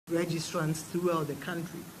registrants throughout the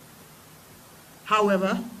country.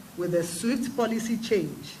 However, with a swift policy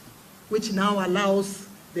change, which now allows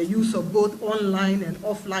the use of both online and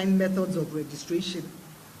offline methods of registration,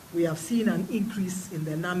 we have seen an increase in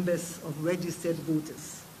the numbers of registered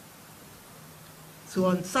voters. So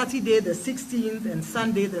on Saturday the 16th and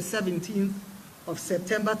Sunday the 17th of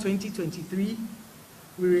September 2023,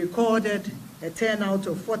 we recorded a turnout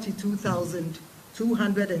of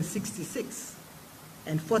 42,266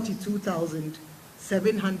 and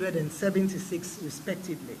 42,776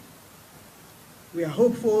 respectively. We are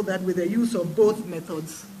hopeful that with the use of both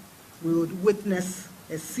methods, we would witness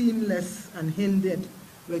a seamless and unhindered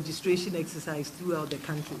registration exercise throughout the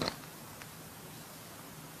country.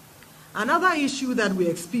 Another issue that we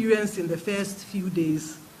experienced in the first few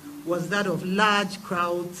days was that of large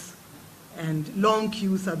crowds and long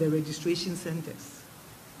queues at the registration centers.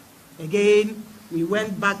 Again, we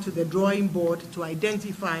went back to the drawing board to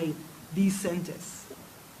identify these centers.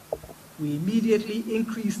 We immediately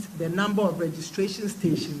increased the number of registration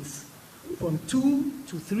stations from 2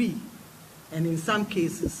 to 3, and in some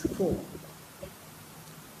cases 4.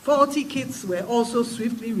 Faulty kits were also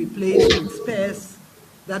swiftly replaced with spares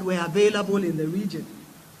that were available in the region.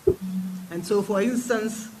 And so, for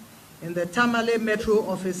instance, in the Tamale Metro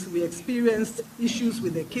office, we experienced issues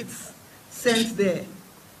with the kits sent there,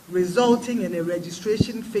 resulting in a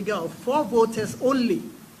registration figure of 4 voters only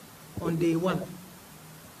on day 1.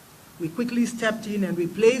 We quickly stepped in and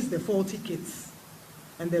replaced the faulty kits,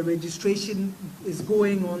 and the registration is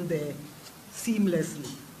going on there seamlessly.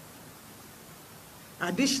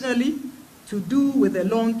 Additionally, to do with the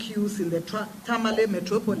long queues in the Tamale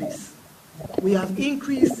metropolis, we have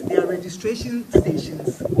increased their registration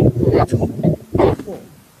stations from 2 to 4.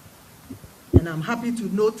 And I'm happy to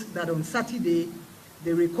note that on Saturday,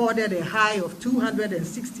 they recorded a high of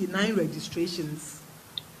 269 registrations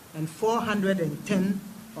and 410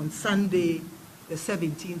 on Sunday, the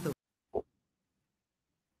 17th of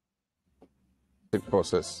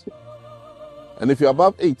process. And if you're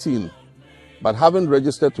above 18 but haven't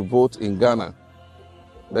registered to vote in Ghana,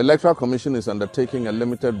 the Electoral Commission is undertaking a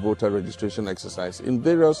limited voter registration exercise in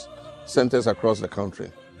various centers across the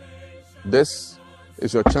country. This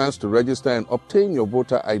is your chance to register and obtain your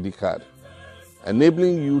voter ID card,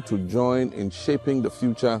 enabling you to join in shaping the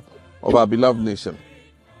future of our beloved nation.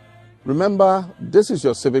 Remember, this is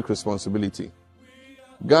your civic responsibility.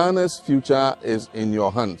 Ghana's future is in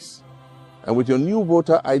your hands. And with your new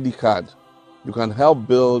voter ID card, you can help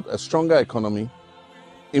build a stronger economy,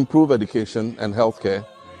 improve education and healthcare,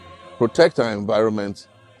 protect our environment,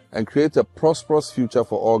 and create a prosperous future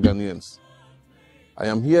for all Ghanaians. I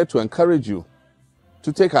am here to encourage you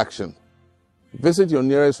to take action. Visit your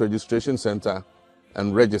nearest registration center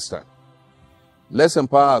and register. Let's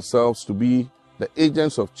empower ourselves to be the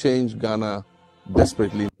agents of change Ghana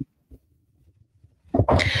desperately.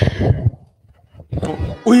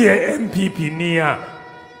 Uye MPP niya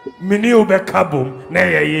mini ube kabum na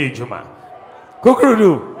ye juma.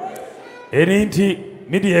 Kukurudu. Erinti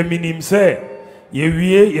midi ye minimse ye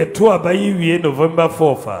wiye ye to abayi wiye November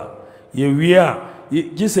 4 ye wiya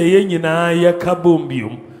gise ye nyina ye kabum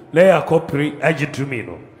bium na ya kopri agitumi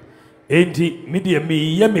no. Enti midi ye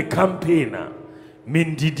mi ye me campaigner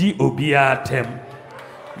min didi obia tem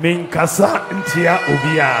min kasa ntia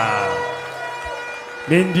obia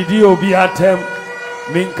min didi obia tem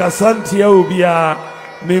min kasa ntia obia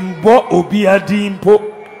min bo obia dimpo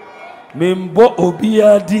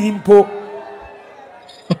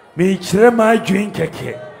mi chrema adwin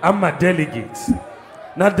keke ama delegates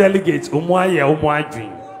na delegates omwaye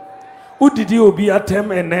omwadwin udidi obia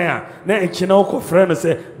tem ene na ekina okofre no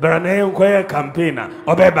se brana enkoye campaigner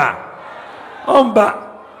obeba omba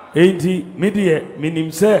enti midie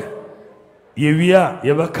minimse yewia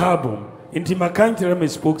yebakabum enti makantere me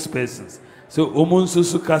spokespersons so omunso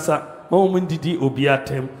su kasa ma omundidi obia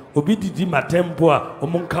tem obi didi matempo a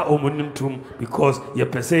omunka omununtum because ye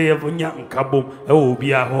pese ye vonya nkabom e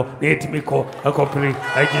obia ho na etimiko akopere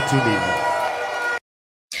agitumi.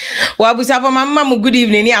 Wabusa for mama, good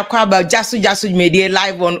evening. Ni akwaba Jasu Media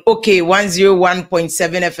live on OK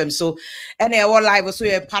 101.7 FM. So, and our live so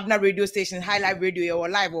your partner radio station, High Live Radio, your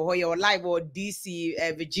live or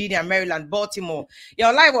DC, Virginia, Maryland, Baltimore,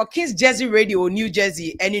 your live or Kings Jersey Radio, New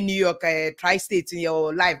Jersey, any New York, tri-state in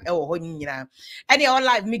your live, and your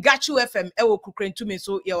live Migachu FM, Kukren to me,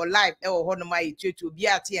 so your live, Honoma to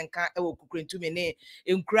BRT and Kukren to me,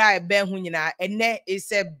 in cry Ben Hunina, and there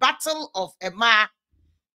is a battle of a ma.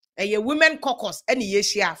 A women caucus any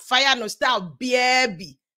year fire no style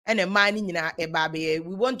baby and a mining in a baby.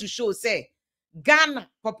 We want to show say Ghana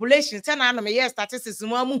population 10 years statistics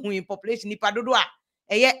population ni padodwa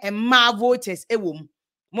ma voters ewom.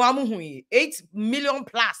 Mo amu hu 8 million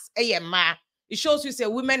plus ma. It shows you say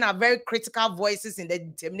women are very critical voices in the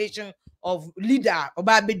determination of leader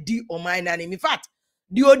Obabedi Omaina. In fact,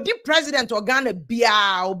 the OD president of Ghana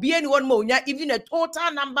or be anyone more, even a total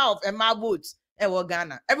number of MR votes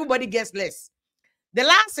Ghana. Everybody gets less. The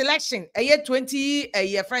last election, a year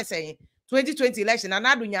 2020 election,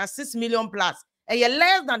 and now 6 million plus, a year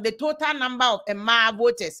less than the total number of MR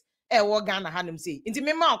voters Ghana Hanum say. Into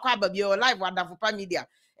me ma kwa your live for media.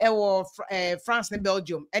 France and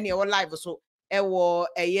Belgium, and your live so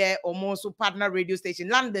a year almost partner radio station.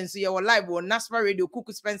 London, so your live or National Radio,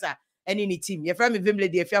 Kuku Spencer, and any team. Your friend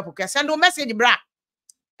Vimle, the Fiapoka, send a message, bra.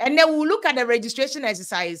 And then we'll look at the registration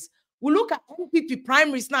exercise. We'll look at MPP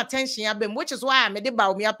primaries now attention, which is why I made the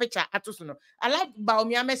Bawumia picture at Tusuno. I like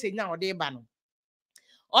Bawumia message now, they ban.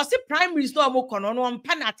 Or see primaries no more on one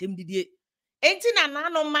pen at him, did it? 18 and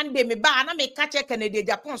no Monday, me ba, and I may catch a Ken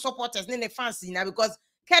Agyapong supporters in the fancy now because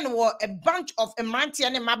Ken were a bunch of Emanti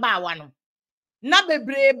and Maba one. Na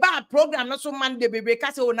bebre ba program not so Monday bebre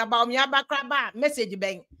kase o na Bawumia ba kraba message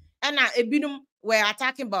bang. And now a binum were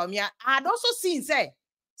attacking Bawumia. I had also seen say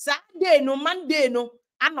Saturday no Monday no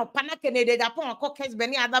and no pana Ken Agyapong caucus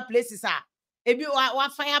many other places are. Ebi wa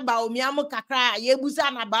fire Bawumia mo kakra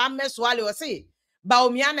yebusa na ba meswale o say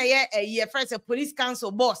Bawumia na ye first a police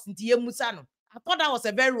council boss nti ye musa no. I thought that was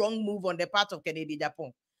a very wrong move on the part of Ken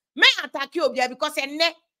Agyapong. May attack you because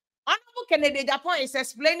Honorable Ken Agyapong is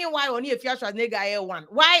explaining why only a few was nega one.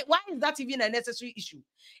 Why is that even a necessary issue?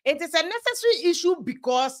 It is a necessary issue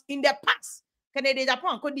because in the past, Ken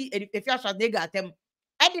Agyapong could be a few was nega them.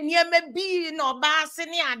 I didn't hear maybe no bas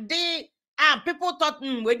any a day. People thought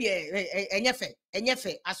where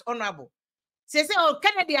the as honorable. Say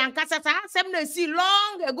Kennedy and Cassata, some see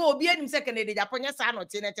long ago, be any second Agyapong son or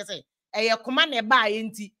teen say. A command a bar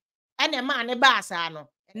inti, and a man a bar sano,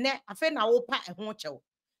 and then a friend I will pat a honcho.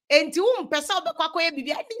 And to person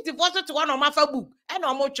I think the voice to one of my book, and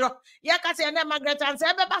no more. Yakasi and Margaret and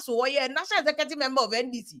Sabas, who are national executive member of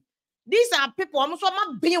NDC. These are people almost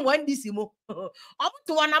being one DC mo. Up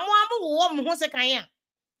to one warm Hosekaya.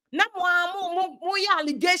 No more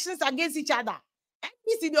allegations against each other.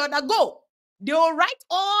 NDC the other go. They will write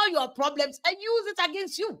all your problems and use it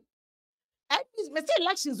against you. And these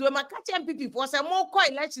elections where Makache MPP for some more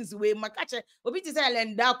elections where Makache Obiti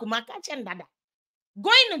Lenda Kumakache and Dada.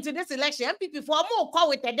 Going into this election, MPP for more call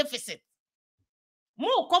with a deficit.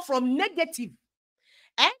 More call from negative.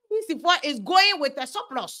 NDC4 is going with a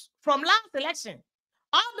surplus from last election.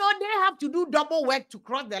 Although they have to do double work to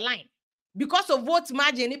cross the line because of vote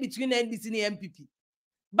margin between NDC and MPP.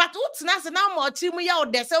 But what's now more team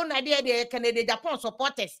out there, so idea the Ken Agyapong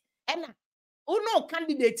supporters. And no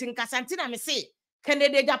candidate in Casantina me say Ken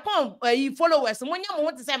Agyapong followers when you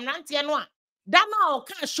want to say Nantianoa. That now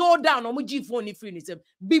can show down on Muji phone if you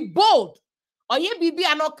be bold. Or ye be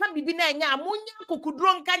and or can be na munya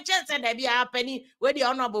kukudron can chance and be a penny where the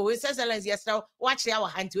honorable His Excellency yesterday watch our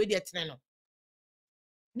hand to idiot.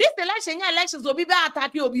 This elections will be bad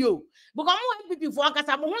attack you. Because more people for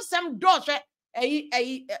some doors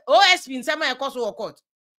OSP in some court.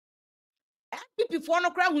 MPP for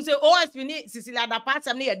no crowd who say OSP need Cecilia da part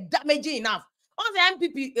some near damaging enough. All the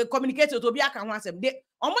MPP communicate to be a can want them. They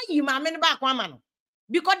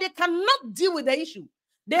because they cannot deal with the issue.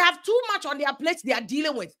 They have too much on their plate they are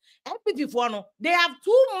dealing with. MPP for no, they have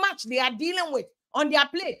too much they are dealing with on their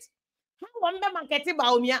plate. How about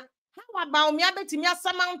Bawumia? How about Bawumia betimia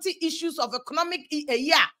surmounting issues of economic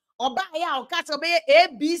year or buy or cut obey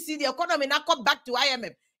ABC the economy now come back to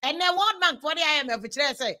IMF. And then World Bank for the IMF which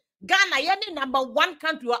they say Ghana, you're the #1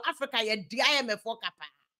 country or Africa, you're the IMF for Kappa.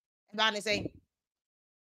 And they saying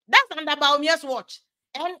that's under Bawumia's watch.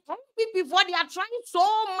 And people, they are trying so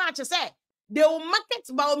much to say they will market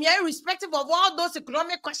Bawumia irrespective of all those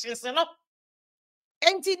economic questions, you know.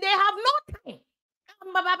 And they have no time.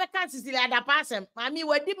 I mean,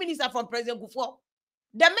 we're the minister from President Kufo.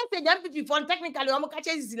 The message MPP from technically, I'm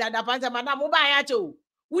catching Cecilia da Panza, Madam Mubayacho.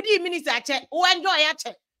 Would the minister check? Oh, enjoy a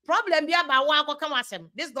check. Problem be about what come as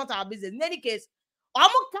him. This is not our business. In any case,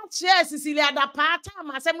 I'm catch Cecilia da Pata,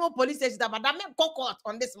 myself no police station, but I'm court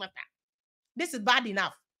on this matter. This is bad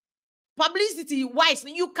enough. Publicity wise,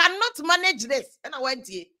 you cannot manage this. And I went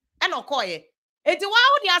here and I call it. It's why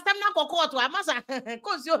would you ask them not court to a massa?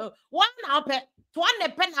 Because you one up to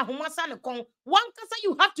one pen a humasan one casa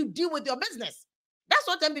you have to deal with your business. That's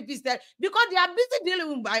what MPP said because they are busy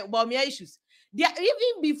dealing with Bawumia issues. They are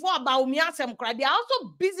even before Bawumia they are also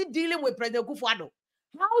busy dealing with President Kufuor.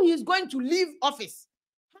 How he is going to leave office.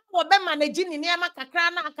 will be managing in Yama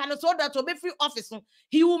Kakrana can so that will be free office.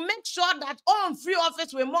 He will make sure that on free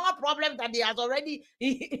office with more problems that he has already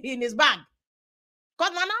in his bag.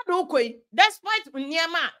 Because Nana despite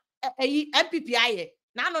Nyama MPPI,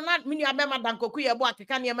 now not many of them than Kokuya Boak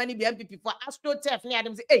can your money be MPP for AstroTurf near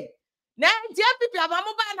them say, hey, now the MPP of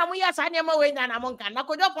Amuba and we are Sanyama way than among can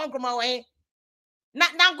Nakojo Ponkuma way. Now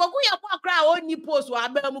Kokuya Boak only post were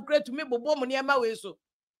Abelmucre to me, Bobo near my way so.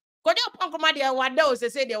 Kojo Ponkuma, they were those they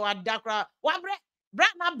say they were Dakra, one bread,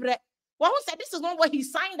 bread. Well, who said this is not what he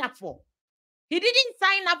signed up for? He didn't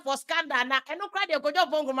sign up for scandal. Now, and no credit. Kojo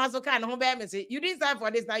Ponkuma so can home say you didn't sign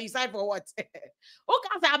for this. Now you sign for what? Who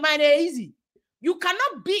can say man easy? You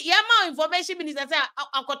cannot be Yama information minister say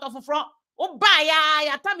I got off from. Oh, buy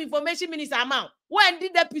ya time information minister amount. When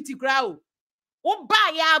did the deputy crowd? Oh,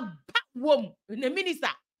 buy ya back womb in the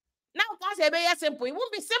minister. Now, that's a very simple. It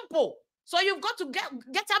won't be simple. So you've got to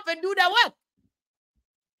get up and do the work.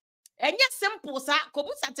 And yes, simple, sir.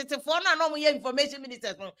 Kobusa tetefona no more information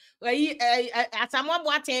ministers. Asamoah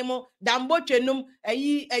Boateng, Dambo Chenum,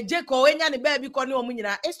 Jeko Enya ne baby kono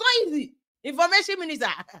omunyina. It's not easy. Information minister.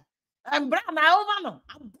 And Brad na over no.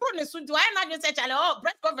 I'm born soon to I not just say oh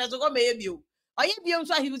press conference go may you. Or you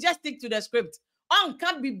so he will just stick to the script. On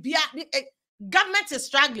can't be government is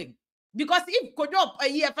struggling. Because if Kojo a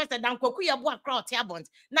year first and Kokuya Boa crowd tabont.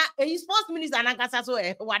 Now a sports minister and Ankasa so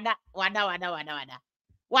wada.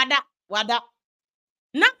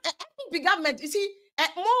 Now the government, you see,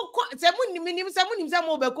 more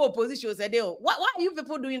opposition said, why are you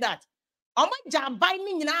people doing that? How much job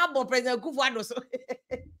binding in our President Kufuado?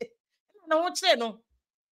 No.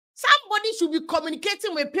 Somebody should be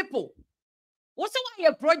communicating with people. What's why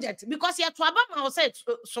your project? Because you have to have said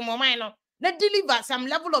some minor. They deliver some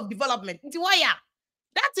level of development.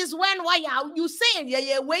 That is when you say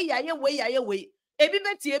way. You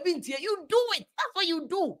do it. That's what you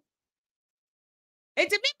do.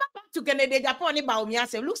 It's a bit back to Ken Agyapong Bawumia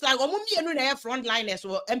say looks like Omumia no na frontliners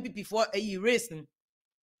or MPP for a race.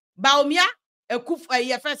 Bawumia a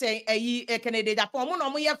first Ken Agyapong mo no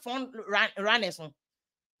mo front runners.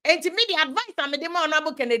 And to me the advice I made on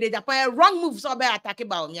about Ken Agyapong wrong moves so be attack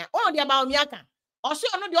Bawumia. Oh the Bawumia can. Or so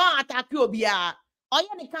no the attack you obia. Or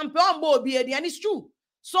the campaign bo obia and it's true.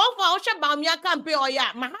 So far Osha Bawumia campaign or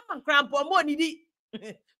ya Mahama cramp on mo nidi.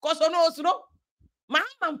 Cause no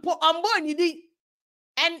Mahama po on bo nidi.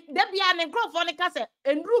 And there be an encrophonic cassette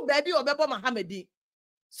and Drew baby or Bebo Mohammedi.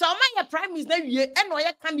 So my prime is and no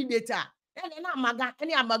candidate. And then Amaga,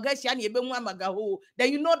 any Amagasian, Magaho,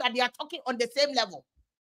 then you know that they are talking on the same level.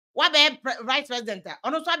 What the vice president?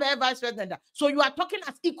 On also the vice president. So you are talking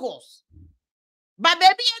as equals. But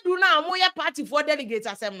baby, you do now more party for delegates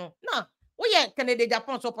as no. No, we are Ken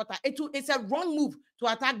Agyapong supporter. It's a wrong move to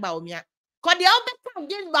attack Bawumia. Because the other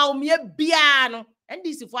against Bawumia Biano. And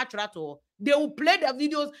this is what they will play the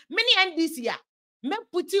videos. Many NDC here. Me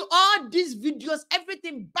putting all these videos,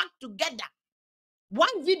 everything back together.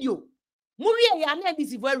 One video. Muria ya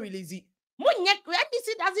NDC very lazy.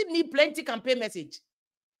 NDC doesn't need plenty campaign message.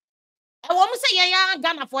 I want to say ya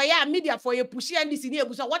Ghana for ya media for you push NDC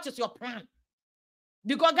near. So what is your plan?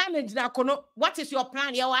 Because Ghana what is your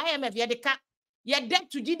plan? Ya IMF ya the cat. Your debt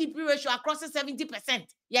to GDP ratio across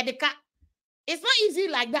 70%. Ya the cat. It's not easy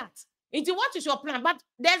like that. Into what is your plan? But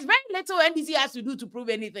there's very little NDC has to do to prove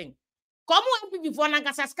anything. Come on, before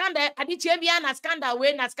Nankasa scandal, Adichemia scandal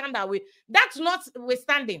way. That's not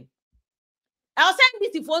withstanding. I'll send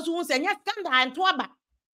this for who say scandal and twaba.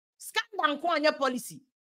 Scandal and Kwanya policy.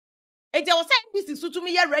 And they will say this is to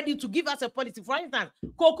me ready to give us a policy. For instance,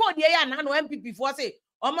 cocoa the and no MPP for say,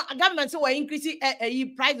 government say we're increasing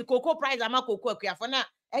price, the cocoa price, ama cocoa for now.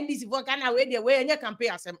 NDC for Ghana way the way and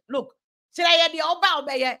campaign as look.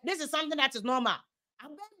 This is something that is normal.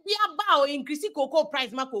 Be about increasing cocoa price,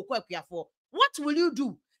 for. What will you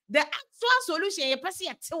do? The actual solution, you person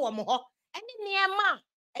at any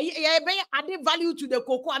added value to the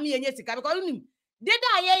cocoa. I mean, yes, because did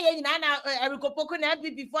I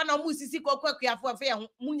before no musisi cocoa for fair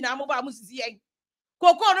Munamova Musisi.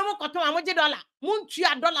 Cocoa no cotton, $100.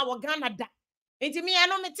 $1 or Ghana. Into me, I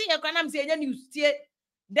know me see a canam say you steer.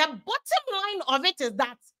 The bottom line of it is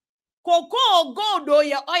that. Cocoa gold or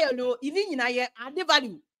your oil even in a add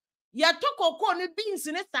value. Ya to cocoa no beans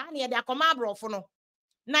in a stand near their comabro for no.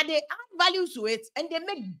 Now they add value to it and they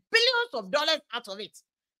make billions of dollars out of it.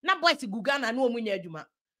 Now boys Gugana no munyajuma.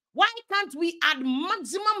 Why can't we add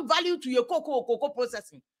maximum value to your cocoa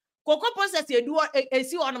processing? Cocoa processing do a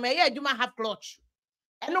see on my juma have clutch.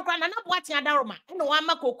 And no crana what ya daroma. And no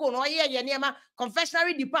ama cocoa no ye near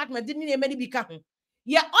confectionery department didn't many become.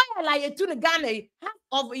 Your oil like to the Ghana half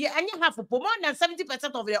of and you have more than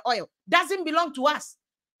 70% of your oil doesn't belong to us.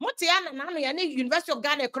 Motiana nano ya University of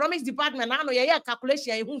Ghana Economics Department nano ya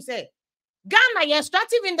calculation who say Ghana ya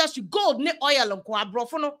extractive industry gold ne oil and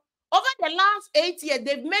brofono. Over the last 8 years,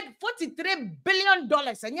 they've made $43 billion.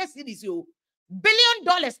 And yes, it is you. $1 billion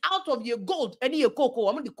out of your gold and your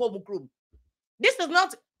cocoa. This is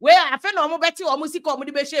not where I found almost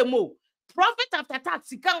mo. Profit after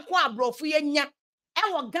tax, you can't bro for nya.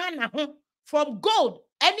 Ewa Ghana from gold,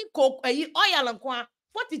 any coke, oil and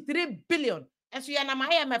 43 billion. And so yana my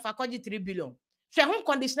IMF according 3 billion. So home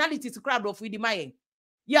conditionality to crowd of with the my.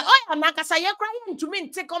 Yeah, oil nakasa ye crying to me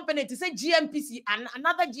take company to say GMPC and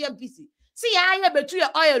another GMPC. See ya betu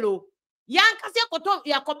ya oil o. Yan kasi koto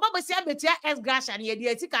ya koba se betu ya S grass and ye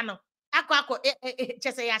de tika no. Ako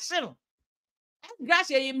chese ya shino. S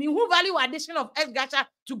grass ye mi who value addition of S grass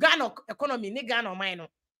to Ghana economy ni Ghana mine.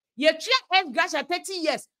 Ye tria S grass 30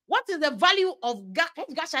 years. What is the value of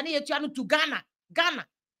S grass and ye to Ghana?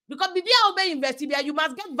 Because bibia obey invest you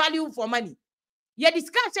must get value for money. You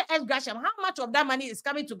discuss S Gresham, how much of that money is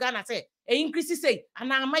coming to Ghana? Say, a increase say,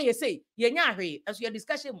 and I may say, as your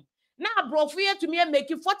discussion. Now, bro, here to me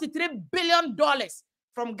making $43 billion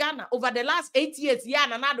from Ghana over the last 8 years. Yeah,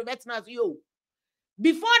 and another veterans you.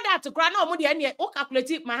 Before that, to crown money any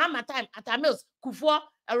calculate Mahama time at a mills, Kufo,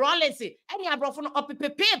 a Rollins, any abroad from up pay,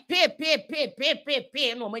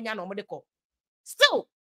 no money, no medical. Still,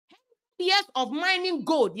 years of mining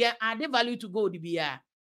gold, yeah, are the value to gold be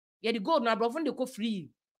yeah, the gold na abrofun de ko free.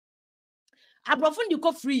 Abrofun de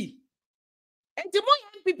ko free. Enti mo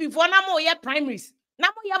young people for na mo ye primaries. Na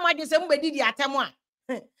mo ya ma de se mbedi di atemo a.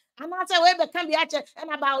 Ana say we be kan bi ache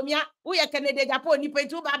na Bawumia, wo ye Canada Japan ni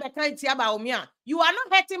pentu ba be kan ti Bawumia. You are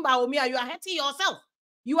not hurting Bawumia, you are hurting yourself.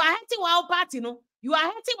 You are hurting our party no. You are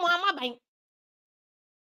hurting Mahama ban.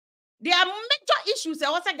 There are major issues e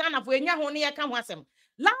wose Ghana for enya ho ne ye kan ho asem.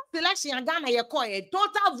 Last election Ghana ye call a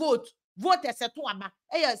total voters to aba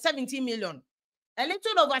 17 million. A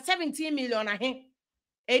little over 17 million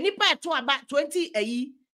any part to about 20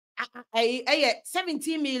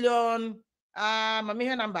 17 million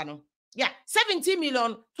mami number no. Yeah, 17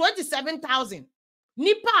 million 27,000.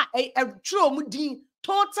 Nipa a true mudin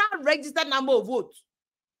total registered number of votes.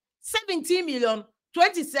 17 million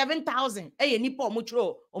 27,000 nipa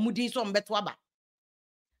omutro omudin so mbeto aba.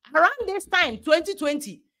 Around this time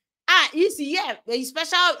 2020 easy a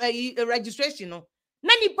special registration no.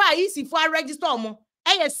 Nani pa easy for register omo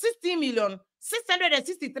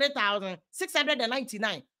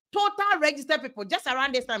 16,663,699 total registered people just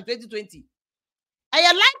around this time 2020.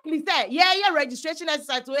 I likely say yeah registration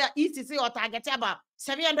exercise where ECC or target about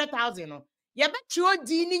 700,000 no. You bet you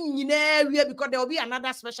dini nyina because there will be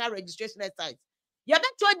another special registration exercise. You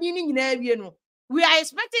bet you dini nyina no. We are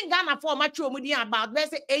expecting Ghana for mature mudi about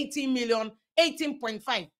let's say 18 million,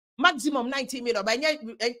 18.5. Maximum 19 million, but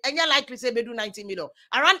any likely say we do 19 million.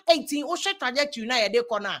 Around 18, Osha trajectory na yede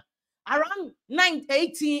corner. Around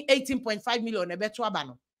 18.5 million, a better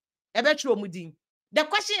abano. A better mudin. The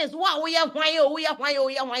question is, what we are why?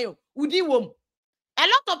 Udi wom. A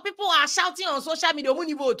lot of people are shouting on social media,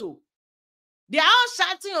 money vote. They are all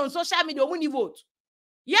shouting on social media, money vote.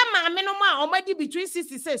 Yeah, minimum already between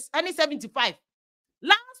 66 and 75.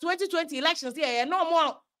 Last 2020 elections, yeah, no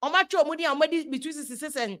more. Omacho mudi already between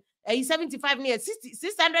 66 and 75 near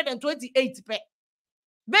 628 pe.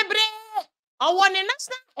 Bebre one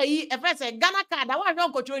national first Ghana card I want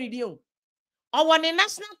to control ni o. One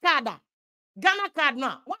national card Ghana card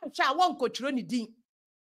no one sha one control ni din.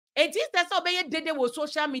 It is the so be dede wo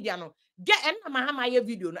social media no. Get and Mahama ye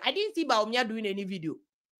video no. I didn't see Bawumia doing any video.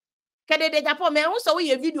 Kede Japan me who so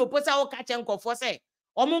we video post a catch enko for say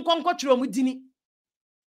omo control mu dini.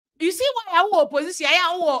 You see why our opposition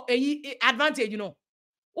our advantage, you know.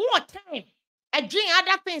 What time? I drink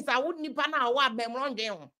other things I wouldn't even know what I'm wrong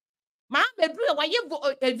down. Man, why you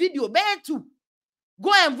a video bear to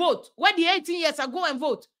go and vote. When the 18 years I go and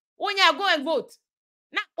vote. When you go and vote.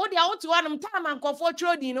 Now, what they out to one time and comfort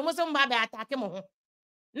trading, no more somebody attack him.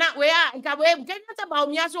 Now, we are in Kawe, get not about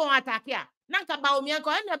me as one attack here. Not about me, and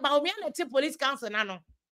about me and the police council. No.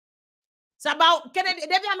 So about Canada,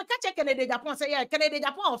 they are catching Canada Japan, say, yeah, Canada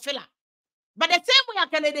Japan filler. But the same way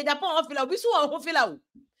Canada Japan filler, we saw who filler.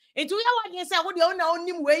 Into your one, you say, what the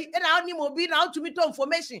only way, and our name will be now to meet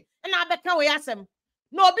information, and I bet we ask them.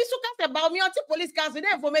 No, be so cast about me until police council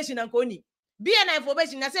information and Coney. Be an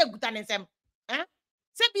information, I say, good and them. Eh?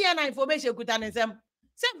 Say, be an information, good and them.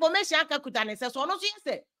 Say, information, I could and so no, she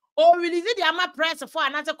said. Or release the Ama press for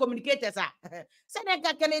another communicators. Say,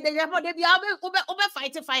 that Canada Japan, they be over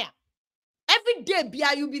fighting fire. Every day,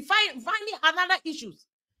 you be finding another issues.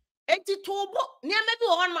 80 turbo, near maybe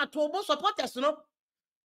on my turbo supporters, you know.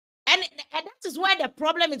 And that is where the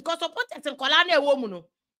problem is because supporters in Kolane woman.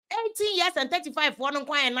 18 years and 35 for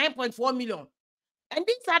 9.4 million. And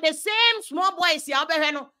these are the same small boys here.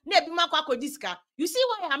 You see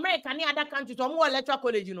why America and other countries are more electoral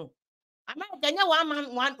college, you know. America, one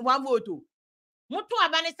man, one vote. Mutu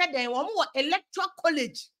abane said they were more electoral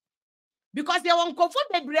college because they won't confront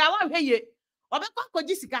the Briawan here. Obeko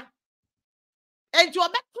Jessica. And to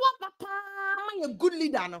Obeko Papa, a good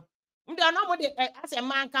leader. No, they are not what as a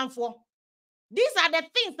man can for. These are the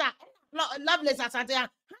things that Loveless as I say,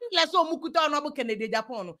 handless or Mukuta no Kennedy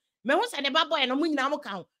Japan. Me who said the babo and no nyina mo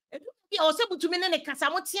kan. Be also to me ne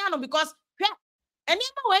kasamotiano because and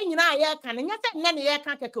never way nyina ya kan nya se ne ya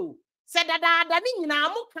kan keko. Said that ni nyina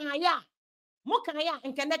mo kan ya. Mo kan ya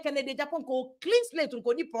and Kennedy Japan ko clean slate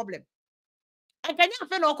ko ni problem. And can you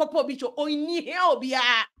feel no kopo bicho o ni here obi a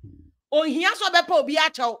o hia so be pa obi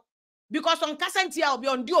a chaw because on kasentia obi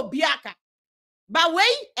on di obi aka. But way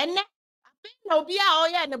and na obi a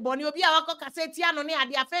oye ne boni obi a wako kasetia no ne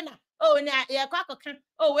ade afena. Oh, yeah,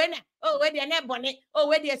 oh, when they are bonnet, oh,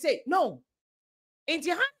 where they say, no. In the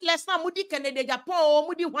handless now, Moody Kennedy Japan,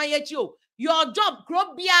 Moody Wayacho, your job,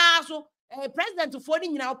 grow beer, so president to 40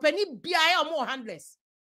 now, penny beer or more handless.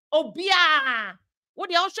 Oh, beer. What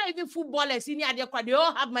they all show even footballers in here, they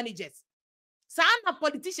all have managers. Some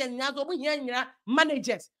politicians now over here,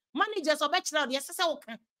 managers of bachelor, the SSL,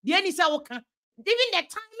 the NSL, even the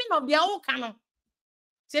timing of their own canon.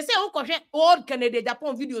 Say old Canada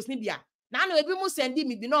Japan videos nibia. Now no ebi mo send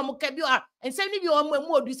me bi no mo ka bi and send me bi o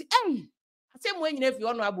mo do say eh asem mo nyina fi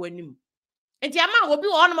ono abo anim. Enti ama obi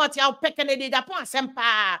wo no mo tia pe Canada Japan asem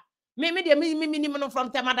pa. Me no from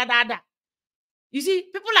Temadada. You see,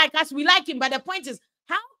 people like us, we like him, but the point is,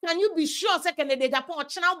 how can you be sure say Canada Japan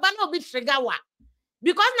channel ban no be trigger wa?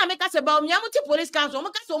 Because na make us about me amuti police council,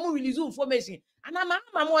 make us omo release information. And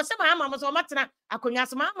Mahama mo say Mahama so matena akonya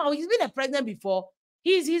so Mahama, he's been a president before.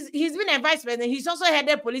 He's been a vice president. He's also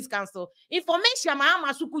headed police council. Information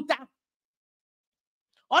Mahama sukuta.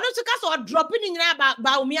 Ono suka so dropping in about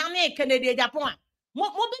Bawumia ne Kennedy Japan. Mo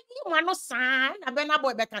be you no sign abena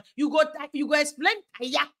boy beka. You go explain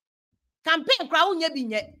taya. Campaign crowd nye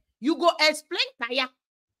binye. You go explain taya.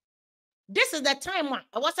 This is the time one.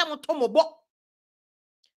 I was a motomobo.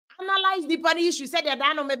 Analyze the pani issue. Said that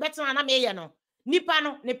I know me better than me no. Nipa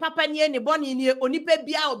no, ne papa nie, ne boni nie, onipe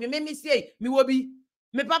bia obi me say, mi wobi.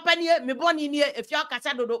 Me papa nie, me boni nie, if you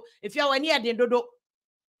kasa dodo, if you wani ade dodo.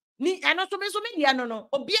 Ni ano so me dia no.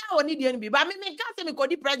 Obi a oni dia bi. Ba me ka say me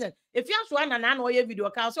kodi president. If you so na no ye video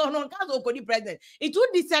ka so no ka so kodi president. It would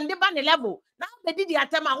descend ba ne level. Now be di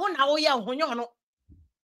atema wo na wo ye ohonyo no.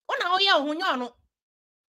 Wo na wo ye ohonyo no.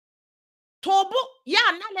 Tobo ya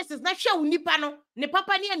analysis na hwe nipa no. Ne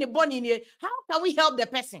papa nie ne boni nie. How can we help the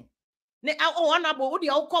person? Ne honorable wo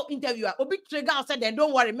dia wo call interviewer. Obi trigger said then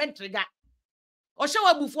don't worry, men trigger. O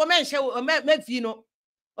show before men show men fi no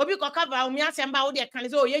obi ko cover o mi asemba wo de kan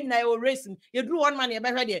say o ye nyina o racing ye do one man ye be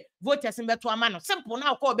hwe de voters beto ama no simple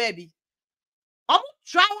now call baby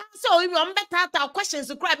try say o bi o better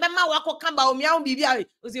questions cry be ma wa ko kan ba o mi an bibia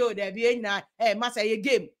o say o da bi ye nyina masa ye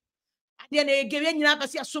game ade na ye game ye nyina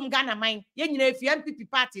pese asum Ghana man ye nyina fi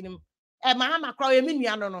MPP party nim Mahama cry ye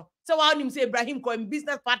minua no say wa onim say Ibrahim ko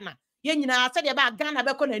business partner ye nyina say de ba Ghana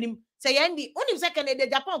be ko nanim say ye ndi onim say Canada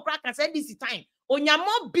Japan crack and say this time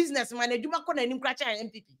onyamo business man adwuma ko nanim crack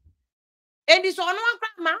MPP and this ono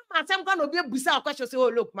crack Mahama asem kwa no be busa question say oh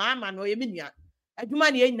look Mahama no ye minua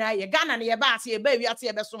adwuma ne ye nyina ye Ghana ne ye ba ase ye ba wi ase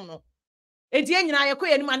ye be som no enti ye nyina ye ko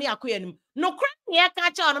ye nim ane akoye nim no crack ne ye ka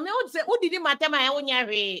cha no me wo say udidi matem a ye wonya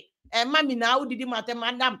hwe mami na udidi matem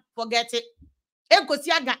madam forget it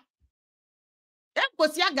enkosi aga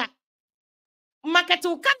market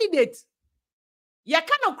candidate ye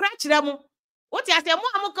ka no crack kire mo what you say mo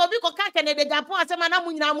amuka obi ko ka Canada Japan asema na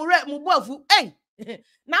mu nyina mu boafu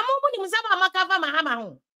na mo ni msama amaka fa Mahama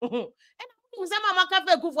ho na mo ni msama amaka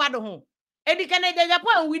fa Kufu Ado ho edi Canada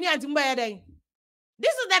Japan wini antimba ya den.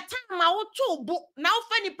 This is the time I want to book now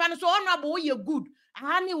funny pan so honorable you good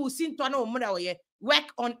ahani usinto na omra ye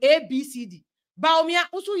work on ABCD Bawumia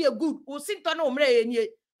usu ye good usinto na omra ye nie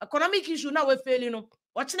economic issue na we failing no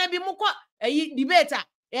ochina bi mu ko debater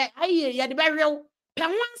ayi ye de be hwew pen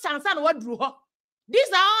wan sansa na wadru ho.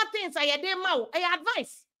 These are all things I dey ma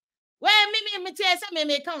advice where me tell say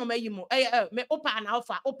me kan ma yi mu me opa na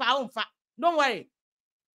ofa onfa don't worry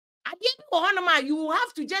at the end of honor you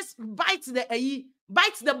have to just bite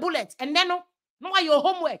the bullet and then no your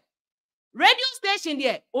homework radio station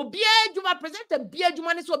there obia juma present a bia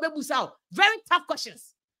juma ni so obebusa very tough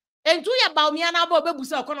questions and do ya Bawumia na ba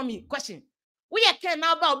obebusa economy question we Ken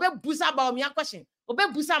na ba obebusa Bawumia question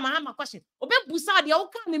obebusa Mahama question obebusa de o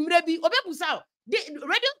kan ni mrebi obebusa the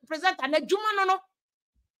radio presenter na juma no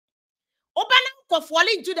Obana fall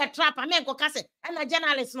into the trap. I mean, kokase and a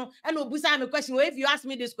journalist no and obusa me question. Well, if you ask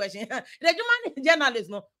me this question, the human journalist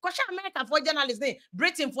no, question America for journalists,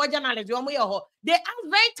 Britain for journalists, they ask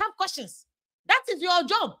very tough questions. That is your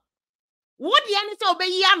job. What the any say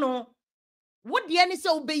obey no? What the any say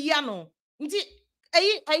obey no?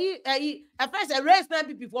 At first a race na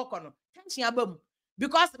people for kono. Tension abam.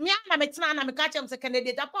 Because me and me tina na me catch them say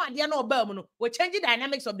candidate upon the no bam no. We change the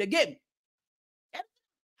dynamics of the game.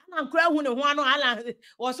 And cry who no one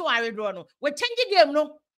or so I draw no. We change the game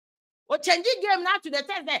no. We change the game now to the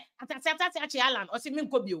test that at Alan or Simin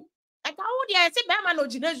Kobio. Like how would I say Bama no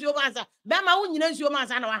Ginesio Maza? Bama who Ginesio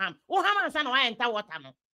Mazano Ham. Oh Haman I enter water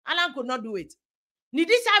no. Alan could not do it. Ni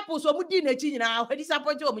disciples or Mudina China or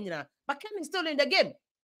disappointed Omina. But Ken is still in the game.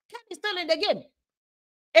 Ken is still in the game.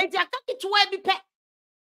 And Jakaki to where be pet.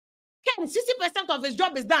 Ken 60% of his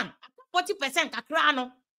job is done. 40%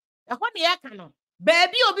 akrano. A what the cano.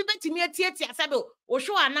 Baby or be betting me a theatre sabo or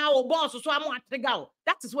show now or boss or so I'm at the go.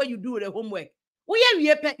 That is where you do the homework. We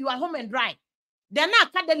are pet, you are home and dry. They're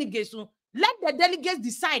not delegates. Let the delegates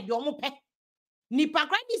decide your mo pet. Nipa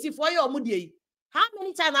credit for your mudi. How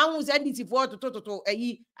many times I won't send it for to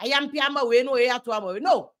I am Piama we no air to amo.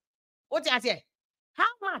 No. What I say?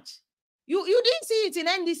 How much? You didn't see it in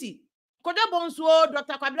NDC. Koda Bonso,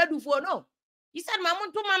 Dr. Kwabla Dufo, no. He said,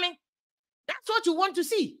 Mamon to mommy. That's what you want to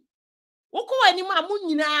see. Oko anima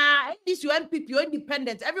munina, this UNPP,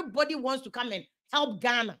 independent. Everybody wants to come and help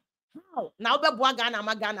Ghana. How? Now Ghana,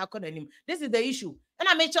 ma Ghana konanim. This is the issue. And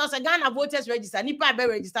I made sure Ghana voters register. Nipa be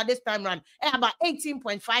register this time round. About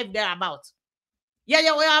 18.5 thereabouts.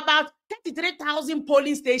 Yeah, we're about 33,000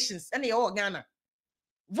 polling stations. And you're all Ghana.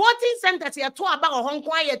 Voting centers here to about Hong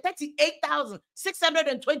Kong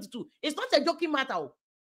 38,622. It's not a joking matter.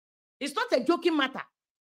 It's not a joking matter.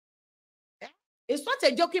 It's not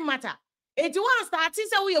a joking matter. It was starting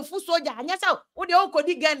say we a full soldier. And yes, what the old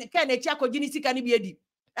Kodi Ken Agyapong can be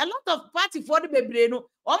a lot of party for the baby no.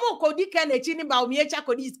 Omo Kodi Ken Agyapong Bawumia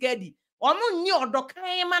Kodi is scaredy. Omo nyo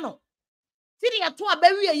dokan mano. Sidi ya to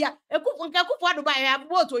abawi ya ekufu ado ba ya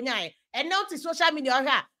boto nyae. And now to social media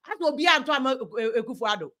ha. Ato bi anto am ekufu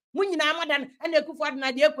ado. Mu nyina amadan and ekufu ado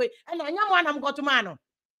na de ekwe. And anyamo anam gotuma no.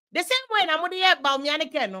 The same way na mo de Bawumia ne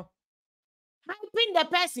Ken no. Hyping the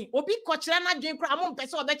person, obi kochira na dwen kra amon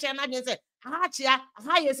pese obeche na dwen se ha chia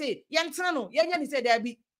ha ye se ye ntena no ye nya ni se da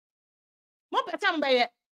bi mo pese mbaye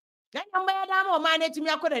na mbaye da ma o ma na timi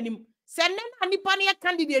akodanim se ne na nipa ne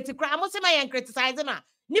candidate kra mo se ma ye criticize na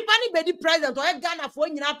nipa ni be di president or Ghana for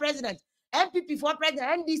nyina president MPP for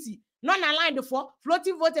president NDC non aligned for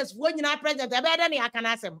floating voters for nyina president e be da ne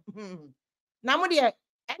akana asem na mo de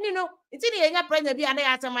eni no iti ne ye nya president bi ana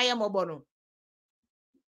ya asem aye mobo no.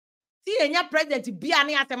 See, any president be an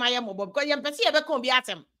atem because you pesi ebe kon be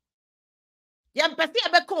atem. You pesi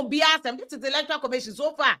ebe kon be atem. This is the electoral commission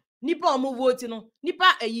so far. Nipa omo vote no.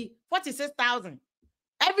 Nipa 46,000.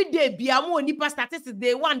 Every day be amo nipa statistics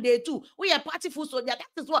day 1 day 2. We are party full soldier. That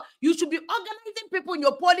is what you should be organizing people in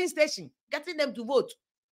your polling station, getting them to vote.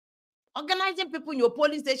 Organizing people in your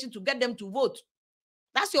polling station to get them to vote.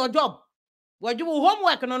 That's your job. What do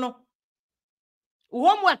homework no.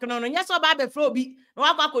 Homework no nya so ba be fro bi no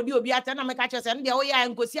akwa kodi obi ata na meka che se nde o ya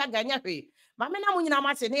nkosi aganya hwe ma me na munyina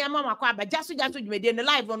mase ne ma makwa aba jaso dwumede ne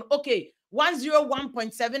live on okay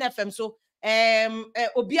 101.7 FM so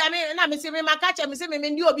obi ame na me se me maka che me se me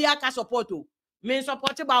ndi obi aka support o me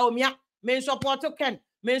support Bawumia me support Ken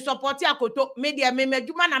me support Akoto media me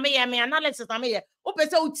madwuma na me ye me analysis na me ye o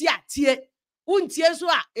pese uti atie untie so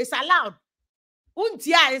a is allowed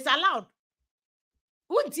untie is allowed.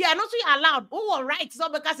 Untia no so you allowed. Oh, right. So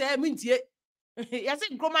because mintie. You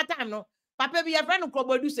say groma time no. Papa be your friend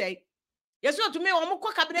Nkrobodu say. You so to me omo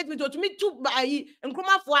ko cabinet meeting to me two by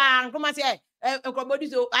Nkroma fo Nkroma say Nkrobodu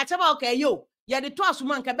so I tell okay yo. Ya the to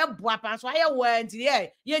asuma nka be boa pan so aye wo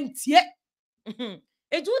ntie ye ntie.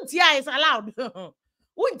 It untia is allowed.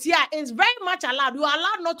 Untia is very much allowed. You are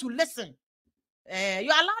allowed not to listen.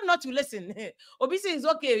 You are allowed not to listen. Obviously is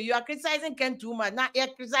okay. You are criticizing Ken too much. Now you're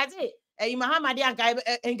criticizing Mahama de anka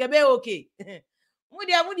engebe okay.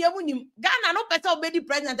 Mudia munim. Ghana no better obedi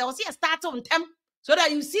president. I will see a start on them so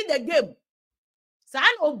that you see the game. San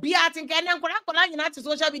obia think and kola nyina to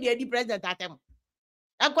social media di president atem.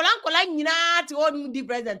 And kola nyina to own di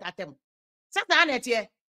president atem. Sata na tie.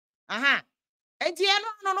 Aha. Enti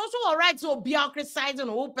no so all right so obia criticizing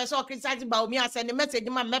who person criticizing Bawumia send the message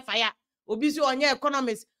man me fire. Obi so onye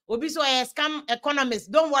economist, obi so a scam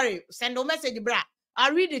economist. Don't worry, send a message bra. I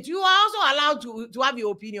read it. You are also allowed to have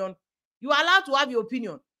your opinion. You are allowed to have your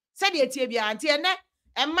opinion. Said the Ethiopia and Tiene,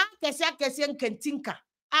 a man Kesian Kentinka,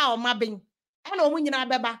 our mabbing, and Omunina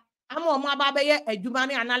Beba, I'm on my baby, a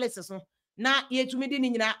Dumani analysis. na yetumi di ni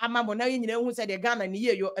nyina amamo na nyina hu se de Ghana ni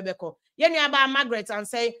ye yo ebeko ye nua ba Margaret and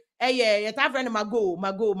say ye ta friend mago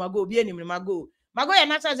bi enim mago ye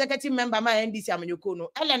national executive member ma NDC amanyoko no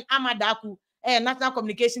Ellen Amadaku national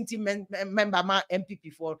communication team member ma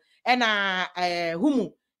MPP for na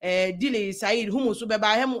humu Dili Said humu so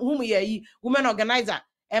beba humu ye yi women organizer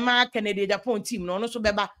Emma Kennedy Japan team no so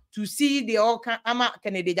beba to see the all ama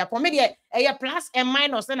Kennedy Japan me de plus and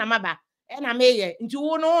minus na maba na meye nti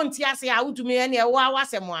wo no nti ase a utumi na e wa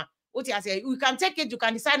wasemo a uti ase you can take it you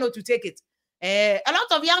can decide not to take it a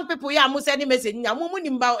lot of young people ya mo send message nya mo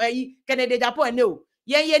nimba Kennedy Japan no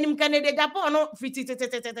ye nim Kennedy Japan no fiti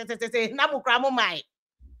na mo kra mo mai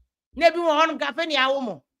na bi mo hono gafe ne awo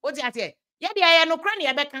mo uti ase ye de ye no kra ne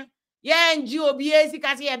ye beka ye nji obi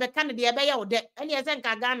esika se ye beka ne de ye be ye ode ene ye se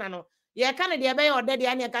nka Ghana no ye ka ne de ye be ye ode de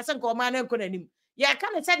ene ka se nka o ma na nko nanim ye ka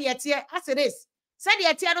ne se de ye tie aseres said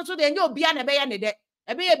the tia no so de enye obi na be ya ne de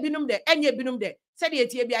ebe ye binum de enye binum de said the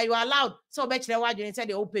tia bia you are allowed so be kire wadwen said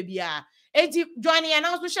the ope bia enti join ye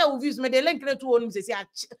na so share views me de link to onum se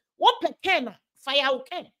wo peke na fire wo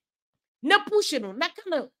ken na push no na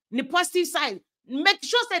kana ni positive side make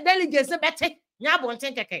sure say delegates better nya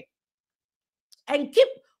bonten keke and keep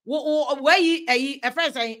where you a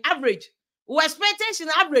friend saying average we expectation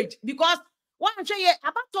average because one show ye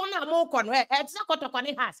about na mo kon e ti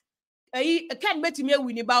kotokoni has Ken betimi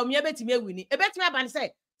awini Bawumia betimi awini ebetimi aban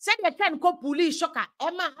say the Ken ko police shocker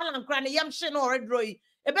ema alankra ne yam hye no redroyi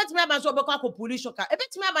ebetimi aban so obekwa ko police shocker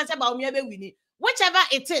ebetimi aban say Bawumia be wini whichever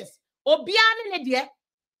it is obia ne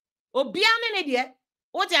de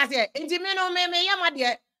what you say enti me no me yam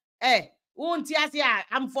de wonti ase a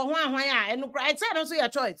am for hwan a eno kra it's no so your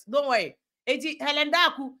choice don't worry enti Helen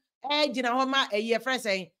Daku gina ho ma friend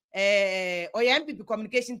saying oya MPP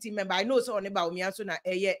communication team member I know so on Bawumia so na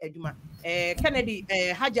aduma Kennedy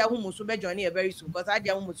Haja humu so be join very soon because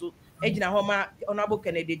Haja humu so gina ho ma honorable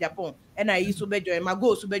Kennedy Japan and I so be join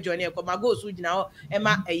mago so be join ko mago so gina ho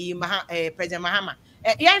ma President Mahama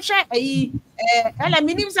yan hwe ela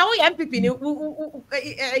minim say wo MPP ni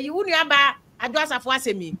wu nu aba adwasafo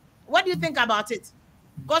asemi what do you think about it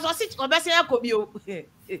because osit obese yakobi o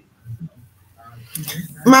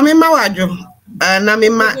Mami mawadwo na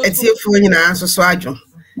mema etiefo nyina so adwo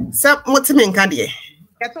se motime nka de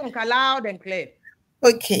keto nka loud and clear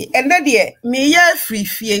okay and that de me ya free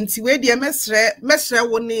fie nti we de mesre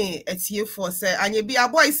wo ne etiefo se anye bi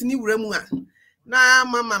boys ni wuramu a na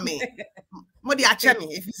mama me mo de ache me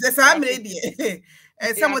if se sa mere de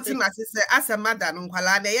se motime ase asemada no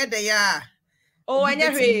nkwala na ye de ya oh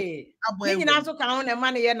anya hwe ni nyina so ka ho na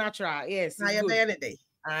ma ne ye natural yes na ye de de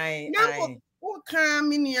ai Oka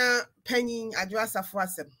minia penny adwasafo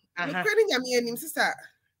asem. No kwani nyame anim sisa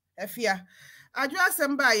afia.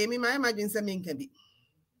 Adwasem ba ye mi ma imagine se me nka bi.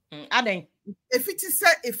 Aden. Efiti se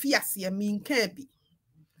efiase me nka bi.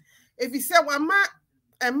 Efi se wama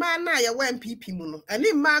ema na ye wa MPP mu no.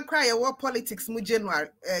 Ani ma kra ye wo politics mu general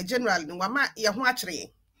no wama ye ho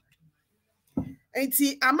akere.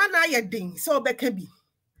 Enti ama na ye den se obeka bi.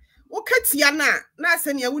 Wokatia na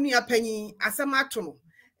ase ne awunia penny asem ato no.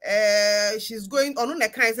 She's going on the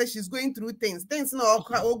kind says she's going through things no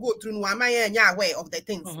go through no am I aware of the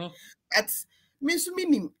things at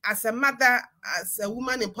meaning as a mother as a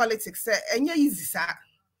woman in politics enya easy sir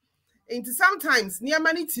and sometimes near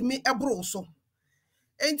money to me a bro so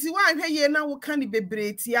and why here na wo kan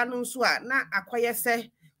bebre tia no so a na akoye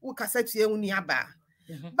se wo kasa tia uni aba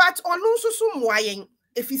but onu so so moayen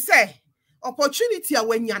if he say opportunity a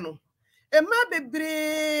wanya no Emma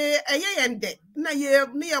bebre eyeyende na ye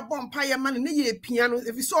ne ye bompa ye man ne ye pia no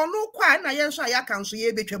if so no kwa na ye nso ya kan so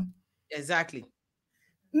ye betwam exactly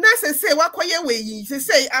na say wakoye we yi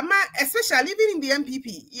say ama especially even in the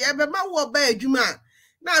MPP ye be ma wo ba adwuma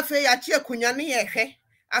na afa ya chi akunya ne ye hwe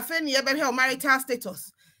afa ne ye be hwe marital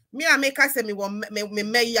status me ameka say me wo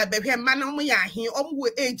me ya be hwe ma no mo ya he omwo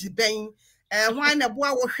age ben why na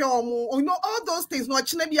boa wo hwe omo you know all those things no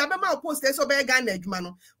china bia be ma post so be ga na adwuma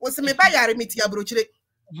no wo se me ba yare meti abrochire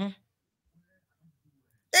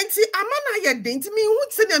enti amana ye de enti me hu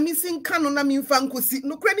tse na mi sin ka no na mi mfa nkosi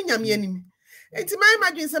no kra ni nyame anim enti my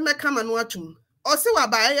imagine se me kama no atum o se wa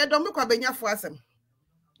ba ye do me kwa banyafo asem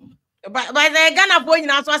but the Ghana po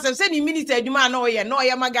nyina so asem se ni minute adwuma na o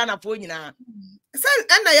ye ma Ghana po nyina se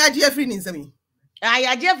na ya je afri ni nsem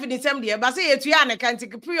ya je afri ni nsem de ba se yetu ya ne kan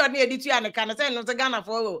tik period na editu ya ne kan se no se Ghana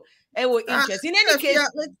po e wo interest in any case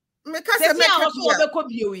me ka se me ka so obekọ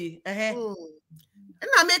bioyi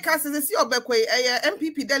na me ka se si obekọ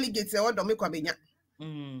MPP delegate e wodo me kwa benya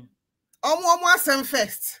omo asem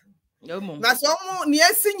first na so omo ni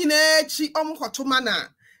esi nyina chi omo hotoma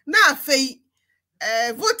na afei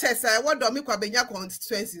voters what do me kwabenya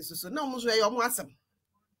constituencies so no muzo ye omo asem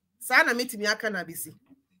sa na metimi aka na bisi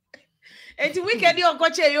enti weekend you go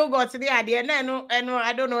che yogurt ni ade na no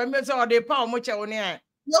I don't know me so dey pa omo che woni a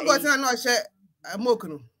yogurt na no she milk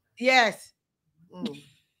no yes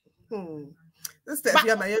this stuff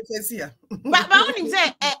ya my face here but onim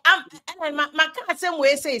say my can say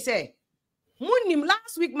we say munim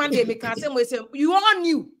last week Monday me can say we say you all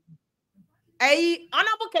knew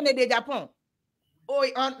honorable Ken Agyapong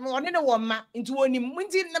on the woman into onim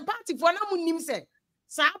munti na party for na munim say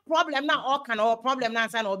sa problem na all can or problem na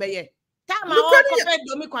say na obeye time all corporate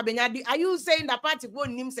do me kwabenya are you saying that party for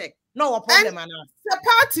nim say no problem na the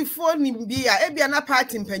party for nim bia e bia na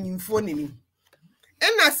party mpanyimfo nim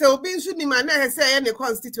na say obi nsu nim na say e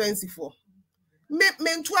constituency for me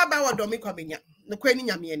ntu aba wo do me kwabenya no kwani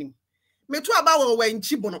nyame anim me tu aba wo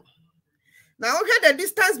wanchibono na wo hwe the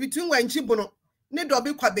distance between wanchibono ne do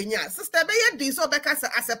be kwabenya sister be ye dey so be ka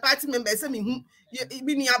as a party member say me hu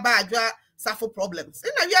bi ni aba adwa safo problems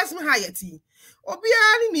na wi asem ha yeti obi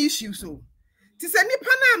ani ni issue so ti se nipa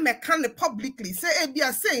na meka ne publicly say e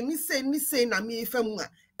bia say ni na me fam a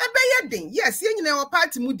ebe ye den yes ye nyina wo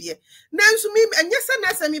party mu de na nso mi enye se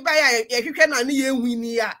na se mi ba ya ye hwehwe na ne ye hu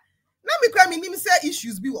ni ya na me kwa mi nim say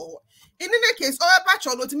issues bi wo in any case all patch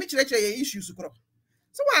no to me chire issues kro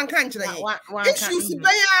so one can chire issues be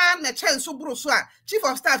ya na chance so bro so a chief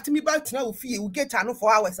of staff to me ba tena wo fie we get an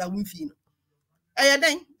 4 hours a we fie no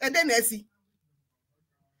den na asi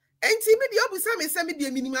enti me de obusa me se me de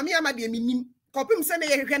minimum me ama de minim kopim se na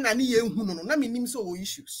ye hwehwe na ne ye hu no na minim so wo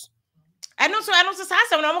issues and also say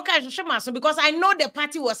some no ka hwehwe so because I know the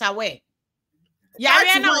party was aware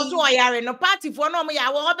yare na also yare no party for no mo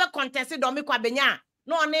ya wo be contest do me kwabenya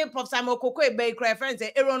no ne Prof Samuel Kokwe be cry friends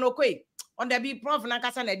Aaron Okwe on the be Prof na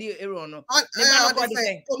kasa na di Aaron no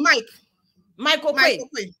Mike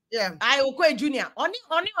Okwe yeah I Okwe Junior oni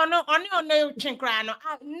chinkra no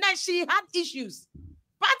na she had issues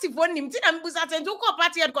party for nim ti na mbusa tentu ko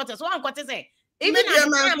party headquarters one quarter say even at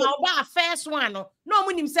the time about first one no mo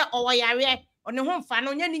nim say owoyare oni ho mfa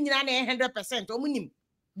no nya ni nyina na 100% o mo nim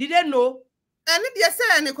did they know and they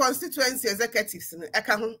say any constituency executives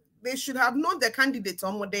eka ho they should have known the candidates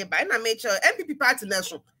on day by na make sure MPP party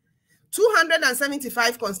nation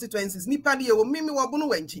 275 constituencies nipa de wo mimi wo bunu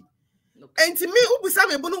wanji enti me ubusa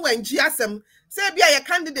me bunu wanji asem say bia your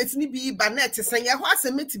candidates ni bi ba net sen ye ho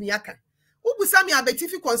asem metimi aka ubusa me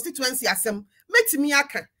abetifi constituency asem metimi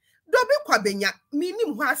aka do be kwabenya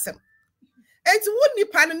minim ho asem enti wo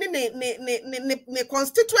nipa ne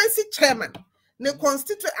constituency chairman ne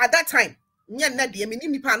constituent at that time na de me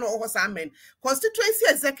nipa no ho sa men constituency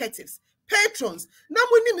executives patrons na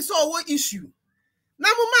munim so wo issue na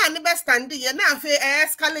mo ma ne be stand ye na afa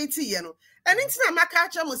escalate ye no eni ntina maka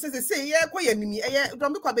acha mo say ye koyanimi ye do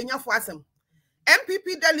me kwabenya fo asem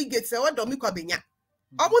MPP delegates e wo do me kwabenya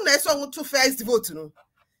omo na eso to first vote no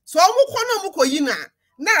so omo kwo no mo koyi na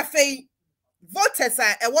afa voters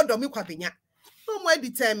e wo do me kwabenya no mo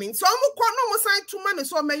determine so omo kwo no mo san tuma ne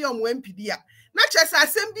so meyo mo MPD a na chese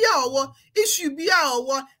asem bia owo issue bia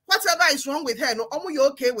owo whatever is wrong with her no omo you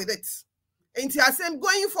okay with it enti asem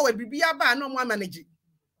going forward bibia ba no mo manage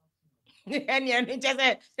any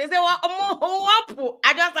chese say omo hopo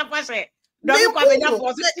I just apashe do me kwabenya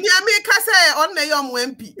for ni me ka say on na yo mo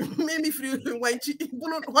MP me free wanchi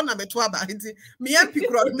bunu ho na meto aba enti me MP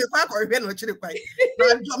kro me kwa ko hwe no chire kwai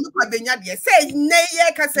na do me kwabenya de say ne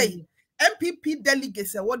ye ka say MPP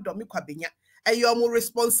delegates e wo do me kwabenya e your mo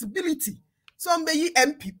responsibility so me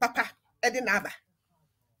MP papa e de na aba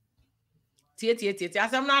tie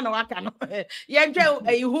asem na no aka no ye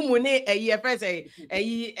dwe humu ne first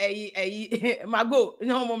mago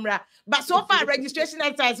no momra but so far registration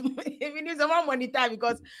exercise even is some money time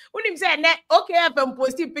because unim say na okay FM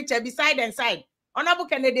posting picture beside and side honorable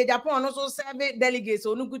Ken Agyapong no so serve delegates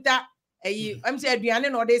onukuta I'm say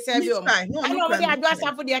aduane no dey serve o I know we dey adwa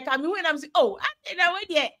safo dey come when I'm say oh na we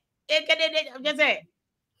dey just say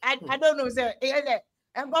I don't know say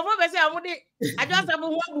and go for say amudi I just have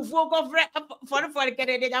one bufu go for Ken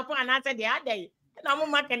Agyapong and I said the other day na mo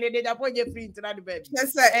ma Ken Agyapong je free into that bed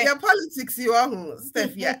yes sir your politics you on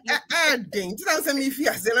Steph yeah ding you know say me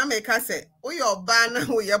fear say na make say o your ban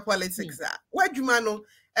o your politics wadwuma no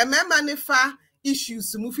e mema ne fa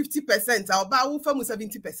issues mu 50% oba wo fa mu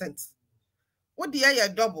 70% wo de ya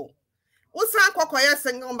double wo san kokoye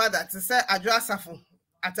single mother to say adwo asafo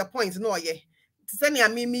at a point no ye send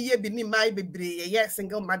me ye be ni mai bebre ye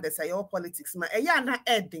single mother say your politics ma e ya na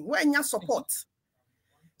ending when ya support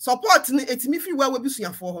ni etimi free we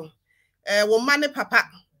bisuafo ho wo ma ne papa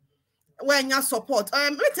when you support.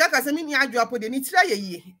 Let's take as a mini Agyapong the nitra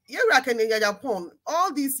ye. You reckon Ken Agyapong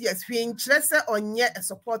all these years we interest on yet a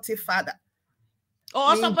supportive father.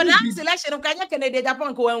 Oh, so for that selection of Kenya Ken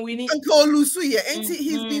Agyapong when we need. Uncle Lucy, and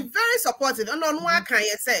he's been very supportive. And on what can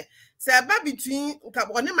you say? Say about between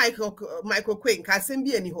Michael Quinn, can't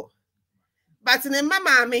be any hope. But in a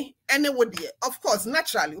mammy, anybody, of course,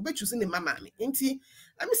 naturally, we'll be choosing the mammy. Inti,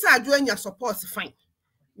 let me say, I join your support fine.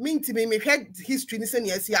 Mean to me, me head history, this and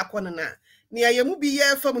yes, ya corner. Near your movie,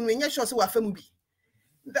 yeah, from when you're sure so a family.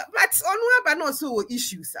 But on what, but also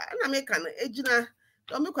issues, and I make an agina,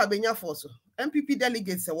 don't make a benya force. MPP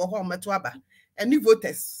delegates were home at Waba, and new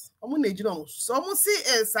voters. I'm so almost see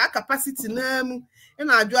as a capacity name,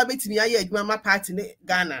 and I drive it to me. I had my party in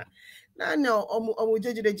Ghana. Now, no, I'm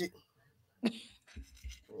judge.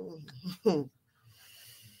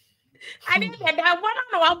 I didn't get that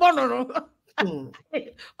one on one.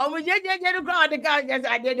 Oh, we just grow the guy. Yes,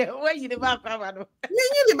 I did. Where you the back?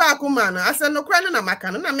 You the back, man. I said no crying on my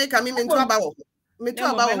can, and I make a mean to about me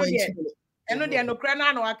to about I know there no crying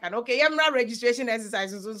no can. Okay, I'm not registration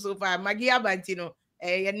exercises so far. Magia Bantino,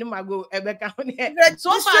 Numago, Ebeka.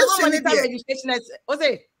 So far, no monitor registration. What's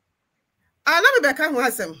it? I never back on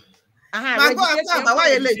him.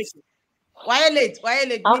 Why late? Why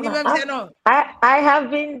late? Minimum, I have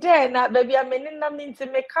been there now, baby. I mean to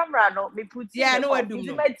make camera, no, me put no, I do.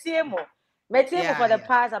 My team for the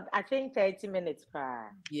past, I think 30 minutes.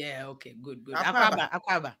 Yeah, okay, good.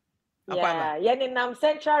 Aquaba. Yeah, in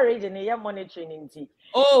Central Region, you're monitoring.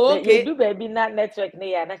 Oh, okay. You do baby not network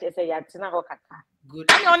near, not just say Yatina Hokaka.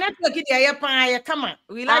 Good. And your network is come on.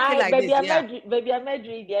 We like it like baby, this. Baby, I'm not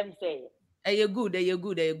doing them say. You're good.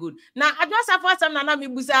 Now, I just have first time Nana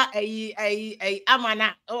Mibusa a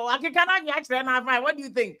amana. Oh, I cannot actually find. What do you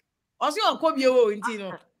think? Also, on Kobio in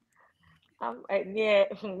Tino. Yeah,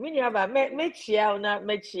 me never met chia, not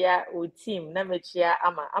met chia or team, not met chia,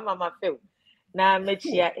 ama my feel. Now, met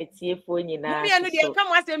chia, it's here for you now. Me and you come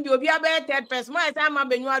once and be a better person. My time, I'm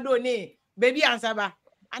Benuado, baby answer.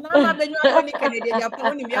 And I'm a Benuado, Canadian,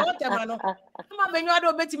 Japan, Yatamano. I'm a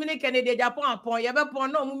Benuado, Betty, Canadian, Japan, Pon,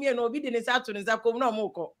 Yabapon, no, me and obedience out to the Zaco, no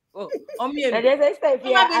moko. Oh, me and I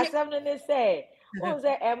say, who's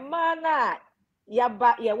a man?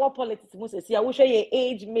 Yeah, what politics must say? I wish your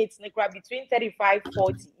age mates between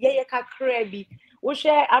 35-40. Yeah, crabby. We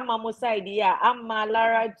share Amamo side, yeah. I'm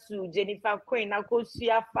Lara to Jennifer Quinn,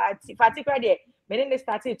 Akosia Party credit. When they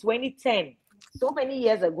started 2010, so many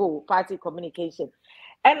years ago, party communication.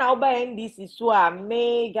 And now by NDC, so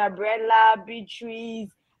May, Gabriella,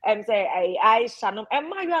 Beatrice, and say I Shannon, and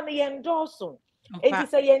Mariana Endorsson. It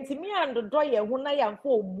is a yentimi and the doye who I am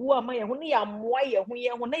for Buama, who I am wire, who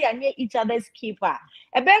I am near each other's keeper.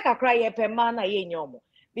 A becca cry per mana yenyomo.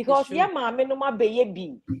 Because Yama Menoma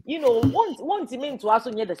baby, you know, want to mean to us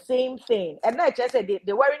near the same thing. And I just said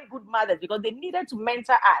they weren't good mothers because they needed to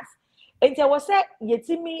mentor us. And I was said,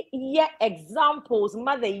 Yetimi, examples,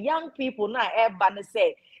 mother, young people now, everybody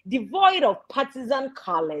say, devoid of partisan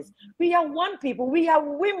colors. We are one people, we are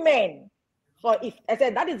women. So if I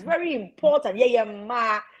said that is very important, we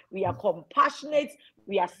are compassionate,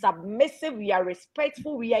 we are submissive, we are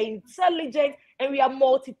respectful, we are intelligent, and we are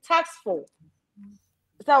multitaskful.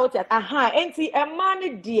 So enti a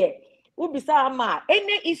man dear, we be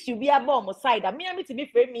any issue be a bomb side. Me to be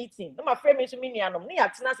frame meeting. No, my frame is me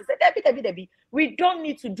said, we don't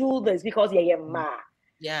need to do this because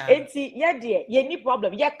yeah. Enti dear, any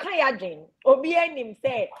problem. Kaya Jane. Obi him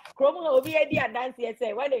say, Chromo Obi dance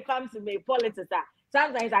say when it comes to me politics,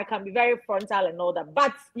 sometimes I can be very frontal and all that.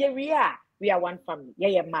 But we are one family.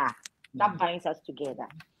 That binds us together.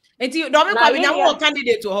 Enti don't make a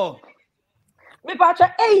candidate to her. Me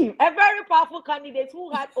patcha, a very powerful candidate who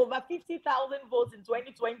had over 50,000 votes in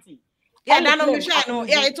 2020. Yeah,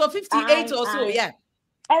 it was 58 or so, yeah.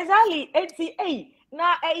 Exactly, 88.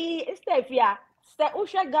 Now, Stefia,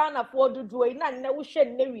 Usha Ghana for the doing, and Usha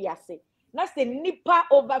Neriase. That's the Nipa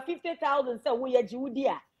over 50,000. So we are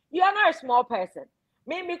Judia. You are not a small person.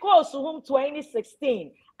 Maybe because to whom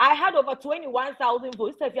 2016, I had over 21,000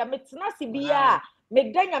 votes. Stefia, Metnasi Bia.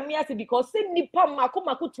 Megdanya miasi because say nipa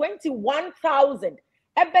maku 21,000.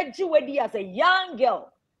 Ebejewedi as a young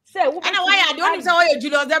girl. Say and why I don't say why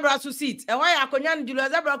Julius Zebra to sit. And why I konyan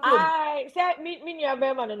Julius Zebra come. I said me near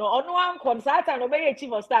Verman no on one concert and obey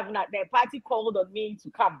chief of staff na the party called on me to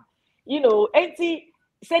come. You know, enti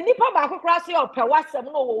say nipa maku krasi or per WhatsApp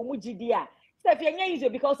no wo mujidia. Say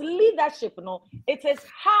because leadership no, it is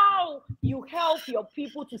how you help your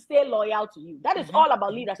people to stay loyal to you. That is all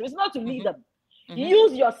about leadership. It's not to lead them.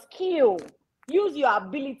 Use your skill, use your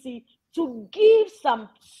ability to give some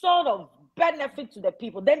sort of benefit to the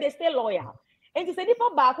people. Then they stay loyal. And he said, if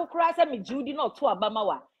I'm back, cry, me Judy not to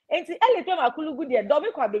Abamawa. And the Elephant Makulugu, dear,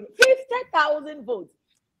 Domi Kwabi, 50,000 votes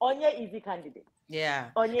on your easy candidate. Yeah.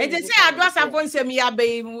 And they say address upon Semia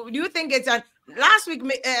Bay. Do you think it's a last week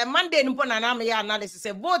Monday analysis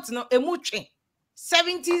votes no emuche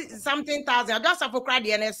 70 something thousand address for crowd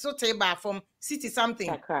and so table from 60 something.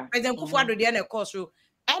 President Kufuor do the course row.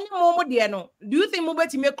 Any moment no. Do you think mobile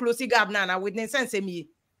to make close gap now with the sense me?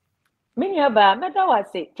 Minyaba, meta was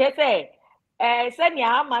say, Chese,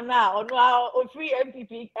 Senya Mana or free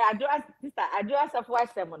MPP address of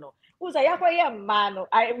West Semono. Who's a Yakoya man?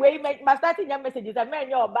 I will make my starting your messages. I mean,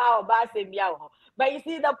 your bow, but you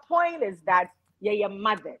see, the point is that you're your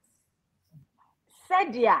mothers.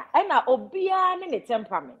 Said ya, and obia in the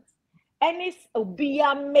temperament, and it's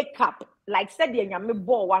obia makeup, like said ya, me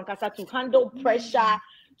bo one kasa to handle pressure,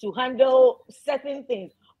 to handle certain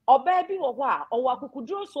things. Or baby, or what, or could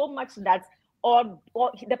draw so much that, or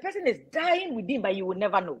the person is dying within, but you will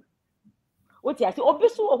never know. What you say,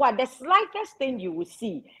 obviously, or what the slightest thing you will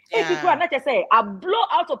see. If people are not just say, I blow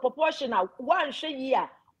out of proportion one year.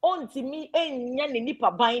 On to me, and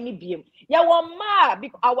nipa buying beam. Ya ma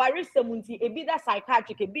our resemunti, a bit that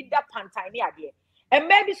psychiatric, a bit that pantine idea. And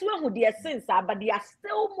maybe so who their sins are, but they are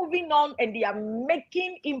still moving on and they are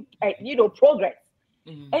making progress.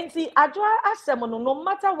 And see, I draw no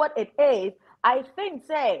matter what it is, I think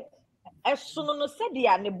say as soon as said they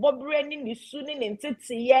are the bobbering, the sooning in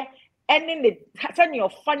titsy. And in the turn your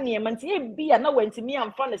funny and be no when to me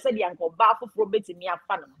and fun said the uncle baffle for bit to me and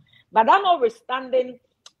fun. But I'm always standing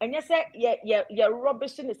and you say yeah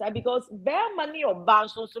rubbish is that because bear money or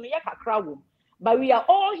bounce so you can crowd. But we are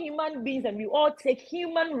all human beings and we all take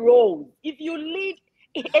human roles. If you lead,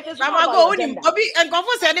 it is not about your agenda. And go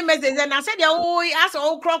for sending message and I said I ask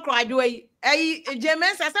all croc do a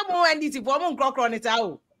Germans I said more and this for croc on it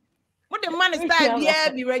out. What the man is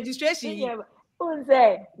be registration.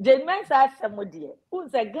 Unse, Germans are somebody.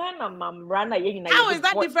 Unse Ghana mamrana ye. How is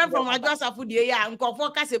that different from address of food? Yeah, and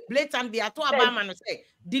focus a blatant. They are to Obama and say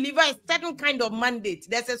deliver a certain kind of mandate.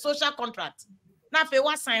 There's a social contract. Now, if you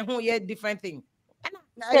want sign home, yeah, different thing.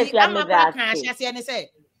 I'm a black and say,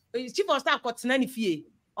 chief of staff got none if ye.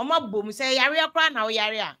 On my boom say area plan now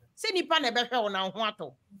area. Say nipa never on our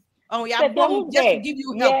water. Oh, yeah, just to give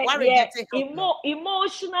you help.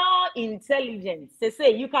 Emotional intelligence. They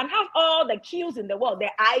say you can have all the Qs in the world, the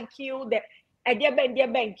IQ, the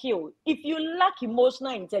Q. If you lack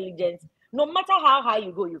emotional intelligence, no matter how high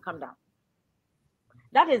you go, you come down.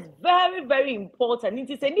 That is very, very important. It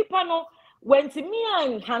is a nipano when to me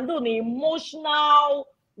and handle the emotional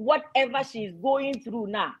whatever she's going through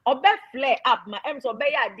now. Obe flare up my M's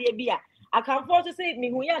obey idea. I can force to say me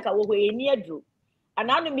huyanka wo near drew. And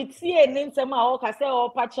I know me see a name somehow can say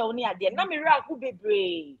or patch on the idea. Na me ra who be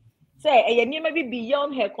brave. Say a year maybe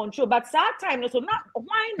beyond her control, but that time so not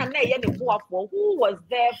why na for who was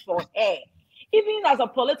there for her. Even as a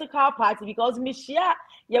political party, because me share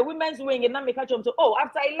your women's wing and now me catch them to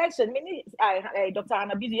after election, many Dr.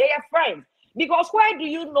 Anabizi, your friends. Because why do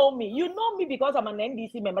you know me? You know me because I'm an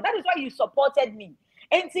NDC member. That is why you supported me.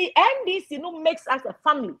 And see, NDC makes us a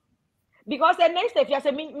family. Because the next step, you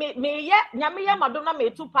say, Madonna,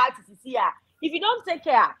 me 2 parties here. If you don't take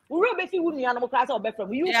care, we will be few animal class or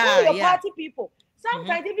from you call your party people.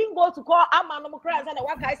 Sometimes even go to call animal class and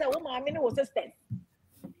what I say, woman, was assistant.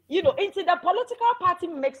 Into the political party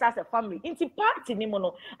makes us a family. Into party,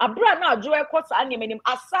 a brand now, Joy Cots and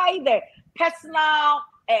aside the personal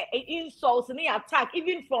insults and the attack,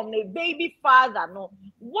 even from the baby father. No,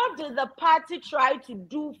 what did the party try to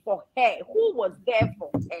do for her? Who was there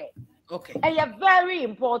for her? Okay. And you're very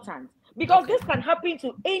important because this can happen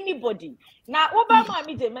to anybody. Now, Obama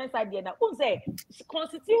media men's idea now, say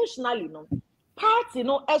constitutionally, party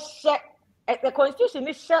the constitution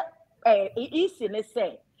is in a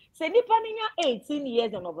say. Say nipa 18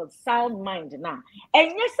 years and of a sound mind now.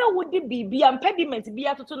 And yes, I would be impediment be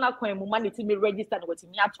to na kwan mu money to me register with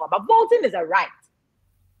me at but voting is a right.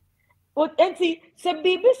 But see,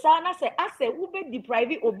 baby sana say I say ube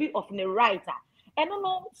deprive obi of the right. And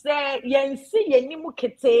no say yen see yenimu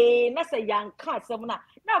kete na say yan ka sem na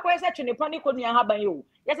kwa say twene pani ko nua haban yo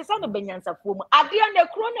yes say no benyansa fo mu ade na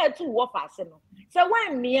kro na atu wo fa ase no say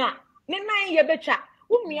wan mia ne nan ye betwa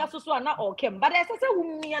wo mia so na okem but say wo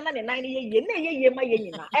mia na ne nan ye na ye ma ye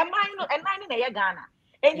nyina e man no e nan na ye Ghana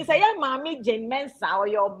and say ya maami Jane Mensa or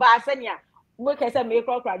your ba senya we can say make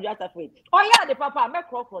crop graduate of it. Oh yeah, the papa make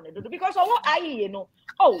crop on it because of what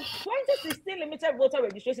 2016 limited voter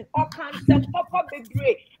registration all kinds of papa big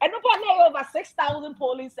grade and no over 6,000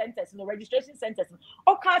 polling centers, registration centers.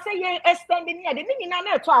 Or can't say yeah, extending here. The thing in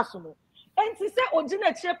a to asumo. And to say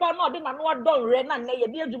ojina chepa no de na no don re na ye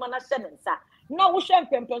de adwuma na hye nsa. Now we share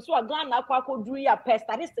pempem so a Ghana kwako do your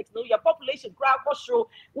statistics, no your population graph show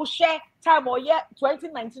we share time or year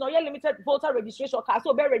 2019 or year limited voter registration card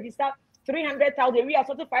so be register 300,000 we are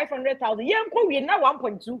sort of 500,000 yeah we now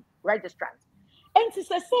 1.2 registrants. And to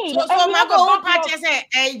say so my go patch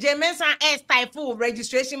say Jameson S type full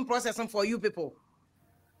registration processing for you people.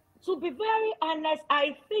 To be very honest,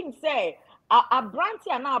 I think say a branch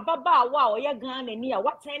and a baba wow yeah Ghana near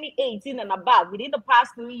what 18 and above within the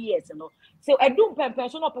past 3 years, you know. So I do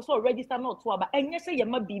pension or person register not to about and yes say you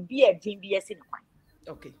might be GBS in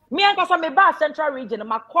the okay. Me and Casa me ba central region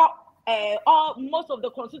my all most of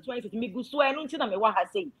the constituencies me go so I don't think me what I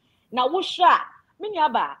say. Now we share me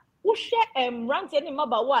nyaba we share branch any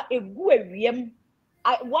maba wa egu ewiem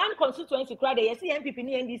one constituency crowd yes MPP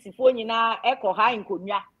ni NDC fo nyina eko ha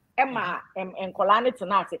nkonwa Emma Enkolane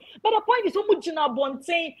Tenase. But the point is, so much na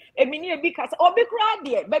bontain, a mini because obi crowd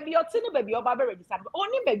there, baby, your tin baby, your barber register,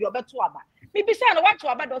 only baby, your better. Maybe say, what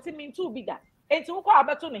to about doesn't mean to be that. And to call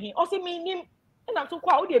about him, also mean him, and I'm to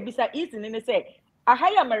call the beside eating and say, I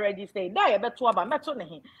hire my register, die a better about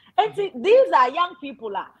him. And these are young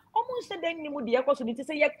people. Almost said then you would be to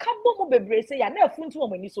say, you can't be say, I never found to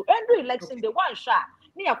woman. So, every election, the one shot,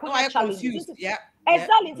 near challenge. Yeah.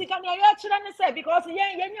 Exactly. Can you actually say because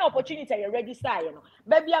any opportunity you register, you know.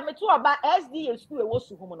 Baby, I'm to about SDA school was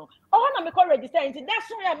to home. Oh, I'm a register.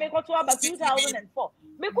 That's why I make to about 2004.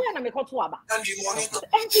 Make when I make to about. And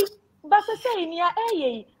but I say, near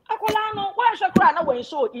I why should I when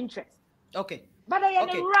show interest? Okay. But I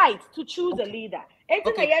have the right to choose a leader. It's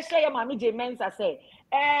a say, Mammy J. Mensa say,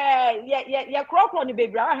 yeah, crock on the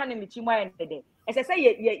baby, I hand in the chimwa and the day. As I say,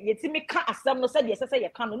 you see me can't some no said, yes, I say, you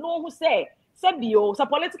can't know who say. Sebio, a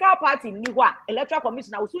political party, electoral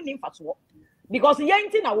commission, I was soon in for because so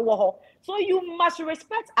you must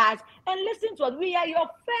respect us and listen to us. We are your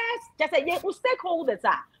first, just say, who stakeholders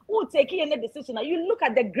are who take any decision. You look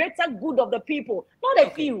at the greater good of the people, not a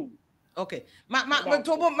few. Okay,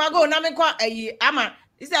 Mago, Ama,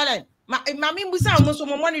 is that Mammy Musa almost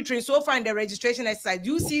monitoring so far in the registration exercise.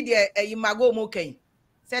 You see the Mago Moke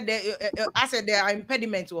said I said there are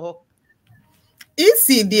impediments to her.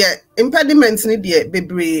 Isi the impediments ni the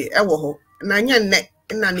bebre ewo ho na nya ne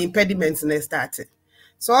na impediments na started.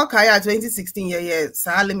 So okay 2016 year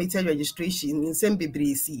sa limited registration in sem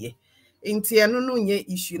bebre si ye. Nti eno no nye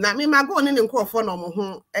issue na me mago ne nkofo no mo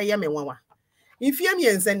ho eye me nwawa. Ifie mi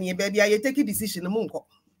ensa ne ba bia ye take decision mo nko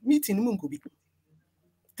meeting mo nko bi.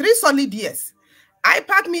 3 solid years.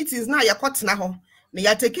 IPAC meetings na ye kotena ho na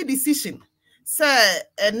ya take decision. Say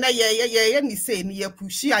na ye ni say ni ye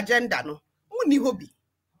push agenda no. Ni hobby.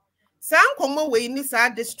 San komo we ni sa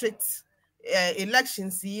district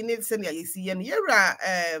elections yi ni se na yesi ye no yera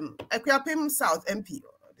Akwapem South MP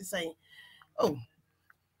they saying oh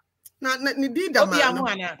na ni di da ma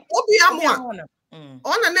obi amu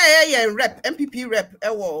ona na ye rep MPP rep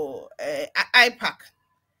ewo IPAC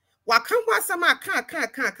waka ho asama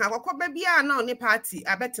kan wakoba bia na oni party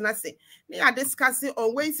abetena se ni ya discuss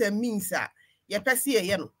on ways and means ye pese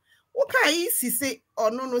ye no okay sisi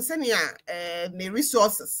ono no se ne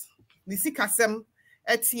resources ni sikasem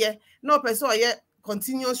etie no person oye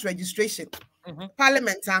continuous registration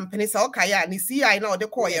parliament ampene sa okay ya ni CI na ode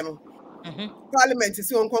call ye no parliament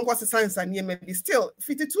is on concourse science and maybe still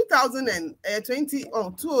 2020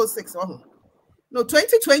 or 206 no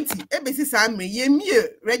 2020 ebesi samre ye mie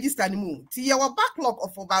register ni mu ti ye backlog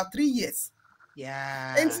of about 3 years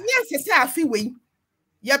and ni se afi we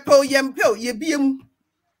ye po ye biem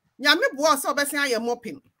nyame bo so obesia ye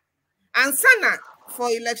mopim ansana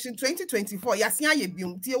for election 2024 yasia ye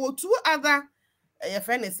biom ti wo 2 other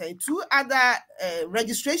two other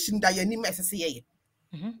registration that ye ni mesese ye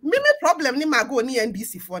me problem ni mago ni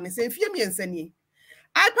NDC for ne se fie mi ensani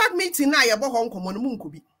IPAC meeting na ye bo ho nkomo no mu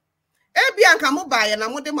nkobi ebi anka mo ba ye na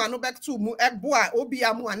mo de ma no back to mu ebo a obi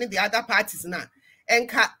amu ane the other parties na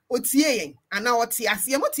enka otie yen ana otie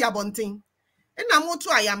ase mo tie abonten na mo to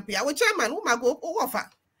ayampe a wo chairman wo mago wo wofa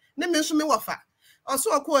ne me nso me wofa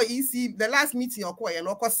also okọ EC the last meeting okọ ye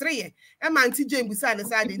no okosre ye e ma anti James sa ne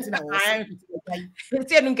sa de nti na wo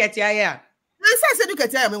se nu ketia ye a na se du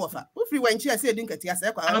ketia me wofa wo free wan chi se du ketia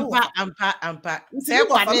se kwa ampa se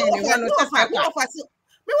kwa ne wono se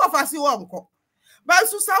me wofa si wo nko but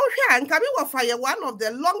so sa wo hwe anka me wofa ye one of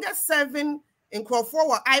the longest serving in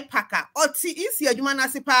Crawford IPAC oti EC adwuma na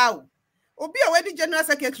se pa o obi a wedi general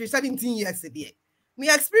secretary 17 years de me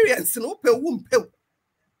experience no pe wu mpe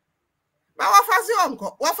ma wafa si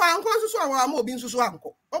onko wafa anko susu awa ma obi nsusu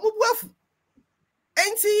anko obubu afu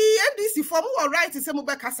enti NDC for mo right se mo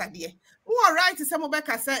be kasa de mo right se mo be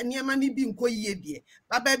kasa niema ni bi nko yie de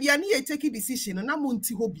ba bia ni e take decision na mo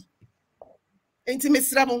nti hobi Intimate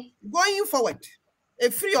going forward. A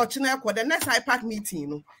free or china for the next IPAC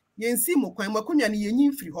meeting. Yen see mo kwan makunya ni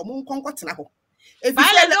yen free homo konkotena ho. If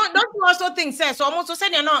you don't you also think say so almost say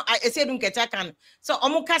you know I say don't get can so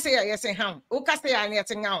omuka say yes ham uka say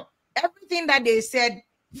yes now everything that they said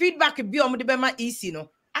feedback be omo de bema easy no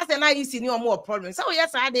as na easy ni omo problem so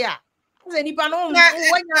yes are there as any pan when you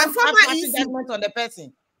have judgment on the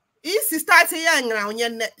person easy start here now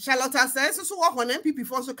yen Charlotte says so what on MPP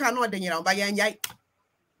for so can no de nyira ba yan yai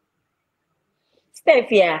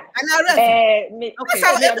Stefia. And I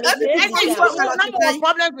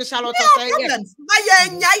problems with Charlotte.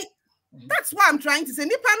 That's what I'm trying to say.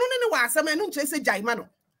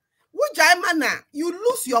 You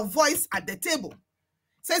lose your voice at the table.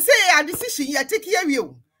 Say a decision you take here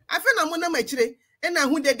you. I feel I'm gonna make it and I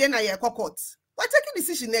who then I court. What take a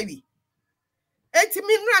decision, Navy? 80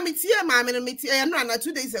 minutes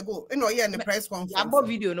 2 days ago, in the press conference. About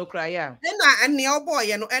video no cry, yeah. And the old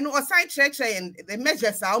boy, and aside church and the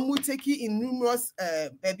measures are more taking in numerous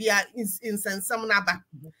baby in some number.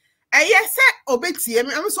 Yes, obeti.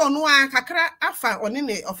 I'm so no kakra afa on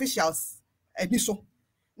the officials. Ediso.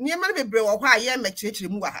 Near my bro, why I am a church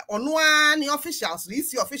remove on one the officials.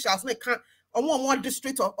 These officials may come on one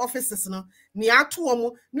district of offices. No, near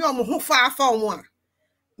 2 no more far one.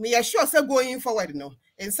 Me assure say going forward no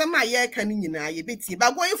and some year can you na ye beti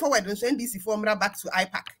but going forward and send this formula back to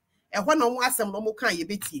IPAC and when on wasam no can ye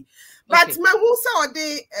beti but my who saw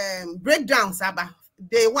the breakdowns aba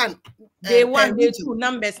day 1 day 2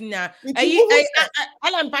 numbers na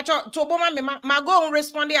Alan Pacho to boma me ma go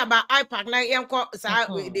respond about IPAC na yenko sa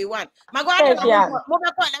day 1 ma go IPAC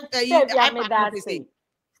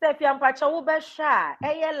Stefia Pacho wo be sha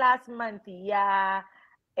last month ya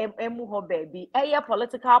Emuho baby,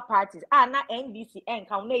 political parties. Na NDC,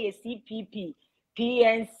 CPP,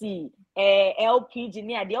 PNC, LPG.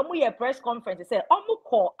 Near the omu press conference say omu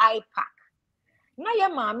call IPAC. Na ye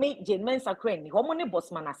mami Jane Mensa Crane, omu ni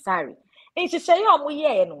Bosman Asari. And she say omu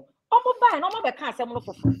ye no. Omu buy no omu beka se omu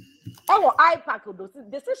fufu. Ewo IPAC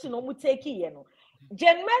decision omu take ye no.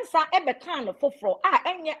 Jane Mensa beka no fufu.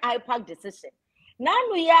 Enye IPAC decision. Now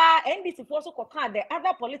we are NDC for so the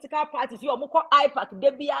other political parties you call IPAC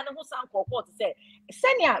Debia and who sound court say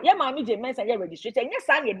senior ya mami je mensa ya registration yes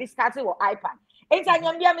and you discussing with IPAC and I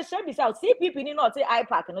am sure beside CPP ni not say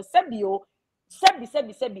IPAC no sebi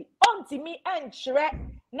on me and share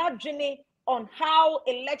not journey on how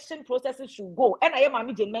election processes should go and I am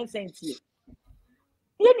mami je mensa here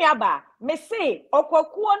ye aba me say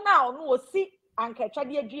okwakuo now no si anka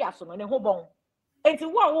twade adua so no ne ho bon. Enti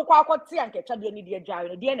one who kwakoti and ketcha de ni de dware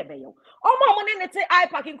no de na be yo omo ne te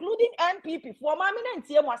IPAC including MPP for mama na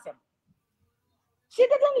ntie mwasem she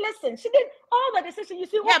didn't listen she did all the decision you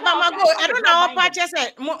see yeah but Mago I don't know how patch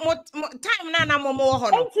say time na mo ho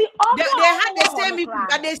no they had the same meeting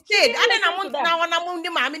but they stayed and na mo ndi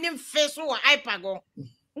mama ni face so IPAC go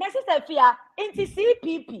necessary fear into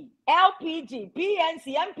CPP LPG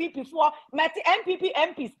PNC MPP for MPP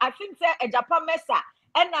MPs I think say Agyapong Mesa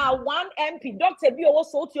and now one MP, Dr. Bio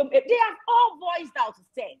also they have all voiced out to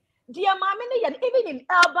say, dear mommy, and even in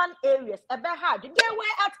urban areas, about hard, they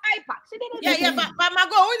were at IPAC. Yeah, but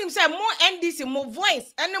Mago, when him say more NDC, more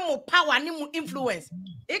voice, and more power, and more influence.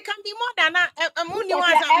 It can be more than a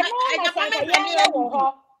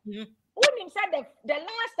When him said the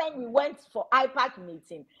last time we went for IPAC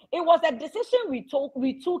meeting, it was a decision we took, and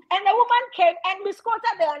the woman came and we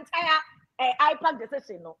squatted the entire IPAC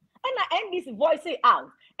decision. No? And NDC voice it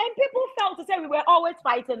out. And people felt to say we were always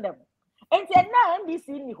fighting them. And said, now NDC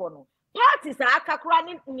ni hono. Parties are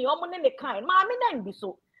akakrani ni omune ne kind. Mami na ndi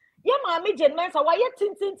so. Ya mami Jane Mensa why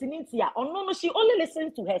tin tintia. No, she only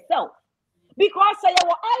listens to herself. Because say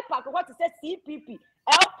your IPAC, what to say CPP,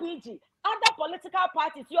 LPG, other political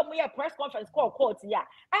parties, you have a press conference call court here.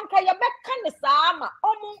 And can you back kind of sama?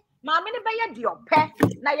 Mammy be your pet.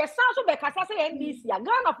 Now your sons will be Cassasa NDC. A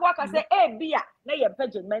gun of work, I say, beer. Now your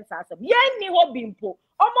pigeon men says, Yenny will be impo.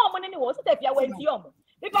 Or more money was if you went to your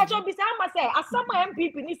because you'll be say, as some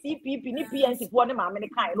MPP, ni CPP, ni PNC, one mammy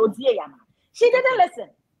kind, oh dear. She didn't listen.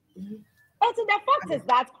 And the fact is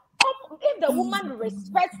that if the woman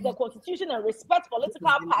respects the constitution and respects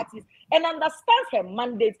political parties and understands her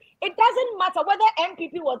mandate, it doesn't matter whether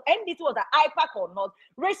NDC was an IPAC or not.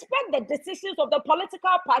 Respect the decisions of the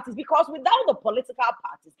political parties because without the political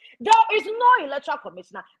parties, there is no electoral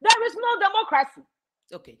commissioner. There is no democracy.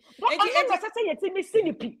 Okay. But I say you see me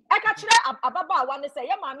CNP. I can try Ababa want to say,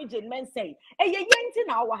 yeah, mommy Jane Men say,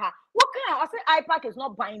 what kind I say IPAC is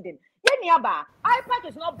not binding. IPAC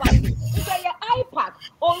is not binding. It's a IPAC.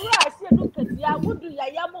 Or I see look at ya, would do ya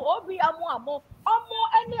yamu, obi amu,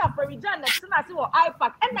 any of Perijan, and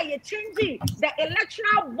IPAC, and and now you changing the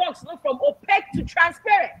electoral box from opaque to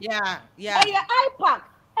transparent. Yeah. And your IPAC,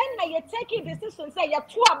 and now you're taking decisions, say you're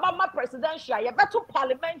too Obama presidential, you're better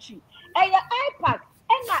parliamentary, and your IPAC,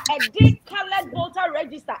 and now a deep colored voter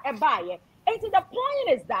register, a buyer. And the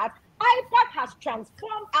point is that IPAC has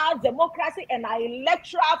transformed our democracy and our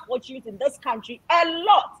electoral fortunes in this country a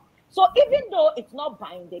lot. So even though it's not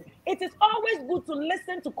binding, it is always good to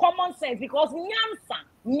listen to common sense because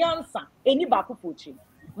nyansa, any bakufuchi.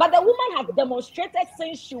 But the woman has demonstrated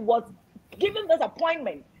since she was given this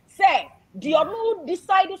appointment, say, do you know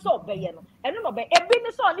decided so and no be a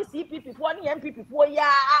business on the CPP for any MPP for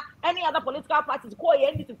any other political parties call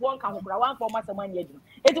you to one can one former someone yet.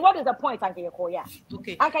 It's what is the point, Uncle Yakoya?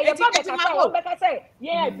 Okay. I say,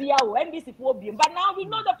 yeah, be our NBC for being, but now we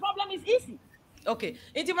know the problem is easy. Okay.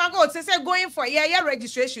 Intimago say going for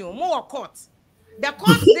registration, more court. The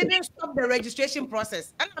court didn't stop the registration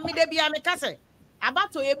process. And I mean they be amekase.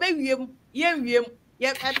 About to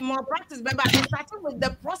more practice, but it started with the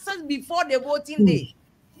process before the voting day.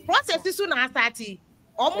 Process is soon started.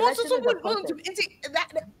 Almost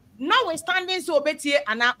notwithstanding so betie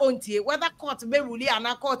and our own tea, whether court be ruling and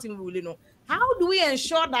our court in ruling. No. How do we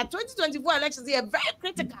ensure that 2024 elections are very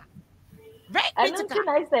critical? Very critical. And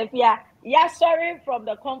I say, yeah, sorry from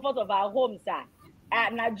the comfort of our homes, sir.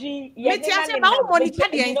 Naji, if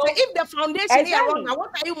the foundation is wrong, what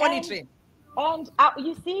are you monitoring? And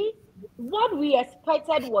you see, what we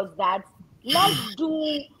expected was that let's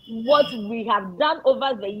do what we have done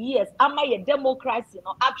over the years. Am I a democracy?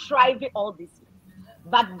 I've tried it all this year.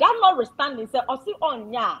 But that notwithstanding, say,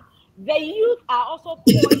 the youth are also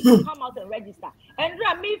poised to come out and register. And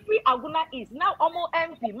Mifi Aguna is now almost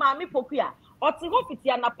MP, Mami Pokuya, or Tihofiti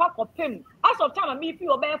and a pack of pim. As of time, Mifi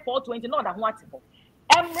obey 420, not that one.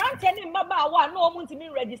 And ranting Maba, no one to me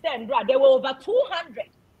register and there were over 200.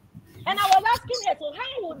 And I was asking her, so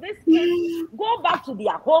how would these kids go back to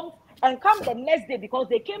their homes and come the next day because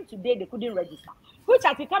they came today, they couldn't register, which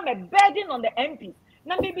has become a burden on the MP.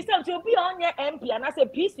 Now, maybe say to be on your MP and I say,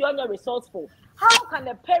 please, you're on your resourceful. How can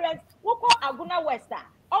the parents who call Aguna Wester?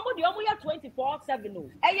 Almost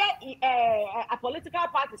 24/7. A political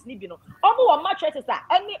party sleeping. Almost one match is that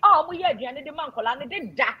any year, the man call and they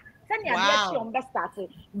did that. Wow.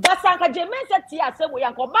 But Sanka Jemen said, "Tia said we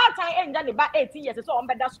are about time and about 18 years so on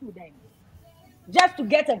better school then, just to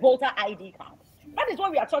get a voter ID card." That is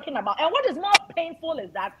what we are talking about. And what is more painful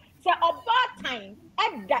is that say about time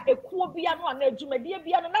and that a kubiano and a jumedia.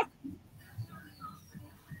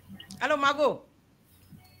 Hello, Mago.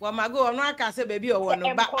 Well, Mago, I'm not gonna say baby or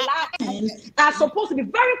one, but are supposed to be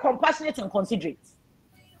very compassionate and considerate.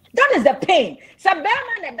 That is the pain. So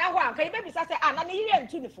Berman and that one, can you maybe say, "Ah, na here and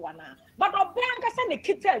 24 now." But Obanka send the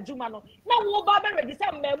kid tell Jumano. Now we Baba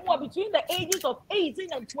register memoir between the ages of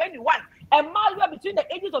 18 and 21, and Malwa between the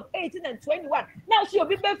ages of 18 and 21. Now she'll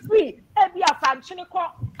be free. Every function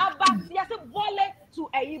call about yes, volley to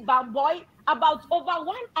a bamboy about over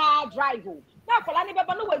 1 hour drive. Now Kolani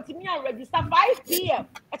Baba no went to me and register 5 p.m.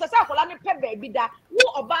 It's a Kolani baby that who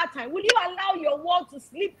about time. Will you allow your ward to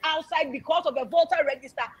sleep outside because of a voter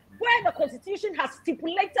register where the constitution has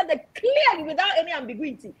stipulated it clearly without any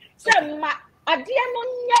ambiguity? So ma adiano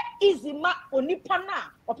nya izima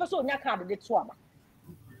onipana or person nya card de tuama.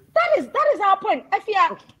 That is our point. If you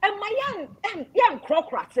are and my young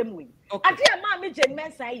crocrat same way. Adia ma me jen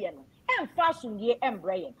men say no.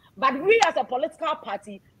 But we as a political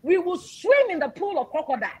party, we will swim in the pool of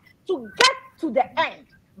crocodile to get to the end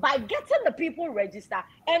by getting the people registered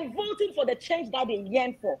and voting for the change that they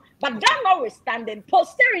yearn for. But that notwithstanding,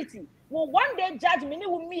 posterity will one day judge me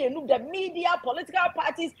and the media, political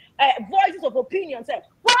parties, voices of opinion. Say,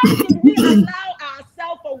 why did we allow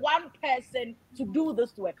ourselves for one person to do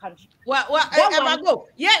this to a country? Well,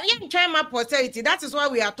 trying my posterity. That is why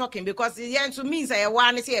we are talking because to me, say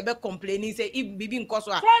one say about complaining, say if bibi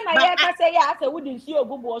nkoswa. I say we didn't see a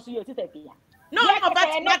good boss you No, but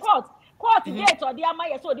court date or the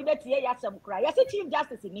amaya so debate here yasem cry. Yes, Chief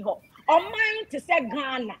Justice in Niho. On mine to say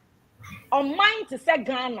Ghana. On mine to say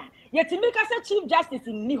Ghana. Yet to make us a Chief Justice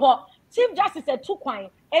in Niho. Chief Justice at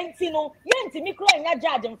Tuquine, and Tino, Yen to me crying a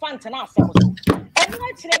judge and Fantana. And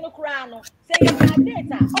no children crano, say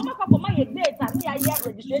data, oh my data, me I get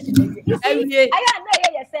registration. You see, I know,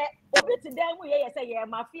 yes, say, or bit to them, we say, yeah,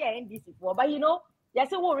 mafia and this before, but you know,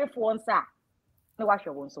 yes, it will reform, sir. No, wash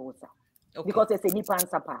your own soul, sir. Because it's a Nipan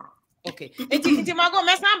Sapa. Okay.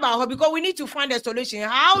 Because we need to find a solution.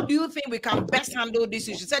 How do you think we can best handle this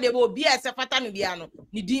issue? Said there will be a sefataniano,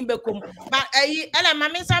 Nidimbekum. But Ella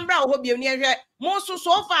Mamma Sambra, hope you near most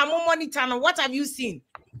so far, more monitor. What have you seen?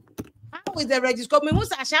 How is the registry?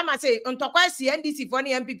 Musa Shama say on Tokwa CNDC for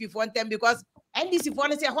any MPP for them because NDC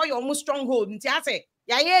for say how you almost stronghold. Nti I say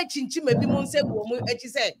ya ye chinchi maybe mon say wo mo echi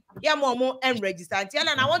say ya mo and register. Nti and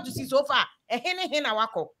I want to see so far a hen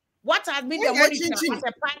awako. What has been the monitoring as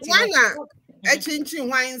a party? Why not? A chinchi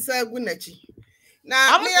wine sir gunachi.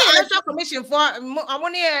 Now I'm the electoral commission for I'm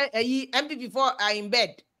only a MPP for in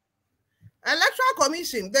bed. Electoral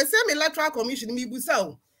commission, the same electoral commission me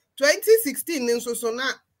busao 2016 in so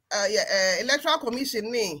na electoral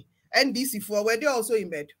commission name NDC for where they also in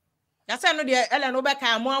bed. That's I know the Ellen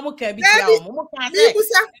Obeka mo can be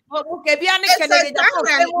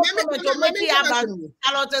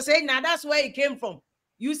saying now that's where it came from.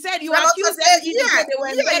 You said you accused them they were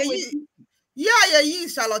in bed with you. Yeah,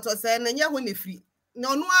 Charlotte said and ya when free.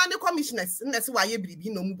 No the commissioners that's why you be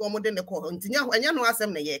no more than the call and you know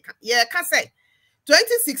asem na yeah can say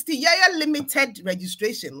 2016 yeah limited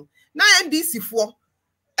registration. Now NDC for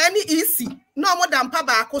any easy no more than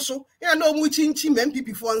paba akoso you know mu chinchi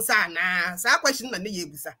MPP for nsa na sa question na ye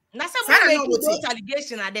busa na say mo make those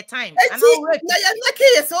allegations at the time I know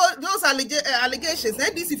yeah so those allegations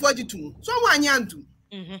NDC for jitu so mo anyantu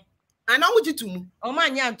ana wo jitu o ma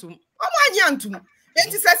anyantu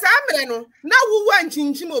enti sese amre no na wo wa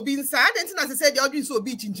chinchi mo bi nsa adenti na sese de obi so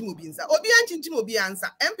obi chinchi mo bi nsa obi an chinchi mo bi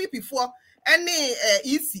ansa MPP for any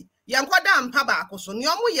easy yankwada mpa ba akoso ne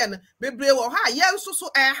omo ye no bebre wo ha ye nso so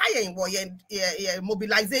ha yen wo ye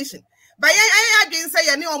mobilization ba ye adwen say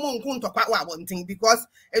ye ne omo nku ntokwa wa bonten because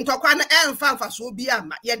ntokwa no emfa so bi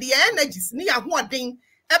ama ye de energies ne ya hoden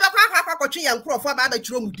ebekwa akakotwe ye nkrofo ba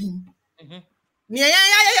chiro mudin ne ye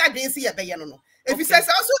adwen say ye be ye no if say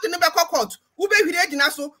also de ne be court wo be hwire agina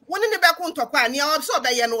so wo ne be ko ntokwa ne so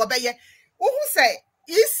be ye no wo be ye wo hu say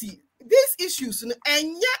easy these issues no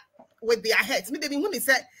enye with their heads me dey when they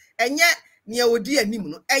say enye near odi anim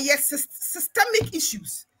no systemic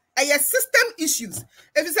issues system issues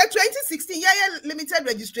if you say 2016 limited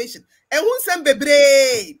registration and who sem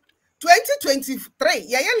bebre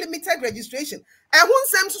 2023 limited registration and who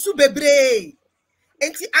sem susu bebre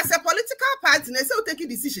enti as a political party na say we take a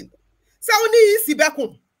decision say we need isi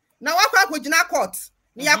beko na wakwa akogina court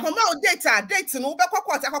ni yakoma o date no be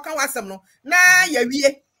court akokan wasem no na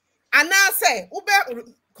yawie ana say ube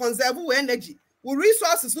conserve energy we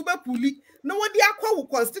resources we be puli no what they akwa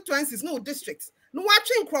constituencies no districts no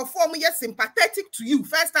watching crowd yes sympathetic to you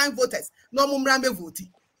first time voters no mumrambe vote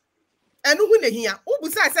and who ne here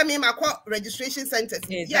ubusa say me makwa registration centers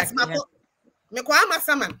yes makwa me kwa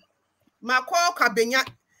amasaman makwa kabenya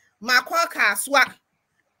makwa kaswa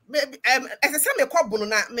as I say me kwa bunu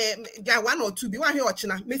na me one or two bi wan he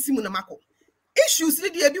ochina mesimu na makwa issues ni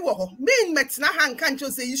dey bi wo ho main metina han kan cho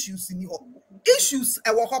say issues ni ho issues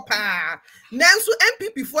e wo ho pa nanso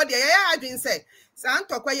MPP for there ya adwen say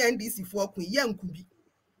santokwa ya NDC for kun ya nkubi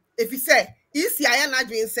if you say isi aya na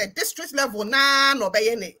adwen say district level na no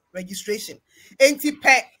be ne registration enti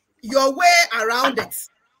pe your way around it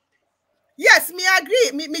yes me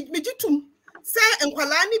agree me jitum say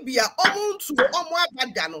enkwala ni bia omuntu omo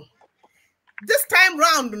abada no this time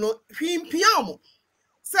round no hwimpia omo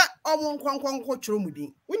say omo nkwankwanko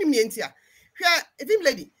churomudin woni me entia hwa evim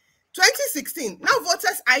lady 2016 now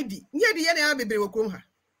voters ID near the area bebre wokrom ha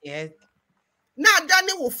yes now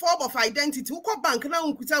dane wo form of identity wo bank na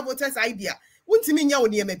unkuta voters ID a wuntimi nya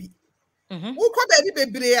woni ema bi wo ko baby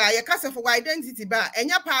bebre a ye kase for identity ba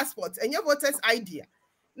enya passport enya voters ID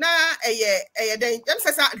na eye den dem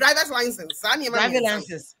say driver's license sa na driving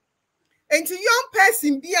license enti young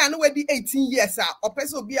person bi an we di 18 years or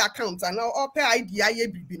person bi account and or pay ID aye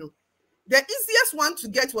bibi no the easiest one to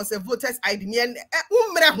get was a voter's ID.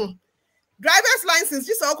 Driver's license,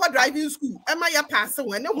 just a driving school. Am I a passer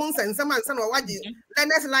when no one sends someone or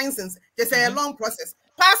learner's license? Just a long process.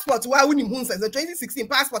 Passport, why winning Hunsa, the 2016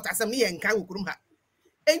 passport assembly and Kangurumha.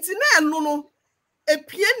 And no, a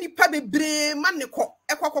piany pabe bre manico,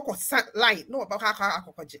 a coco line, no about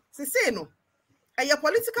how say no. A your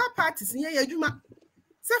political parties near your Juma.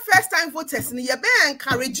 Say first time voters near bank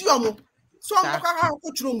carriage you. So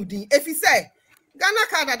if you say Ghana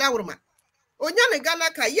card that woman, Onyane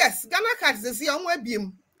Ghana card, yes, Ghana card is the only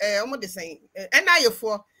beam, almost the same. And now you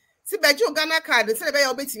for see Bejo Ghana card instead of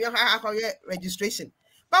your betting your registration.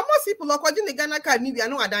 But most people are calling the Ghana card, maybe I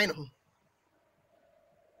know a dino.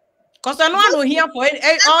 Because I know here for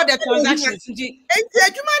all the transactions. But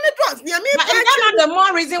that's not the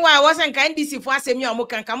more reason why I wasn't kind this if I say me or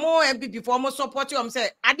can come on MPP for more support you. I'm saying,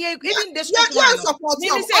 I didn't even the support.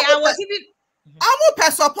 I was even almost per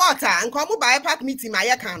supporter and come by a pack meeting my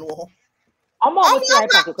account. Almost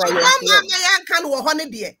can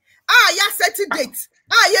honey set date.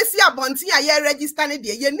 Yes, ya bonti ya register ne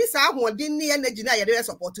de. Ye nisa hoden ne energy na ye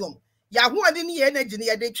support you. Ya hoden ne energy ne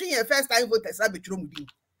ye de twi first time voters abetro mudi.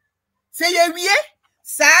 Say we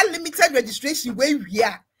sa limited registration where we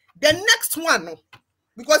are. The next one,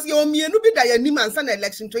 because you me no be that your name and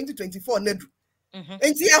election 2024 nedu.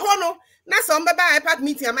 And see hono na some baba iPad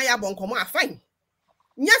meeting amaya bon komo fine.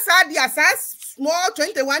 Yes, I small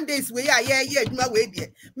 21 days we are my way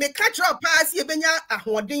there. Me catch up pass ye benya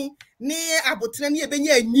ahoden ni abotene ye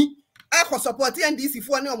benya ni akọ support NDC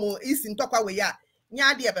for no more is in talk away ya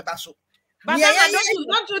nya de beba so. But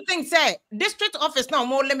don't you think say district office now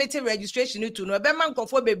more limited registration to no be man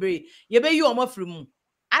kofo bebre ye be you omo free mu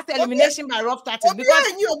as elimination by rough taxes because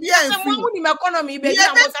someone in economy be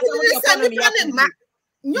na mo economy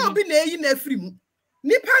nyo bi na yi na free mu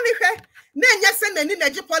nipa ni hwe na nya se na ni na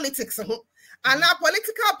ji politics ho ana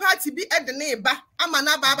political party bi ede na eba ama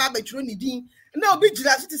na ba betro ni din na obi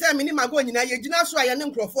jira so ti say me ni mago nyina ye jina so aye ne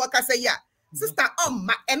nkrofo kasa ya sister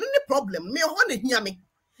ma eno ni problem me ho na hia me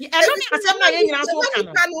eno ni asem na ye nyina so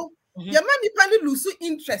ka no ye ma nipa ni lose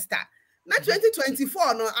interest na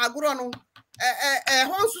 2024 no agoro no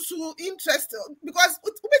susu interest because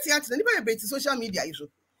ubeti ati nipa ye break social media iso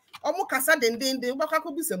omo kasa den ubaka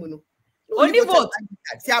ko bisemu no only vote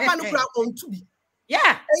si abanu kra on to be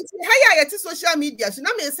yeah higher yet social media so na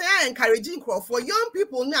me say I encouraging crowd for young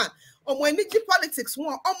people now omo energy politics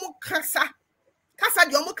won omo kasa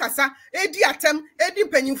di omo kasa edi atem edi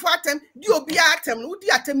mpanyimfo atem di obi atem no di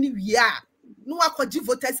atem ni wie a no akọji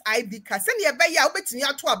voters ID card se ne ye be ya obetini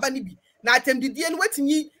ato aba ni bi na atem didie no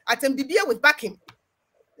wetinyi atem didie with backing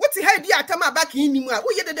what he di atem abacking ni mu a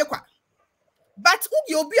wo ye dede kwa but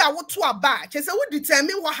ugi obi a wo to aba che se wo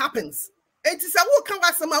determine what happens enti se wo kan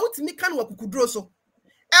wasema wo timi kan wa kukudro so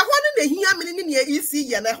ehwo ne hia mene ne ne EC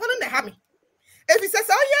ye na ehwo ne ha me efi se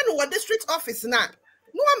se oye no wo district office na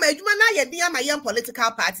no ma adwuma na ye dia ma ye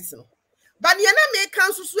political parties no but ye na me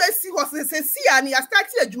kan susu asi ho se si a ne ya start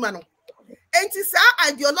adwuma no enti sa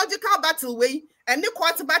ideological battle way and the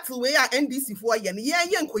court battle way a NDC for ye ne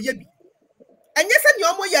ye nkoye bi enye se ne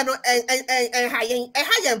omo ye no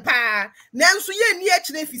hayen pa nanso ye ni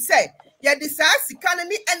akire fi se ye de sa sika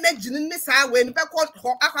ne energy ne sa we ne be akwa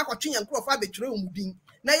nkrofo abetire omudin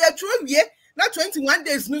na ye tro wie na 21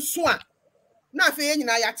 days no so a na afa ye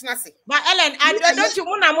nyina ya tena se but Ellen I don't you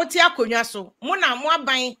muna moti akonwa so muna mo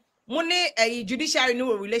aban mo ne judiciary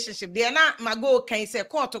no relationship there na mago kan say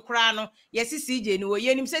court kra no yes CJ ni wo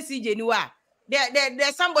ye nim say CJ ni wa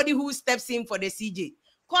there's somebody who steps in for the CJ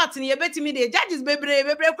court ni yebetimi the judges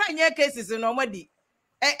bebre kwa nye cases no modi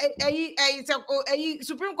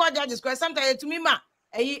Supreme Court judges because sometimes to me ma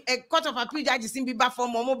a court of appeal judges in be back for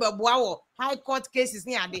momo beboa high court cases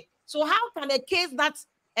ni ade so how can a case that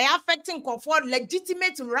affecting comfort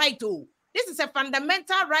legitimate right this is a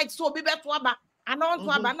fundamental right so be beto aba anon to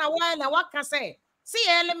aba na why na what can say see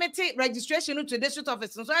limited registration to district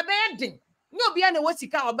office so e be ending no be na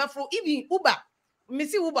wasika obefro even Uber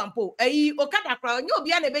misi Uber mpo okada kra no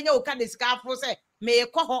be na benya okada sika afro say me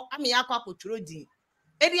ekoho am yakwa akoturo din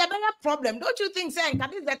e dey a problem don't you think say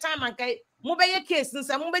this is the time and kai mo be case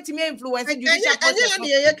say mo betimi influence judicial process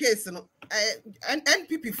no case no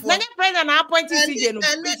NPP for the president appointed CJ no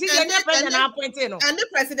the president appointed no and the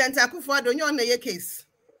president Akufo-Addo no na case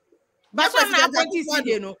but so na appointed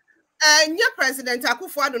CJ no president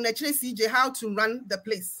Akufo-Addo na chere CJ how to run the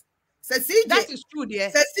place say CJ that is true there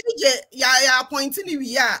say CJ ya appointing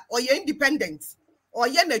we are or you independent or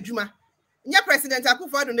you na adwuma nya president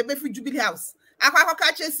Akufo-Addo na be free Jubilee House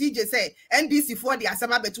akwa chere CJ say NDC for the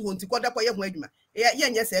asama betu wonti kwada kwa ye ho adwuma ye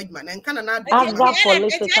nya say adwuma na nka na other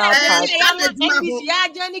political parties nka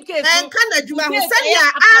na adwuma ho say ya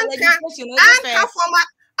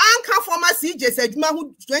anka former CJ say adwuma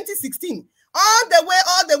ho 2016 all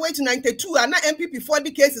the way to 92 and na MPP for the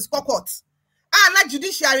cases court na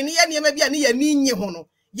judiciary ni ye niema bia ni ye ni nyi ho no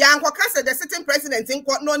ya nkoka say the sitting president in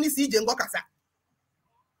court no ni CJ ngokasa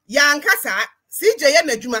ya nkasa CJ ye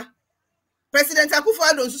na adwuma President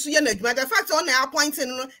Akufo-Addo nsusu ye na adwuma the fact on na appointing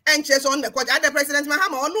no enches on the court the president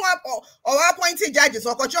Mahama or appointed judges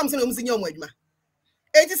or kochom se no msinye omo adwuma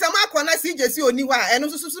enti sama akona CJ si oni wa eno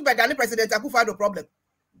susu beda ne president Akufo-Addo problem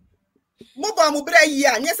mo ba mo bra yi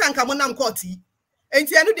a nyesa nka mo nam court yi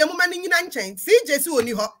enti eno de mo ma nyina nchen CJ si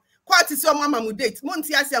oni ho court si omo amamu date mo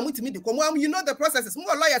nti ase amutimi de komo you know the processes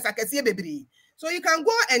mo lawyers akese bebre so you can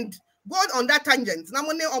go on that tangent na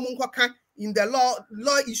mo ne omo nkoka in the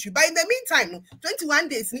law issue but in the meantime 21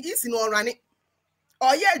 days is in all running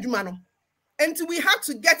or yeah adwuma and we have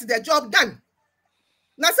to get the job done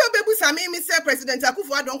na so bebu sami me say President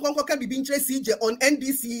Akufo-Addo nkonkoka bibi ntre CJ on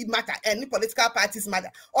NDC matter and political parties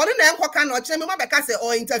matter or na nkoka no chere me mabeka say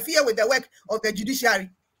or interfere with the work of the judiciary.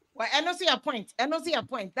 Well, I don't see a point.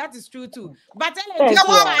 That is true too. But you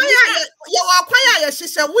wa kwaya ya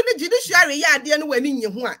shisha wo the judiciary ya de no wani nyi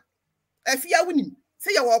ho a If you winning,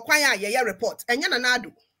 say you walk quiet, report, and you're an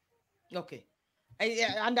Okay. I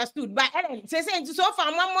understood. But Ellen, so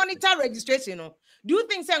far, one monitor registration. No? Do you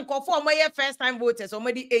think some call for my first time voters or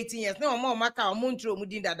maybe 18 years? No more maka or muntro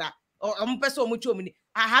mudinda or person mucho mini.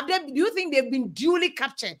 I have them. Do you think they've been duly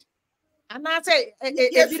captured? And I say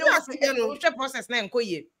a process name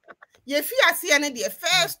koye. If you are seeing the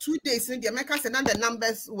first 2 days in the Americans and the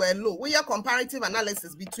numbers were low. We are comparative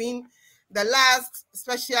analysis between the last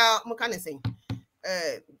special mechanism.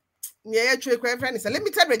 Yeah, it's a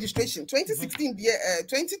limited registration. 2016,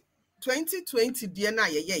 2020, you know.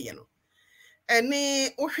 And no.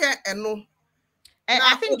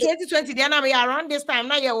 I think 2020, they are around this time.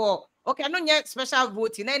 Now you okay, no yet special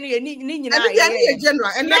voting. Then you need general.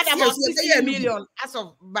 And next year, 60 million as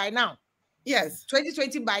of by now. Yes.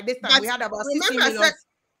 2020 by this time, we had about 60 million. I said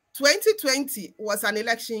 2020 was an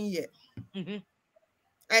election year.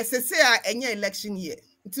 As I say, any election year.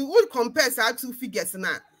 To what compares our two figures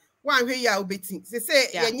now. One way you are betting. They say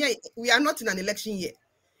we are not in an election year.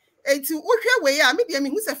 And to what way I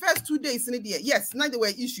mean, who's the first 2 days in the year? Yes, now there were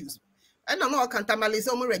issues. And I'm not cantamale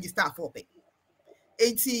some register for pay.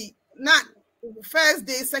 80 not first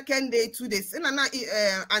day, second day, 2 days. And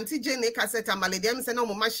antigen cassette them send no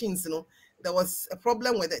machines, you know. There was a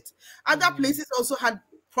problem with it. Other places also had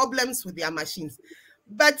problems with their machines.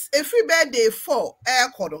 But every birthday for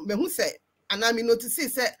air cordon, who say, and I mean notice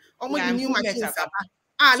say almost new machines.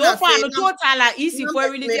 So far, the total easy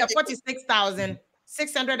for really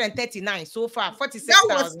 46,639. So far, 46,000.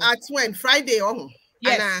 That was at when Friday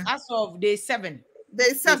yes, as of day 7.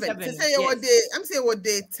 Day 7. To say what day? I'm saying what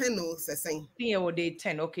day 10 or saying. Yeah, what day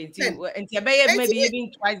 10. Okay, 10. And maybe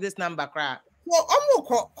even twice this number, crap. Well,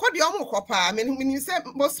 I mean, when you say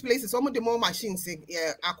most places, some of the more machines,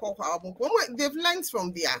 they've learned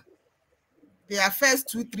from their first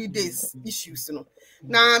 2-3 days issues, you know.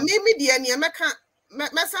 Now, maybe the American,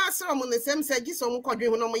 on the same side, just some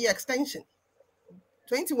extension.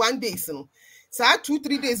 21 days, you know. So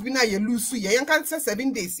 2-3 days, we now you lose, you can't say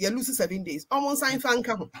 7 days, you lose 7 days. Almost I'm fan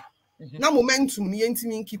come. Now momentum, you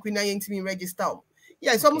ain't keeping register.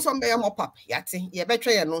 Yeah, it's almost some mop up. Yati, you better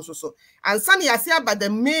and also so. And Sunny, I say about the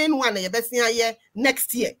main one, you best year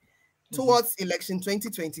next year towards election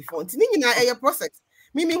 2024. It's a process.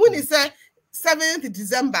 Mimi, when you say 7th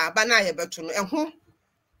December, Banaya Bertrand, and whom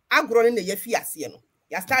I grown in the year Fiasiano.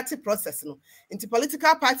 You started processing into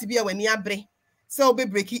political party be when you bre. So be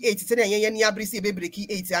breaky 80, and you be breaky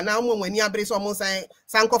 80, and now when you brace almost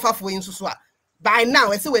Sankofa for in Suswa. By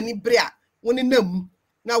now, I say when you brea, when you know,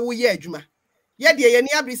 now we hear Juma. Yeah, the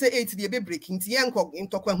any say 8 the be breaking to yanko in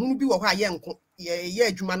Tokwa who be or yanko, yeah,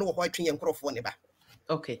 Jumano or white and crop for never.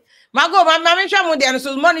 Okay. Margot, my manager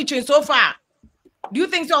so monitoring so far. Do you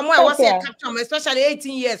think so? More was a capture, especially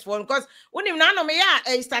 18 years for because when you know me,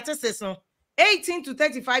 statistics 18 to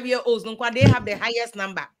 35-year-olds, they have the highest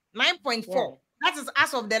number 9.4. Yeah. That is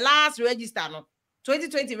as of the last register, no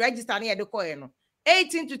 2020 register near the coin.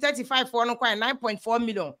 18 to 35 for 9.4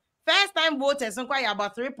 million. First time voters inquire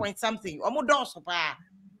about 3 point something. Do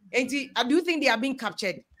you think they are being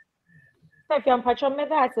captured?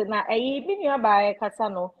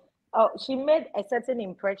 She made a certain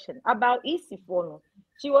impression about Isifono.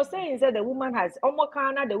 She was saying that the woman has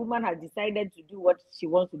decided to do what she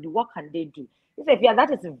wants to do. What can they do? He said, yeah,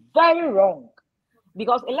 that is very wrong.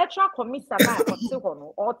 Because electoral commission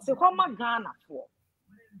or Ghana for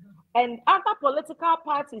and other political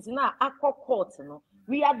parties now are court.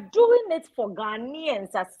 We are doing it for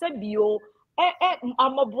Ghanaians as Sebio,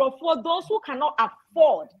 for those who cannot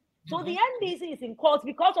afford. So the NDC is in court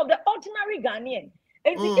because of the ordinary Ghanaian.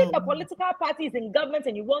 And if the political party is in government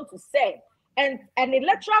and you want to serve, and an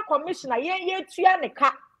electoral commissioner,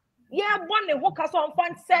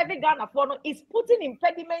 is putting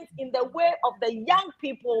impediments in the way of the young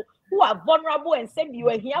people who are vulnerable and say you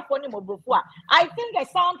are here for him. I think a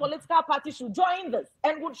sound political party should join this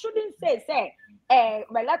and shouldn't say,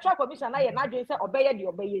 my electoral commissioner,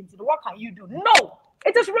 obey. What can you do? No,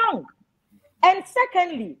 it is wrong. And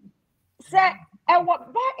secondly, say,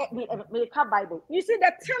 Bible. You see,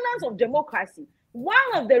 the tenets of democracy,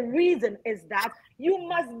 one of the reasons is that you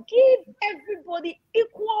must give everybody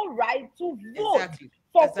equal right to vote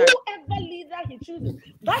for whoever leader he chooses.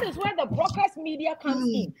 That is where the broadcast media comes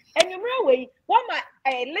in. And in real way, what my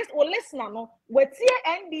listener, we're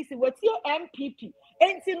NDC, we're MPP,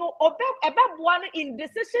 and in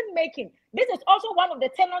decision making. This is also one of the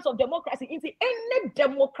tenets of democracy. In any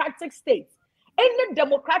democratic state, any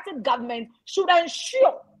democratic government should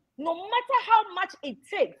ensure, no matter how much it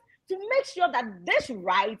takes, to make sure that this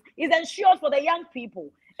right is ensured for the young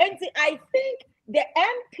people. And I think the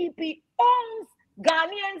MPP owns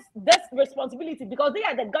Ghanaians this responsibility because they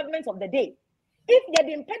are the government of the day. If they're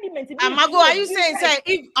the impediment, Amago, are you saying say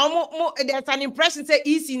if there's an impression say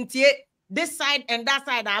East in this side and that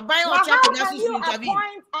side, I buy how can you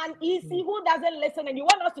appoint an EC who doesn't listen and you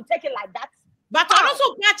want us to take it like that? But I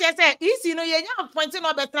also catch say EC, you're appointing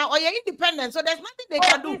or better or you're independent, so there's nothing they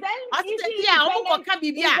can do. Is the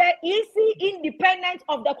EC independent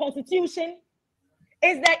of the Constitution?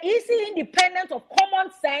 Is the EC independent of common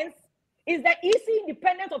sense? Is the EC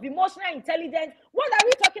independent of emotional intelligence? What are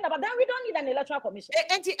we talking about? Then we don't need an electoral commission.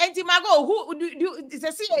 Mago, who do is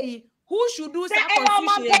a CAE? Who should do that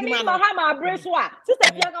constitution? Mahama Breswa.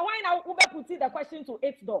 Sister Bianca, why now Uber put the question to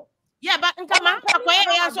its door? Yeah, but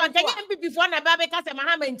Mahama, can you before Nababeka say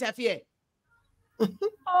Mahama interfere?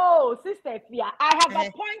 Oh, Sister Fia, I have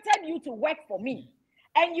appointed you to work for me.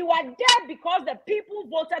 And you are there because the people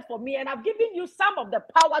voted for me, and I've given you some of the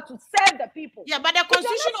power to serve the people. Yeah, but the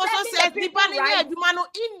constitution also says independent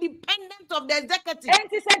of the executive.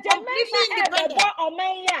 And it's a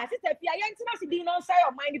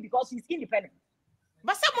independent. Because he's independent.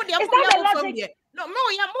 But somebody which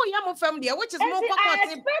is more. I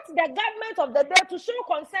expect the government of the day to show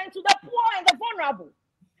concern to the poor and the vulnerable.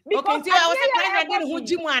 Because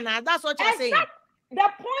that's what you're saying. The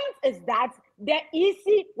point is that the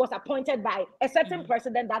EC was appointed by a certain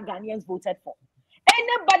president that Ghanaians voted for.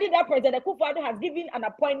 Anybody that President Kufuor has given an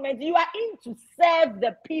appointment, you are in to serve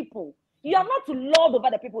the people. You are not to lord over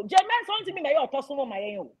the people. Germans want to me,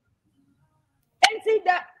 and see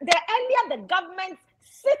the earlier the government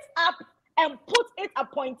sits up and puts its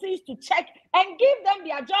appointees to check and give them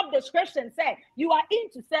their job description, say you are in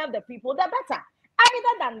to serve the people, the better.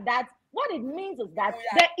 Other than that, what it means is that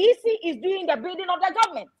the EC is doing the bidding of the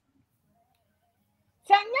government.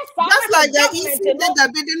 Just like the EC did the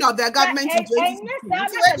bidding of the government in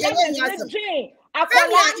 2016.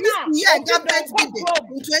 Government bidding in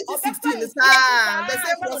 2016 is the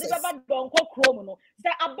same process.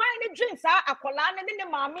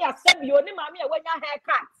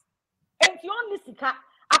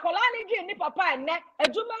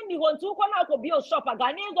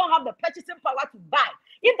 Ghanaians don't have the purchasing power to buy.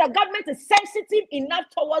 If the government is sensitive enough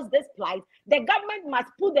towards this plight, the government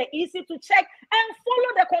must put the EC to check and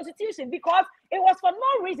follow the constitution, because it was for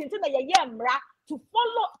no reason to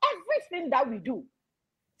follow everything that we do.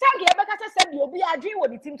 But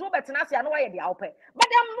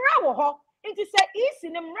the it is a easy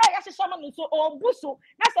mra ya shaman so on busu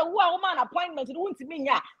that's a woman appointment it won't mean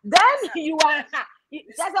ya then you are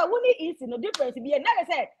that's a winning easy no difference be and I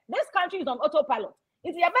said this country is on autopilot.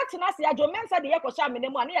 It's your back to Nasia Jomen said the Yakosha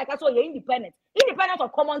minimum and you're independent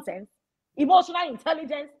of common sense, emotional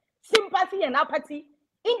intelligence, sympathy and apathy,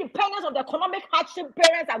 independence of the economic hardship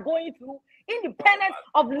parents are going through, independence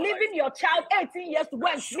of leaving your child 18 years to go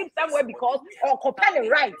and sleep somewhere because or compel a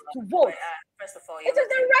right to vote. It is the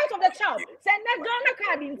right of the child.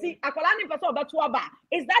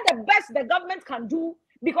 Is that the best the government can do?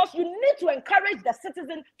 Because you need to encourage the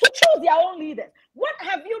citizens to choose their own leaders. What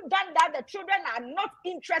have you done that the children are not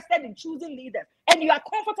interested in choosing leaders and you are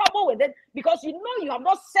comfortable with it because you know you have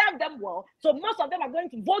not served them well, so most of them are going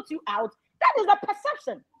to vote you out? That is the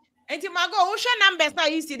perception. And Mago, what's your numbers now?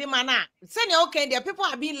 You see the man now. Saying okay, there people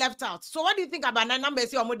are being left out. So what do you think about that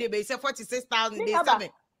numbers? Your model base 46,000 days.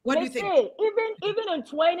 What do you think? Even in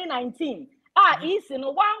 2019,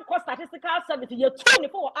 one cost statistical service, you're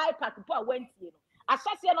 24 iPad people went here.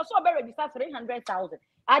 Association also registered 300,000.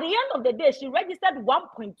 At the end of the day, she registered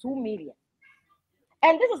 1.2 million.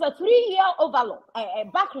 And this is a 3-year overlap, a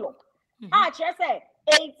backlog. I say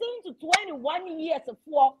 18 to 21 years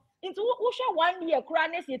for into 1 year,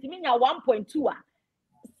 Kranes, it means 1.2.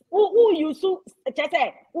 Who you so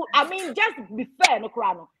I mean, just be fair, no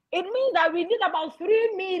crano. It means that we need about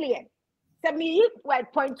 3 million. Every year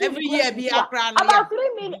be about 3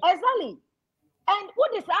 million, exactly. And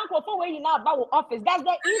what is uncle for where you now about office? Does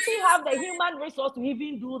the EC have the human resource to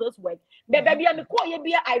even do this work?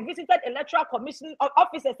 I visited electoral commission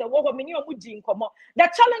officers and the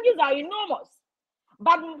challenges are enormous.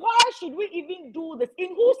 But why should we even do this?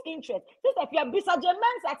 In whose interest? Since if you are Bisa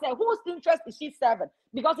Germans, I say, whose interest is she serving?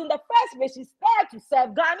 Because in the first place, she's there to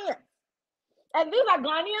serve Ghanaians. And these are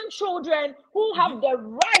Ghanaian children who have the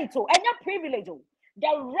right to, and not privilege, the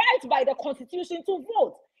right by the constitution to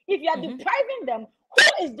vote. If you are depriving them, who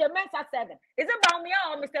is Germans serving? Is it Bawumia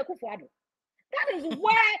or Mr. Kufuor? That is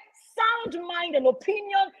where sound mind and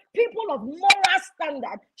opinion, people of moral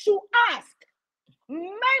standard should ask.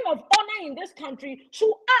 Men of honor in this country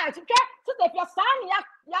should ask. Okay? So if you're saying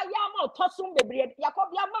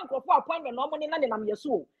appointment,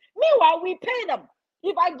 meanwhile, we pay them.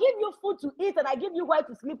 If I give you food to eat and I give you where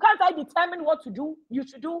to sleep, can't I determine what to do? You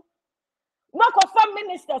should do. Not confirm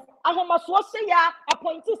ministers,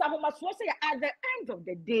 appointees, at the end of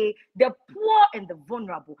the day, the poor and the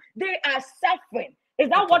vulnerable, they are suffering. Is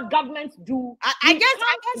that what governments do? I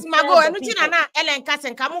guess Mago and Tina Ellen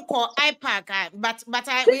Kassen Kamuko IPAC, but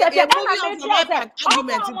I we are moving on from IPAC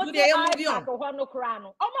argument to the movie on. The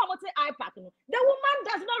woman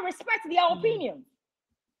does not respect their opinion.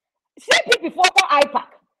 CPP for IPAC,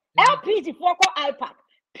 LPG for IPAC,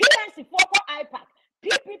 PNC for IPAC,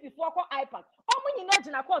 PPP for IPAC.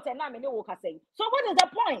 So what is the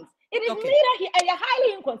point? It is neither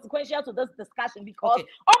highly inconsequential to this discussion because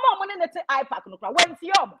IPAC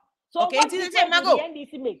so okay, what did Mago? the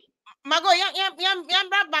NDC make? Mago,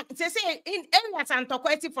 back. Say in areas and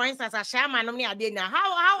Tokweti, for instance, a shaman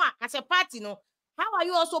how as a party, how are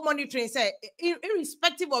you also monitoring, say,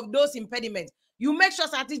 irrespective of those impediments, you make sure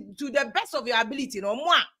that to the best of your ability,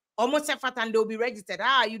 almost and they'll be registered.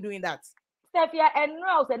 How are you doing that? Stefia and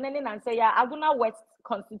Rouse and then say Aguna West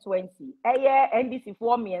constituency. NDC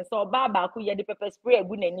for me and so Baba Kuya the pepper spray a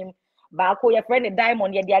good name. Bako your friend a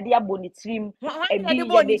diamond ya the idea boni trim.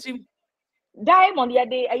 Diamond ya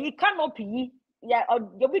de you cannot pee. Yeah,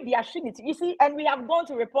 you will be ashamed. You see, and we have gone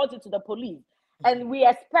to report it to the police. And we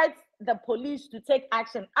expect the police to take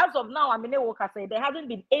action. As of now, there hasn't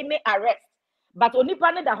been any arrest. But only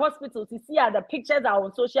panel the hospital to see the pictures are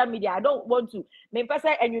on social media. I don't want to. Me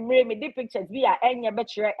person and you me the pictures via any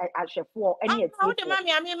better as for any.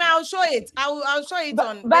 I'll show it. I'll show it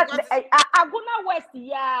on. But Aguna West,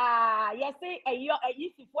 say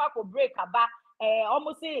if you break about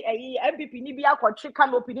almost say MPP ni bia kwa trick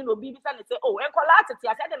canopy no be bisa say oh enkolate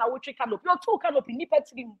I said na wo trick canopy o two canopy ni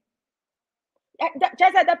petrim.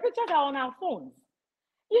 Just the pictures are on our phones.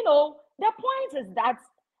 You know, the point is that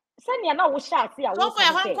send you now we shall see our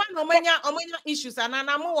issues and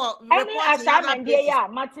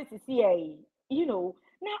you know,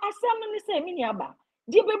 now as someone say miniaba.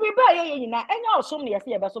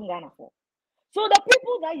 So the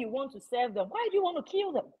people that you want to serve them, why do you want to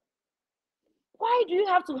kill them? Why do you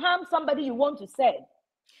have to harm somebody you want to serve?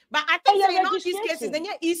 But I think in all these cases, then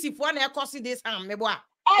you're easy for one cause this harm.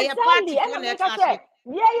 Exactly. And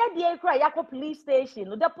police station.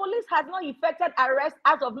 The police has not effected arrest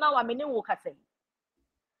as of now.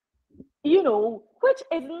 You know, which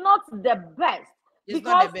is not the best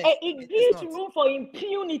because it gives room for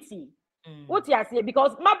impunity. What you say?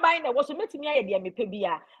 Because my buying was to make me a dear me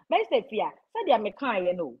pebia. My say fear. Said they me can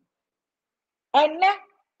you know. And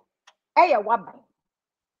ne waban.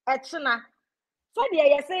 Echna. So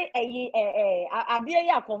they say a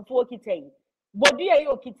dear comfort kitty. Bodia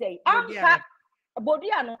yo kitty. Anka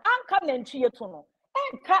Bodia no anka nenchi tono.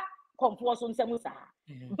 Anka comfort on Samusa.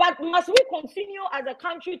 But must we continue as a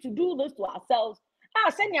country to do this to ourselves?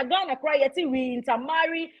 Send your Ghana cry we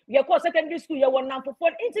intermarry, we are called secondary school, you are one for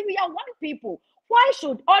phone, until we are one people. Why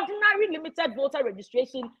should ordinary limited voter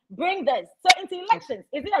registration bring this? So into elections,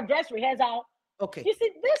 is it a dress rehearsal? Okay. You see,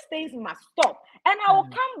 these things must stop. And I will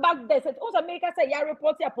come back there. So also make us say, yeah,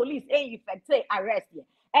 report your police, effect, say arrest here.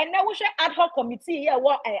 And now we share ad hoc committee here,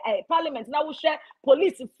 parliament. Now we share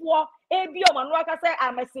police for ABO and work. I say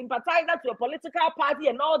I'm a sympathizer to a political party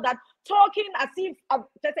and all that, talking as if a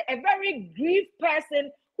very grieved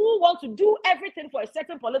person who wants to do everything for a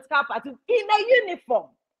certain political party in a uniform.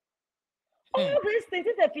 All these things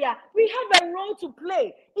is a fear. We have a role to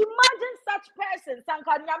play. Imagine such persons.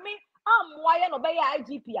 Sankanyami, Wyan obey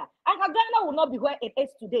IGP. And Ghana will not be where it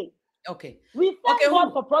is today. Okay. We thank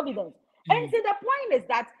God for providence. And see, the point is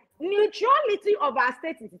that neutrality of our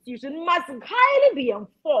state institution must highly be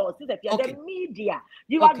enforced. The media,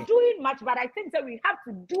 you are doing much, but I think that we have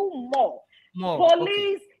to do more.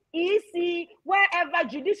 Police, EC, wherever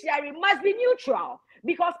judiciary must be neutral.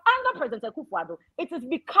 Because under President Akufo-Addo, it is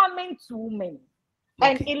becoming too many.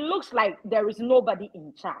 And it looks like there is nobody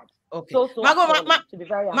in charge. Okay. So to be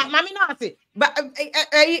very honest. But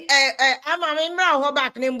I'm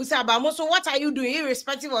back name so what are you doing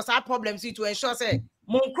irrespective of our problems to ensure say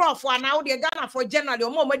Moncro for now the Ghana for generally or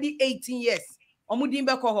more 18 years or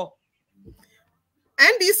Mudimbe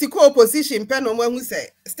NDC co-opposition pen on when we say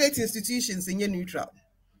state institutions in neutral.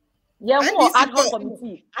 Yeah, ad hoc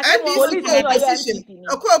committee. NDC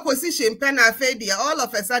co-opposition pen afedia all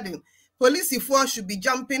of a sudden police force should be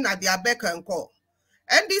jumping at their beck and call.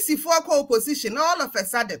 NDC for co-opposition all of a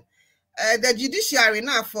sudden the judiciary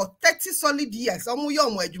now for 30 solid years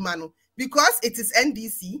because it is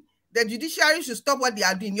NDC, the judiciary should stop what they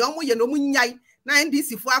are doing. Na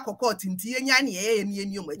NDC for court in Tianyani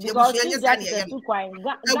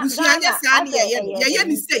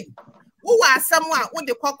who are someone with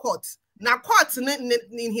the court Now court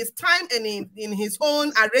in his time and in his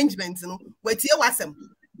own arrangements, you know, wait here was him.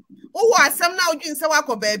 Oh, some now doing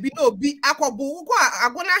so baby no be aquabu.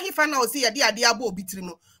 I'm gonna he found out see a dear bo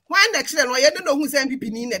bitrino. Why next year? I don't know who's MPP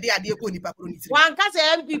in the idea pony paproni. One case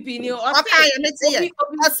MPP new or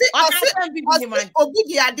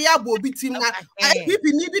Obi idea bo bitrina. MPP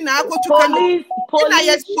need na go to police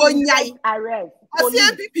arrest.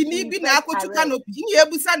 MPP need na go to canopy. You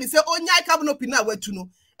ebu say onya canopy na wetuno.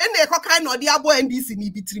 And they kind of the abo NDC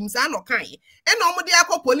ni bitrims and no kind. And no more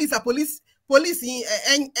police and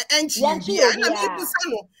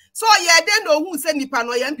so yeah, then know who send the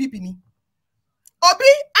pano MPP ni. Obi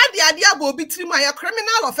at the idea bo bitrim a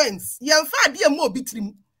criminal offense. Yan fa dia mo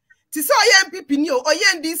bitrim. Ti so MPP ni o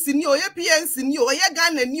NDC ni o PNC ni o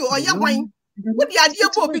Ghana ni o wan. Wo the idea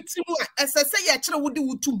bo bitrim a say ya kire wo di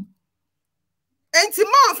wutum. Enti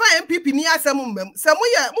ma fa MPP ni asem mbem. Se mo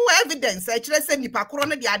ye mo evidence a kire se nipa koro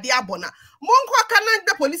no de ade abona. Mo nko aka na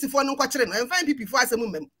the police for no nko kire no. Fa MPP for asem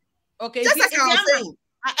mbem. Okay, just like I was saying.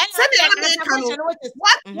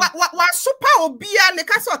 What super obia ne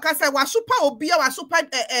kasa kasa wa super obia wa super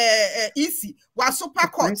EC wa super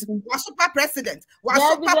court wa super president wa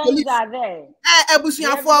super police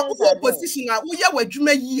ebusuafo opposition a wo ye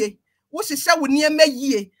wadwuma yie wo hihye wo niema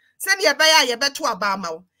yie se ne ye beto aba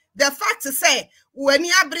ma wo. The fact to say when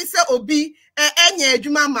you abrise obi enya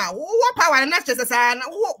adwuma ma wo power na chese na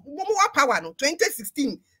wo power no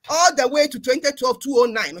 2016 all the way to 2012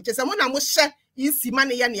 209 which is mo na mo hye isi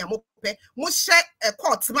mane ya ne amope mo hye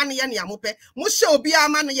court mane ya ne amope mo hye obi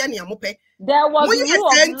amane ya ne amope there was rule of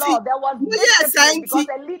law there was because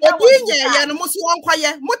the leader was ya no mo so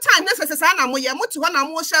onkoye mo time necessary na mo ye mo to na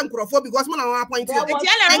mo hye nkrofo because mo na one appoint you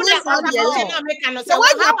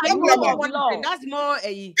that's more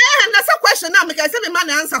that's a question now make I say me man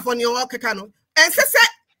answer for your okeka no and say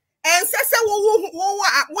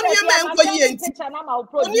wo niema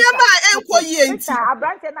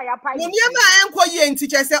enkoye enti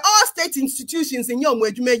say all state institutions in your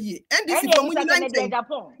adwuma yie and this is from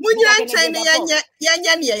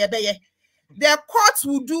the courts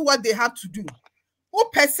will do what they have to do. Who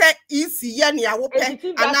pese isi ye ne awo pe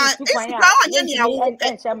ana isi pra onye ne awo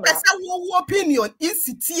pe pese wo opinion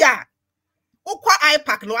isi ti a ukwa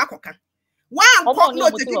IPAC no akoka one no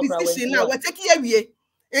take decision now we take awie.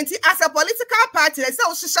 Enti as a political party they say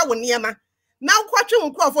o hihye wo niema na kwatwe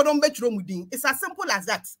nkofo no mbeturo mudin. It's as simple as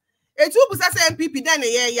that. Etu busa say MPP then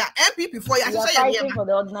ya MPP for ya hihye ya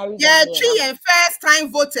niema yeah three and first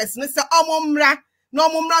time voters ne say omomra na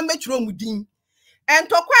omomra mbeturo mudin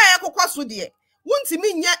entokwa ya kokoso de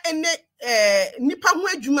wuntimi nya ene nipa ho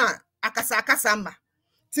adwuma akasa mba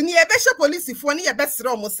tini ye behye police fo ne ye besere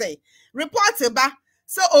omo say report ba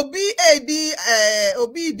so obi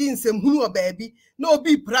di nsemhunu obaabi na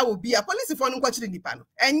obi pra obi a police fo no kwachire nipa no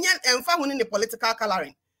enye emfa ho ne political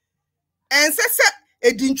coloring ensese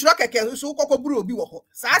edi ntro keke so kokoburu obi wo ho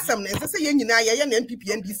sa asem na ensese ye nyina ye na MPP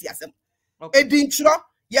NDC asem edi ntro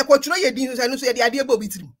ye kwotro ye di no so ye de ade ba obi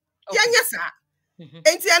tirim ye nya sa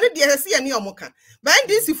enti ane de hese ye ne omoka ba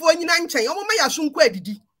NDC fo nyina nchen omoma ya so nkwa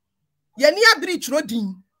adidi ye ne abiri tro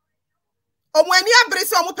din omo ani abiri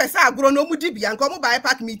se omo pesa agoro no mu di bia nka omo ba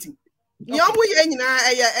IPAC meeting ni omo ye nyina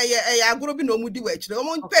eye agoro bi no mu di wa kire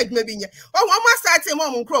omo page ma bi nye omo start mo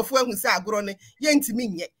omo nkrofo ahu se agoro ne ye ntimi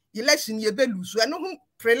nye election ye belusu eno hu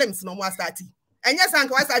prelims no mo start enye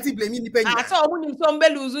sanka wa start blame ni pa nyina so omo ni so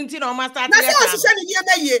belusu nti na omo start na se o hihye ni ye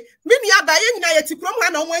ba ye mi ni aba ye nyina ye tikrom ha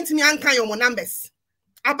na omo ntimi ankan yo mo numbers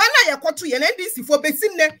abana ye kwoto ye na NDC fo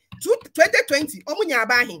besim ne 2020 omo nya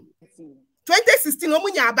aba ahin 2016 omo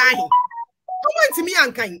nya aba ahin omo ntimi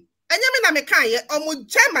ankan enye me na me kan ye omo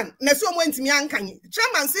chairman na so omo ntimi ankan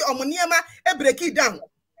chairman say omo niema e break it down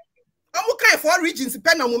omo kan for regions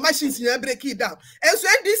pen na omo machines na break it down enso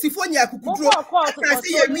NDC fo nya akukudro aka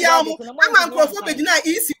say ye wia omo ama nkrofo bedina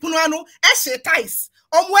isi puno ano e hye ties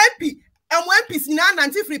omo MPs na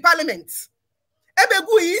nanti free parliament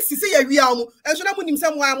ebegu isi say ye wia omo enso na munim say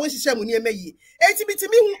mo a mo hihye mo niema yi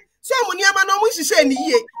etibitimi hu so mo niema na omo hihye ni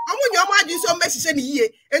yie omo nyoma adi so mo hihye ni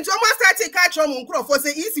yie enti omo start catch omo nkrofo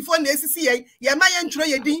say isi fo na esisi ye ma ye ntro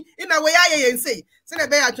ye din ina we ya ye say say na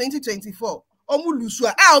be ya 2024 omo lusu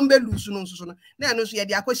a omo be lusu no nso no na no so ye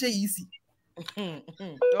de akɔhye isi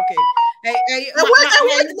okay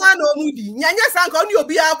what man omo di nyanya sanka oni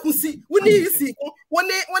obi akusi woni isi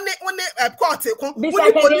woni court ko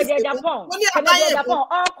woni police woni abaye ko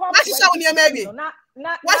na hihye woni emawie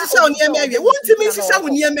what is on your maybe? What to me is a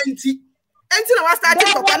menti. Until I started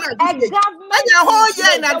to go a whole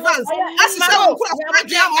year in advance. As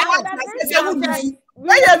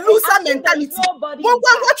you lose some mentality.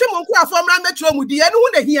 What you from Metro Mudi and who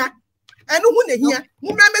here? And who here? Who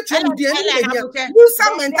remember to be use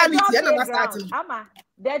some mentality and starting.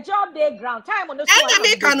 The job day ground time on the school. And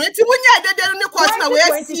you can it when you did the course now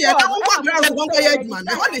where see and what ground one guy man.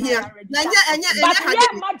 I want to hear. And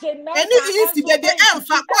it is to the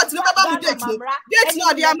alpha what about date. Date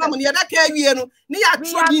no the amount money that carry you know. Near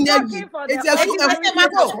true near. It's a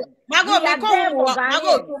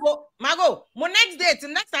Mago, my next date,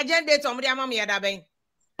 next agenda date on the amount of the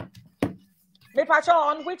Me pacho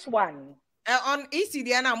on which one? On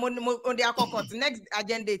ECD on the Akokot, next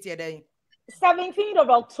agenda date. 17th of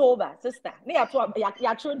October, sister. Near to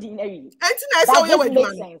ya true dinner. I saw you with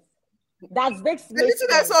man. That's big.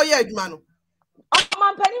 I saw you, man.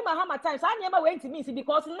 Man, Penny Mahama times. I never went to me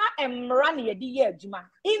because not running a year, Juma.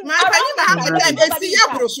 In my Penny Mahama time, I see your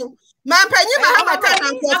brochure. Man, Penny Mahama time,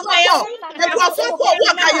 and for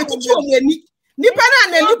what are you to do? Nipana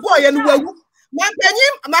and Nipo and Wu. Man, Penny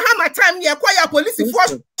Mahama time, you acquire police for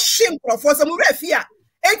shame for some refia.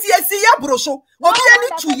 ATSC brochure. Okay, I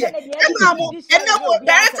need 2 years. And now,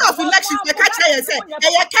 director of elections, the catcher say,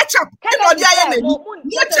 "Hey, catch up." No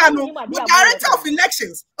channel. The director of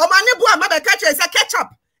elections, O Manebu Amaba catcher say catch up.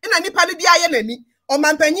 In a Nipali enemy, or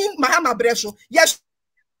Mampenny Mahama Bresho. Yes,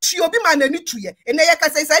 she'll be man any 2 years. And they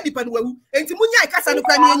can say, "Depend well." And Timunia Cassan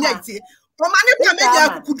Planety. From Manipula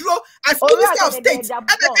Media could draw as Minister of State. And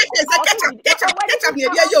the catch up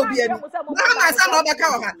near your Yobian. Mahama San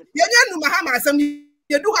Obakawa. Yanu Mahama San.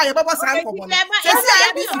 You do have a baba sign for one. Now,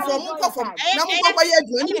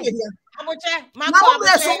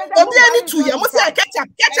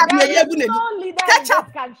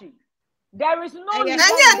 there is no leader.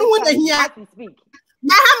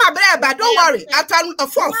 Mahama Breba, don't worry. After a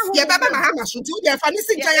fourth, your Baba Mahama should do their funny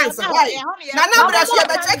giants. Why? Nana Brass, you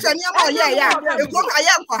have a church and yeah, you go I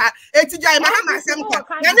am for her. It's Mahama Semper.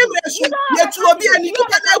 Nana Brass, you will be a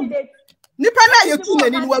Nipana, you too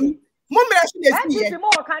many one.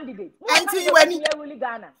 Candidate. Until when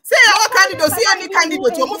say our candidate, see any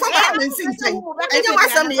candidate, you move from Mahama and sing. And you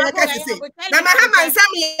must say, Mahama and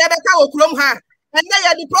Sammy, Yabaka will her. And they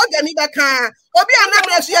are the program in the car. Obi and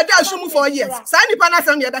Namra, she had done for years. Sandy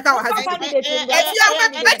Panasam, Yabaka has it.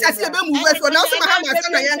 Let us see a move for now. Mahama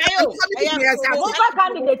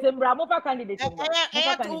candidate.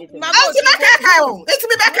 It's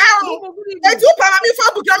me back home. They do Pammy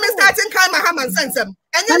for becoming starting kind Mahama and Sansam.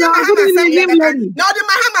 And then Mahama, now the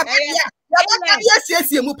Mahama,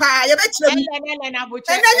 yes, you mupa, you bet you. And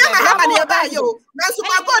then Mahama nearby you. Now, so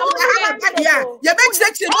my God, Mahama, you bet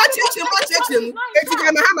you watch it. It's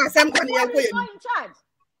Mahama somebody.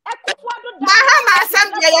 Mahama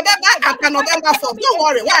assembly, you better after November 4th. Don't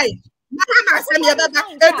worry, why? Mahama assembly, you better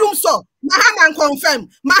a doom so. Mahama confirm.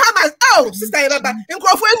 Mahama, oh, sister, you better. In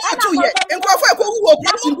Crawford, 2 years. In Crawford, who will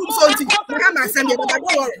put in doom so. Mahama assembly, you better.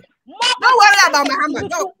 Don't worry. Don't worry about Mahama.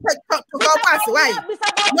 Don't pass away.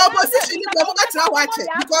 No position is to watch it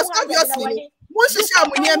because obviously, most of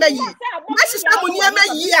them near me. Most of them near me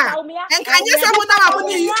here. And can you say what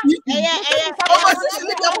money? Opposition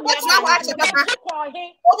is to watch it.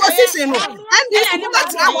 Opposition, and this is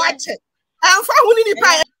to watch it. And for who need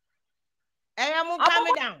pay? I am calm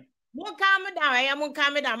down. More calm down. I am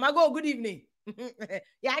calm down. Mago, good evening.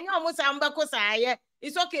 Yeah, I know almost Ambakosa.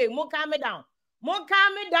 It's okay. More calm down. More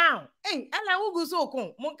calm me down. Hey, Ella Ugu so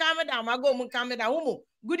cool. More calm me down. Mago, more calm me down. Umu,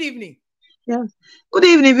 good evening. Yeah. Good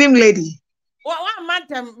evening, Vim lady. What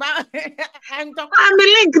month? I'm talking. I'm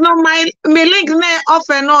link no my link off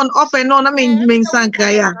and on. I mean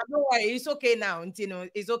Sanka, yeah. Don't worry, it's okay now.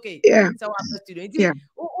 It's okay. Yeah. So I'm student. Yeah.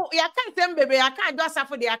 I can't tell baby. I can't do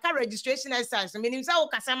for the account registration exercise. I mean, himself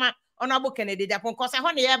Kasama honorable Kennedy Japan. Cause I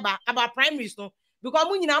want to hear about primary school because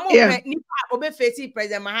when you know nipa obe face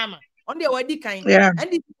President Mahama. On the already kind, yeah. And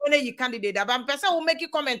this is only you candidate. But person will make you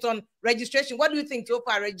comment on registration. What do you think so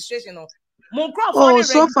far registration?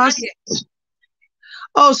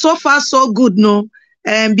 So far so good. No,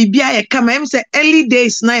 BBI come. I'm say early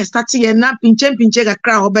days now starting and not pinche a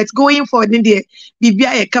crowd, but going forward in there,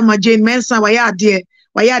 BBI come Jane Mensa. Why are there?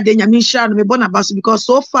 Nyamisha me born about because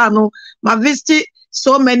so far no, my visit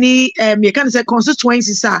so many you can say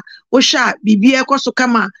constituencies are. Osha BBI also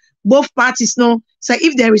come. Both parties know. So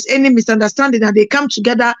if there is any misunderstanding and they come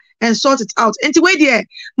together and sort it out. And the way there,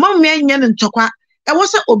 mom me and chokwa. I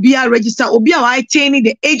was a Obia register. Obia I attaining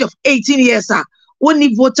the age of 18 years.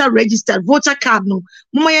 Only voter registered, voter card no.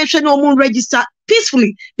 Mama no moon register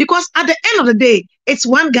peacefully because at the end of the day, it's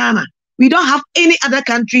one Ghana. We don't have any other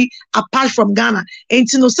country apart from Ghana. And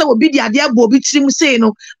no say obi the idea bobi trim say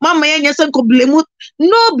no. Mama ko blame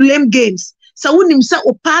no blame games. So when him say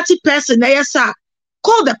o party person na yesa.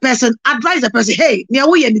 Call the person, advise the person, hey,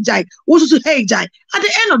 hey, Jai. At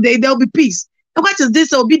the end of the day, there will be peace. What is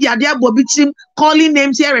this? Calling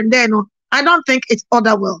names here and there. No, I don't think it's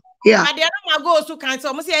other well. Yeah. But the other go so can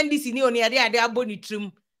so say NDC ni oni ade aboni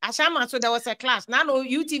trim. Ashama, so there was a class. Now no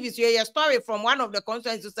UTV so a story from one of the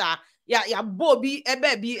constituencies. Yeah, Bobby, a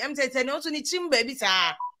baby. I'm saying also ni trim baby sir.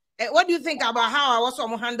 What do you think about how I was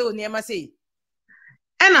on handle near say?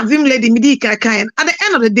 And a vim lady midika kind. At the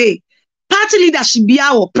end of the day, party leadership be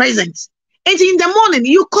our present. And in the morning,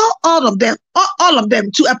 you call all of them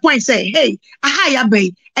to a point, say, hey, ahaya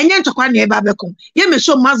bay, and yan to kwani babecom. You may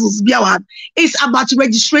show muzzles be our. It's about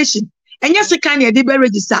registration. And yes, can you debe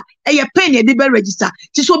register? And your pen you debe register.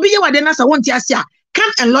 This will be your then as I want to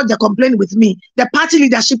come and lodge a complaint with me, the party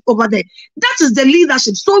leadership over there. That is the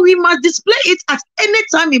leadership. So we must display it at any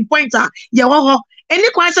time in pointer. Yeah, any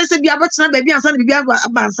question say be about baby and son be about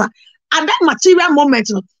at that material moment.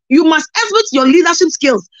 You must exhibit your leadership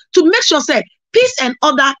skills to make sure, say, peace and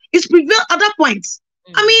order is prevail at that point.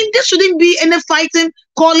 I mean, this shouldn't be any fighting,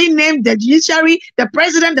 calling name, the judiciary, the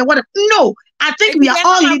president, the whatever. No, I think we are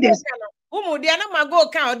all leaders.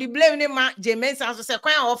 The blame name James as a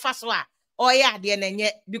or yeah,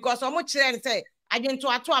 because almost say, I get to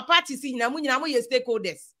a party scene, your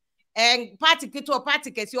stakeholders and party to a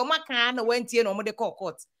party case, your man went in on the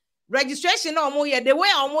court. Registration or more, the way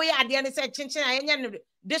or more at the end said, Chinchin,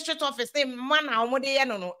 district office name, man, or more,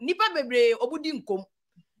 no, Nipa Bebre, Obudinkum.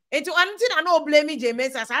 And to until I know blame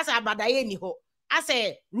James as about the I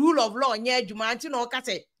say rule of law, yeah, Jumantino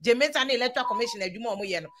Case, James and electoral commission, Jumo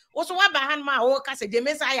Moyeno. Also, what behind my own Case,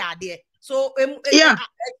 James I there. So, yeah,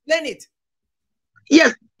 explain it.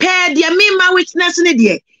 Yes, pair the Mima witness in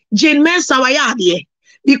the Jane Mensa there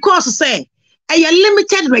because say a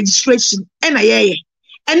limited registration and a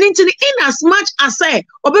and into the in as much as say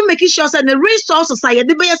or be making sure that the resources are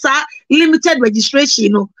the limited registration,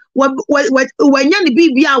 you know, when you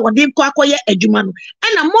be our dim quacoya edumano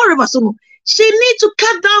and a moreover so she need to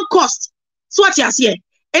cut down costs. So what you say?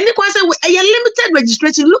 And the question a limited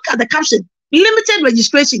registration, look at the caption. Limited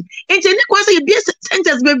registration. And any question you be a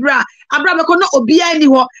sentence baby Abraham no obia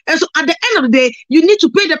anywhere. And so at the end of the day, you need to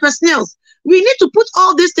pay the personnel. We need to put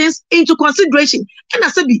all these things into consideration. And I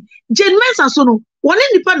said, Jane Mensa Sono, one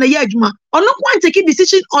independent yajuma, or not one taking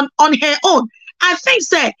decision on her own. I think,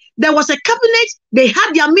 sir, there was a cabinet, they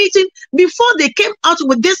had their meeting before they came out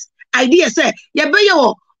with this idea, sir.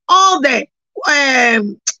 All the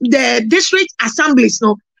district assemblies,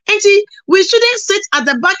 no. And see, we shouldn't sit at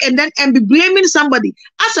the back and be blaming somebody.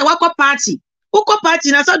 As a Wako party,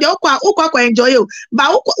 now so the enjoy you,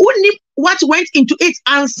 but what went into it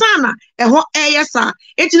and sana sir.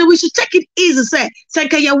 We should take it easy, say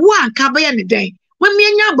one kabaya the day. When me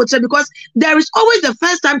and because there is always the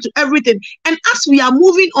first time to everything. And as we are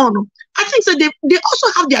moving on, I think so they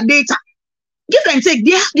also have their data. Give and take,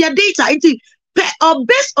 they have their data.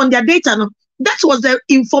 Based on their data, no, that was the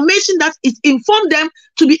information that it informed them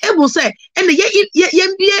to be able to say, and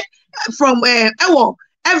the from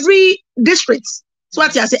every district. So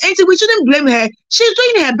what I say, and we shouldn't blame her. She's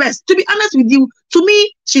doing her best. To be honest with you, to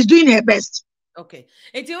me, she's doing her best. Okay.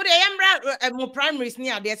 And to the more primaries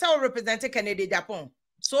near there's our representative Ken Agyapong.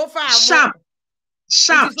 So far, sharp.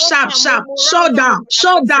 Show down.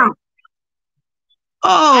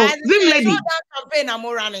 Oh, Vim lady. Campaign I'm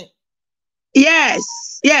running. Yes.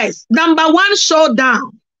 Number one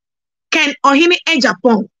showdown. Ken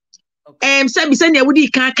Agyapong. Say we send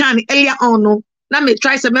would can earlier on no. Let me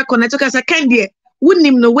try some connect because I can dear. Wouldn't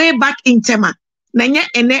him no way back in Tema. Nanya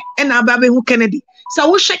and Ababe who Kennedy.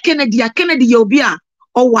 So we shake Kennedy Yobia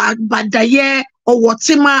or what Badaye or what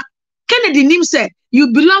Tima. Kennedy Nim said,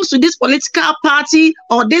 you belong to this political party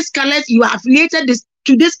or this colors, you are affiliated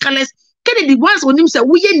to this colors. Kennedy once when him said,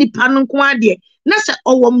 we any panon quadie. Nasa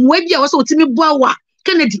or Mwebia also Timmy Boa.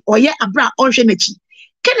 Kennedy or ye abra or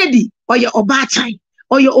Kennedy or your Obatime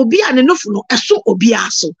or your Obia and enough no a so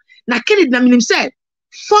Obiaso. Now Kennedy Naminim said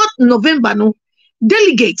 4th November no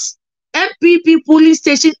delegates MPP polling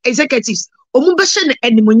station executives Omubashan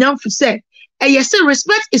and Munyam said yes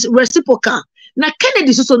respect is reciprocal. Now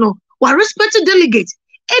Kennedy so no wa respected delegates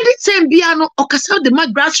anytime biano or kasal the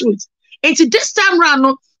grassroots. And this time round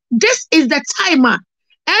no, this is the timer.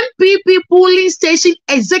 MPP polling station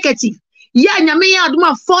executive. Yeah, Nyameya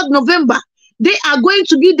Aduma 4th November. They are going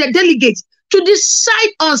to be the delegates to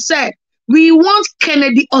decide on say we want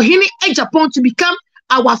Kennedy Agyapong to become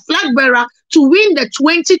our flag bearer to win the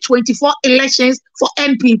 2024 elections for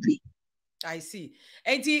NPP. I see.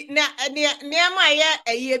 And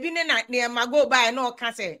near go by no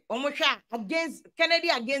case against Kennedy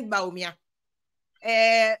against Bawumia.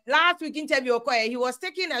 Last week interview he was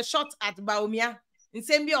taking a shot at Bawumia. In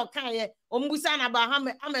same be okay, Ombusana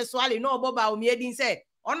Bahama Ameswali no Bawumia didn't say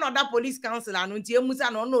that police council and unti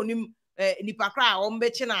emusa no no nim nipa kra o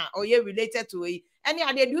mbechi na or ye related to it. Any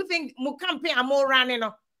idea? Do you think mo campaign are more running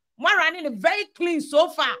no? More running very clean so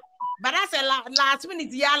far. But I said last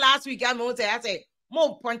minute, last week I say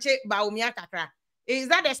more punche Bawumia kakra. Is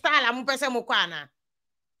that the style I'm person mukwana?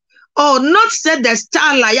 Oh, not said the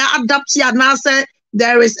style like adapt here now. Say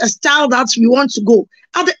there is a style that we want to go.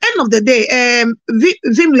 At the end of the day,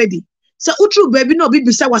 Vim lady. So Utru baby no be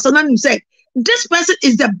say was say this person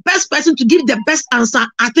is the best person to give the best answer.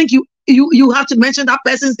 I think you have to mention that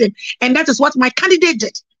person's name, and that is what my candidate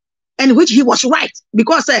did, and which he was right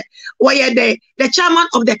because the chairman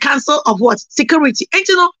of the council of what security, and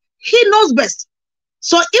you know he knows best.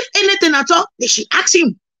 So if anything at all, they should ask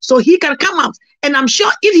him so he can come out. And I'm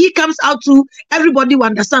sure if he comes out to everybody will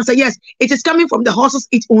understand. So yes, it is coming from the horses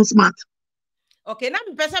its own mouth. Okay, now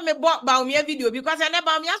me person me bought Bawumia video because I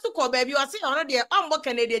never me ask to call baby. I see on there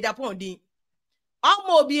Ken Agyapong di.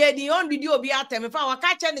 Omo be on video be at me. If I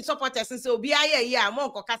catch any supporters and so be I'm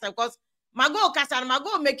on kasa because mago kasa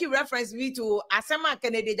mago make reference to Asema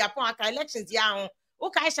Ken Agyapong elections ya.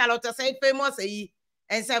 Okay, Charlotte say famous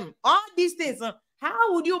and some all these things.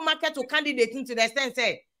 How would you market to candidate into the extent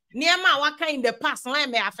say Niama waka in the past when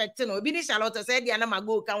may affect no? Be Charlotte said the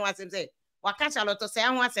mago can was him say waka Charlotte say I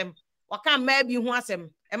want him. Waka maybe who asem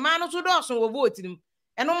e man no so do so wo vote nim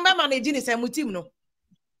e no mbe manage ni sem team no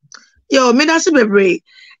yo me that's bebre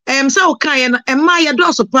so kan e ma ye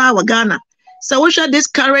do so pa wa Ghana so we share this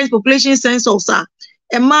current population census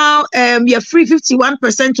e ma ye free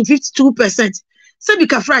 51% to 52% so bi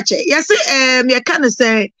ka frache yes ye kan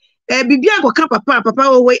say bibia go kan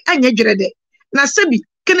papa we anya dwerede na sebi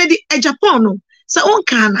Kennedy Agyapong no so on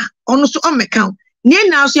kana ono so on mekan ne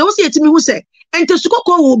na so ye wo se yetimi hu se ente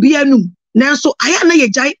sukoko wo bia num nanso aya na ye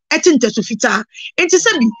jai etinte so fita ente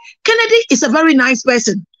sabi Kennedy is a very nice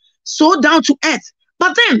person so down to earth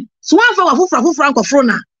but then so one for wafufra nkofro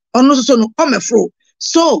na ono so no omefro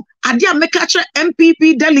so ade a make catch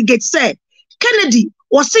MPP delegate say Kennedy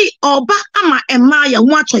was say oba ama ema ya ho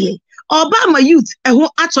atoye oba ama youth ho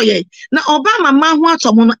atoye na oba ama ma ho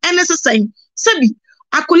atomo no NSSN sabi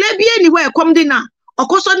akole bia ni we kom de na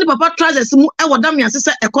okoso ni papa trousers mu e wodam ya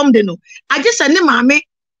sese ekom de no agese ni maame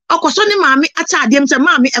okoso ni maame atadem se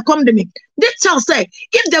maame ekom de me they tell say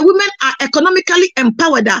if the women are economically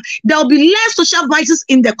empowered there will be less social vices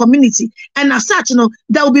in the community and as such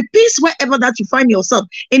there will be peace wherever that you find yourself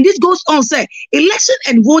and this goes on say election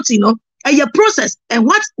and voting a process and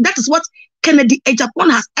what that is what Kennedy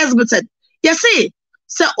Agyapong has exhibited you see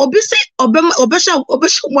so obisi obesha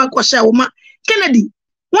one kwasha woman Kennedy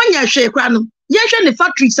one year share krano yes, the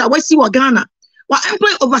factories are we see Ghana. We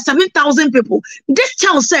employ over 7,000 people. This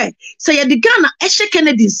child say the Ghana Eshe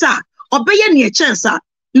Kennedy sir, obey any chance sir.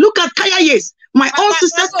 Look at Kaya yes, my own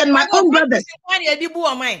sisters and my own brothers. And you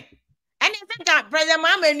think that President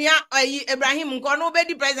Mahama Ibrahim Nkono be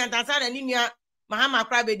the president and son and Mahama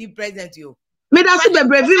Crab be the president you. Me that's the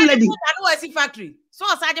brave lady. I know see factory. So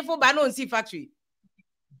aside for Bano see factory.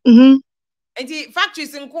 And the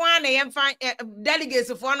factories in Kwan and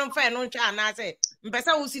delegates for no fair no chan. I say, that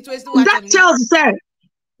tells say,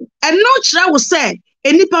 and no child will say,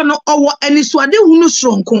 any panel or any swade who no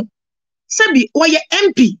strong. Sebi, or your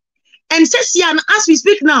MP, and says yan as we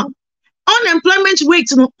speak now, unemployment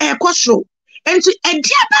rate no air costo, and to a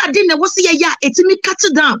dear bad dinner was a ya, it's me cut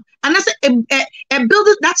it down, and I say a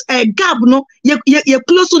building that's a gap no, you're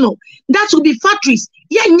close no, that will be factories,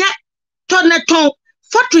 yeah, ton.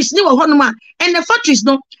 Factories new honoma and the factories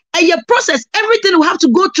no a process everything will have to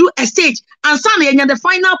go through a stage and suddenly the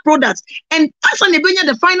final product and as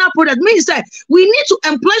the final product means that we need to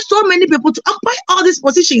employ so many people to occupy all these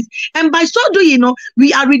positions and by so doing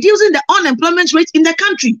we are reducing the unemployment rate in the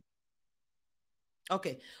country.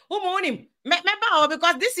 Okay,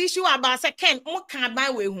 because this issue about second can't buy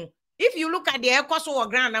way if you look at the air cost or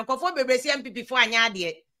ground and for MPP for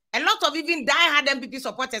a lot of even die-hard MPP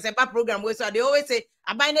supporters about program where so they always say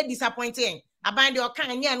I bind it disappointing. I bind your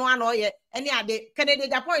kind and one or any other Ken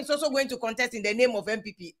Agyapong is also going to contest in the name of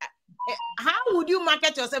MPP. How would you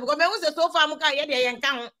market yourself? Because most of so far muka yede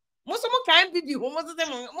yankan. Most of muka MPP most of them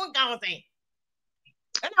muka say.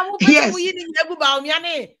 And I will put you in the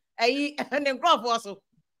Bawumia and then crop also.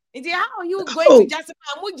 How are you going to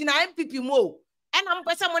justify mujina MPP mo? And I'm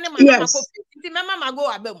person money Mama go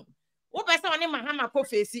abem. What person on Mahama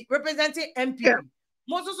Kofesi representing MPP?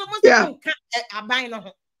 Most of them are buying on.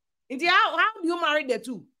 How do you marry the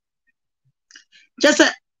two? Just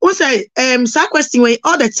what's a question way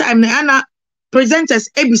all the time. Anna presenters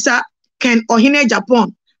Ebisa Ken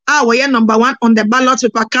Agyapong. We are number 1 on the ballot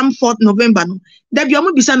paper come 4th November. No, that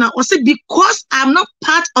you bisa na also because I'm not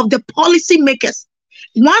part of the policy makers.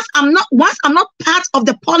 once I'm not part of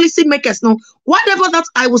the policy makers, no, whatever that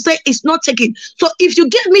I will say is not taken. So if you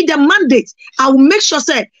give me the mandate, I will make sure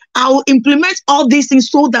say I will implement all these things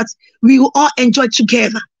so that we will all enjoy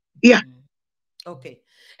together. Yeah. Okay.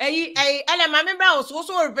 I remember I was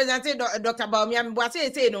also representing Dr. Bawumia. But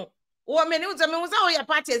say no. Oh, me was a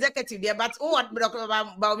party executive there, but what Dr.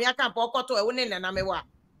 Bawumia can poke to a winning and amewa.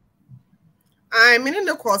 I'm in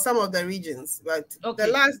the call some of the regions, but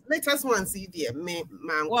the latest one see there,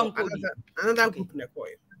 another group in the coil.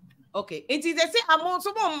 Okay. It is the same amount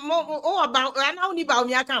of about an only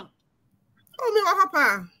Bawumia camp. Oh, me what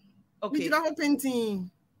happened? Okay. The whole painting.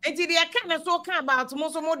 And the kind so can about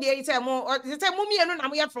most of more days more mummy and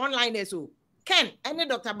we are frontliners. So Ken, any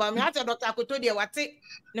Dr. Bawumia, Dr. Kotodia, what it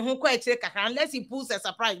no quite check unless he pulls a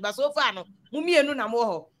surprise, but so far no mummy and no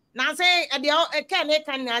more. Now say at the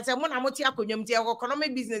can as a monamotia community or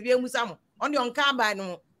economic business we musam on the on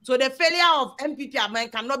no. So the failure of MPP man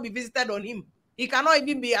cannot be visited on him. He cannot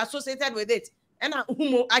even be associated with it. And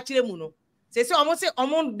whom actually muno. Say so almost say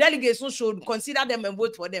among delegates should consider them and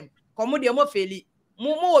vote for them. Come on, more fairly.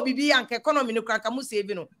 More BB and economy no crackamu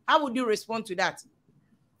saving. How would you respond to that?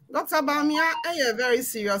 Dr. Bawumia, a very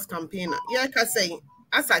serious campaigner. Yeah, can say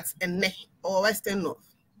assets and ne or Western North.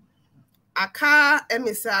 Aka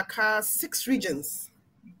 6 regions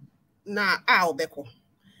na Albeko.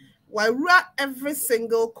 Why every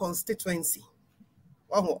single constituency.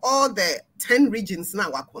 All the 10 regions na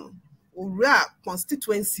wakon. Ura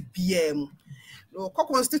constituency BM. No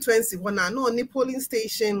constituency when no ni polling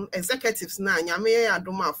station executives na nyame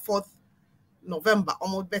adoma 4th November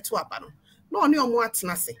almost beto abano. No ni omo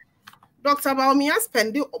atenase. Dr. Bawumia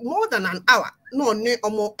spend more than an hour. No ni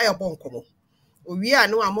omo airborne. We are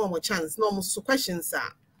no more chance, no more questions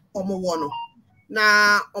are omo wono.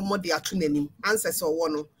 Na omo de atunenim answers or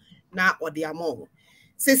wono na or de amo.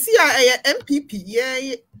 Se see MPP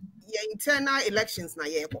ye internal elections na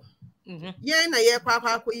yebo. Ye na ye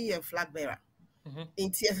papa ko ye flag bearer.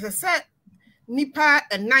 Inti se nipa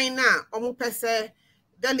 9 na omo pese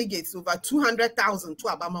delegates over 200,000 to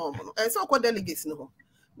abama omo. And so ko delegates no.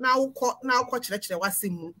 Na uko chire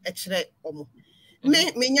wasemu e chire omo.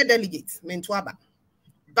 Me nye delegates me to aba.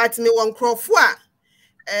 But me won crofo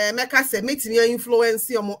a meka se metimi influence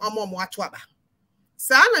omo ato aba.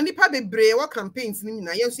 Sa na nipa bebre wa campaigns ni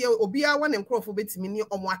na yenso ye obi a wan crofo betimi ni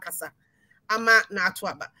omo akasa ama na ato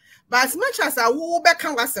aba. But as much as wo be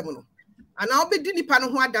kan wasem no ana obedi nipa no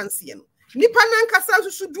ho adanse ye no nipa na nkasa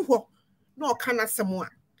susu du ho na o kana asem a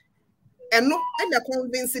eno and the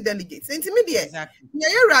convince delegates intimi de nya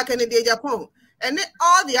yera Ken Agyapong and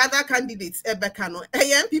all the other candidates ebeka no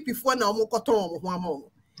MPP for na omo koton omo ho ama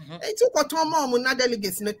enti koton ma omo na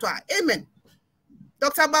delegates ne to amen.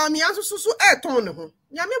 Dr. Bawumia susu ton ne ho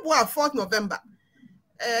nyame bo 4th November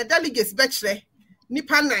delegates bechere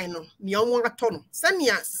nipa 9 no ne omo ato no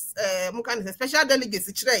senia mo kan special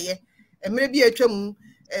delegates kire ye emre bi atwam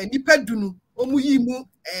nipa dunu omo yi mu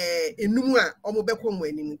enum a omo beko mo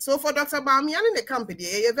anim. So for Dr. Bawumia ne campaign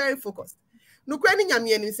ye very focused no kwa ni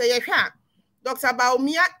nyame anim say ye hwa Dr.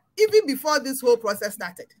 Bawumia even before this whole process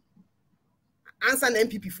started answer an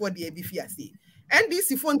MPP for the ABFC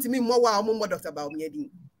NDC for ntimi mo wa omo Dr. Bawumia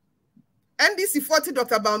din NDC 40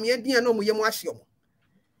 Dr. Bawumia din no mo ye mo ahye omo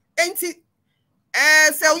enti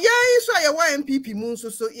so yeah so ye wa MPP mu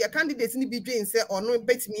so your candidates ni bi dwen say ono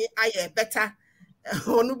betimi aye better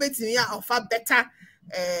ono betimi a offer better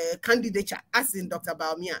candidature as in Dr.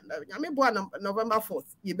 Bawumia nyame bo November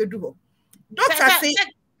 4th ye bedu ho doctor say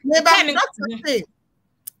doctor say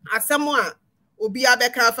asemwa obi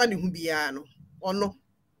abeka afa ne hu bia no ono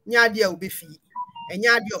nya ade a obefi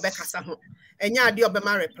enya ade obekasa ho enya ade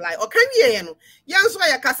obema reply o kan wie no yenso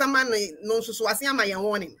ya kasama no nso so ase ama yen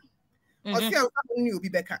warning o se enfa ni obi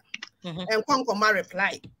beka enkonko ma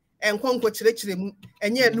reply enkonko chire mu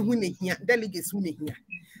enya enu hu ne hia delegates hu ne hia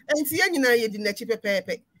enti ye nyina ye di na chi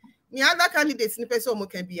pepepe ni other candidates ni pese o mo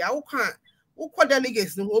kan bia wo kan wo ko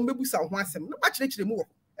delegates no o mebusa ho asem no ba chire mu wo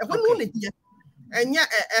e ho no ne hia enya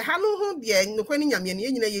ha no ho de no kwani nyame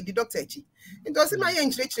ne nyina ye di doctor achi nto se ma ye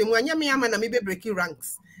nchire mu anya me ama na me be breaking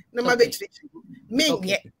ranks na ma be chire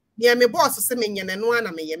me nye me boss se me nye no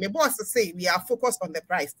ana me ye me boss say we are focused on the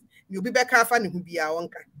price you be back afa ne hu bia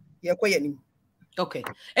wonka ye kwa yanim. Okay.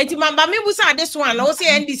 Enti mamba me busa this one no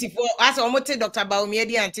say NDC for as omote Dr. Bawumia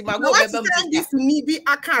di anti ma go beba NDC ni bi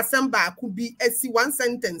aka asem ba ku bi esi one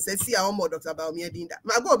sentence esi a omo Dr. Bawumia di nda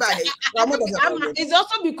ma go ba he it's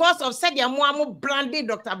also because of said mo am branded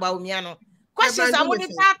Dr. Bawumia no questions am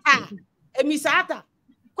the tata emisata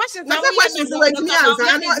questions na questions we me answer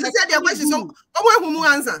and say the questions omo hu mu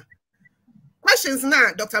answer questions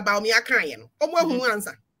na Dr. Bawumia kan ye no omo hu mu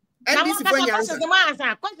answer NDC for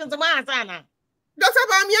answer. Questions to my answer. Dr.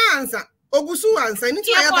 Bawumia answer. Ogusu answer. Ni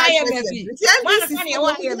ti aya NDC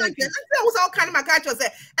was all kind of catch say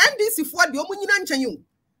NDC for the omu nyina nchen yu.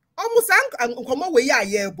 Omu san nkomo we ya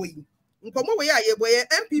ye boy. Nkomo we ya ye boy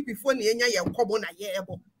MPP for na enya ye nkomo na ye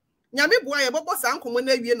ebo. Nyame boa ye bobo san nkomo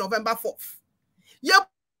na wie November 4th. Ye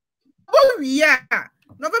bo wi ya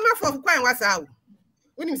November 4th kwan wasa wo.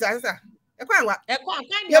 Unim sa sa. E kwan wa. E kwan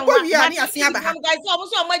ye bo wi ya ni asia ba ha. Guys,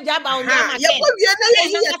 so much jaba on ya. Ye bo wi na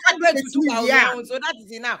ye ye candidate so that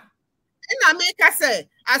is enough. In America say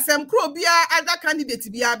asem kro bia other candidate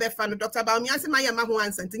bia be fa no Dr. Bawumia se maye ma ho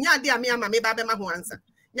ansa ntinya ade ame ama me ba be ma ho ansa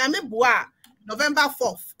nyame boa November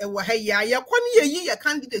 4th e wo ha ya ye kon ye ye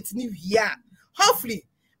candidate ni wia hopefully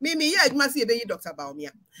me ye adwuma se ye be yi Dr.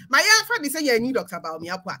 Bawumia my yan fa be say ye ni Dr.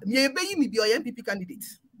 Bawumia kwa me be yi mi bi o ye MPP candidate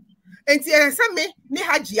enti e se me ni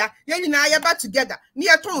hajia ye nyina ye ba together ni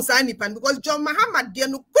ye ton sa nipa because John Mahama de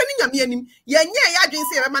no kwani nyame anim ye nye ya adwen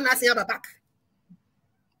se ye be ma na se ya back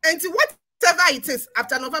and whatever it is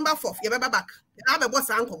after November 4th, you better back. You have a boss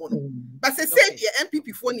uncommon. But say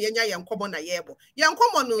MPP phone yenya yan common na yebo. Yan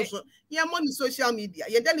common also. Yan money social media.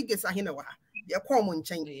 Your delegates are here. Your common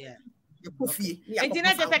change. Your coffee. And you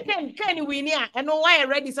know, Ken we near and no why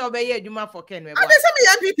ready so be you for Ken. I say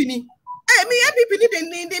me MPP ni. Eh me MPP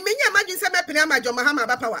ni de me imagine say me pena John Mahama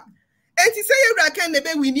ba power. And say you ra Ken ne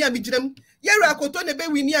be we near me ginam. You ra koto ne be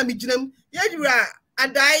we near me ginam. You ra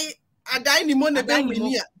adai ni mo ne be we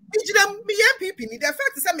near. Me MPP ni the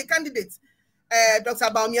fact is me candidate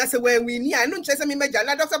Dr. Bawumia say when we near no nche say me meja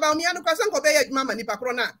la Dr. Bawumia no kwasan ko be ye adwuma mani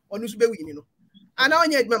pakro na onu so be win no ana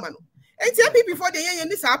onye adwuma no enti MPP for the ye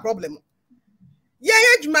ni sa problem ye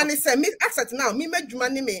adwuma ni say me accept now me adwuma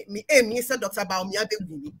ni me aim say Dr. Bawumia be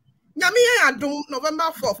win nyame ye adom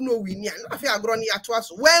November 4th no win ya na afi agro ni ato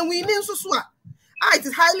aso when we ni nso so it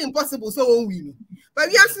is highly impossible so won win but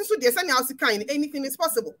we are so dey say now kind anything is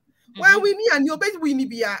possible. When we need and you bet we need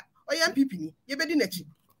be a MPP ni you be di nachi.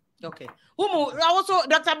 Okay. Also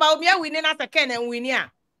Dr. Bawumia winning as a Ken and we near.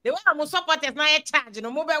 The way I'm supporters na charge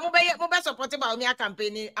no mo be support Bawumia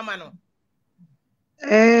campaign amano.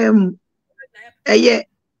 Eye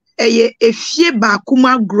efie ba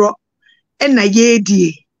kuma gro e na ye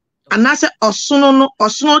die. Anase osono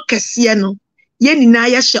kese no ye nyina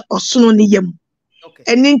ye hye osono ne yam. Okay.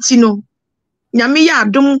 Eni nti no nyame ya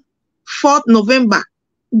adom 4th November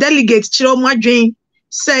delegate chiro mwadwen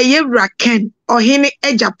say ye Ken Ohene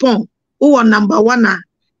Agyapong who number 1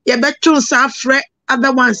 ye betu sa afre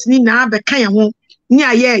other ones ni na be kan ye ho ni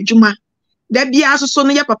aye adwuma da bia so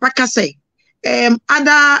no ye papa ka say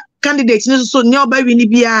other candidates ni so ni oba wi ni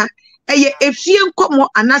bia eye efie nkomo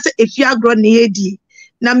anase efie agro ne ye di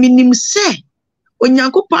na minim se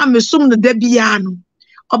onyankopon amesom no da bia no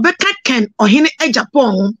obeka Ken Ohene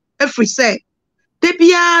Agyapong every say da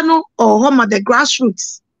bia no home the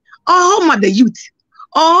grassroots home the youth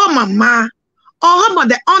home ma home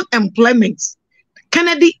the unemployment.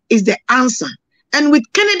 Kennedy is the answer, and with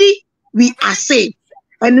Kennedy we are safe.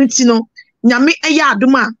 And you know nyame eya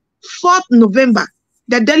adoma 4th November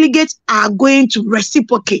the delegates are going to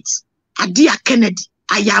reciprocate adia Kennedy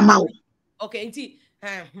ayama. Okay, nti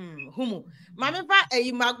humu mama pa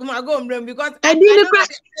mago mrem because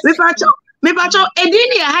me pacho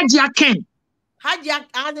edini ya Hajia Ken. Hajia,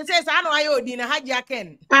 as says, I know I owe dinner. Hajia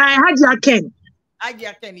Ken. Hajia Ken.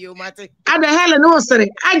 Hajia Ken, you matter. Ada Helen Osere.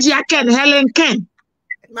 Hajia Ken, Helen Ken.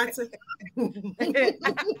 Matter.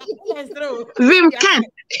 Vim Ken.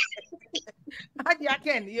 Hajia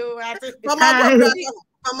Ken, you matter.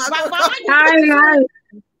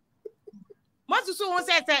 Most soon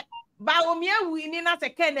says that Bawumia winning as a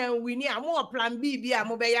Ken and winning a more plan B be a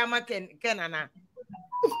Mobayama Kenana.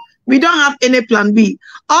 We don't have any plan B.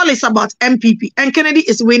 All is about MPP, and Kennedy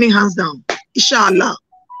is winning hands down. Inshallah.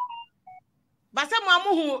 But someone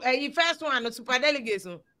who first one, the super delegates.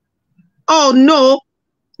 Oh no,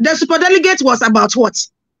 the super delegate was about what?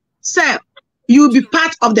 Sir, you'll be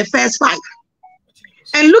part of the first 5.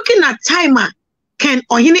 And looking at timer, Ken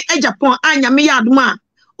Ohene Agyapong anyame yaduma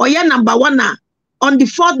oya number 1 on the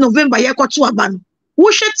 4th November ye kwachu aban.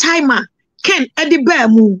 Wo timer Ken edi bear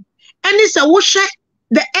mu. And it's a wo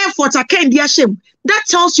the effort I can't shame. That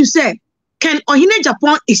tells you, say, Ken Ohene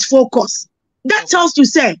Agyapong is focused. That tells you,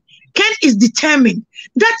 say, Ken is determined.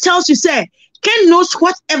 That tells you, say, Ken knows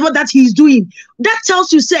whatever that he's doing. That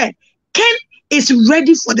tells you, say, Ken is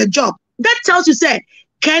ready for the job. That tells you, say,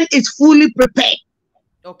 Ken is fully prepared.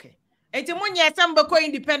 Okay. And the money is some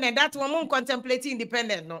independent. That's one contemplating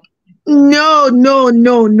independent, no? No.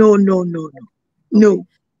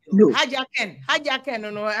 No. Hajia Ken,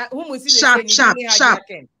 no. Who must see sharp.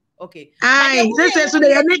 Okay. Aye, so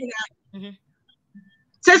they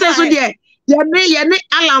Say so there. Ye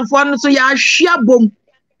Alan for so ya share bom.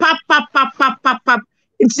 Pap.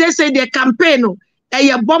 It says the campaign no.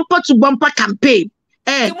 A bumper to bumper campaign.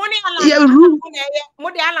 Oh,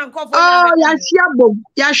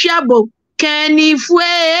 ya share bom. Kenny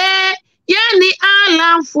fwe. Ye ni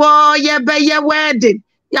Alan for ye be ye wedding.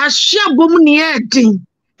 Ya share bom ni edin.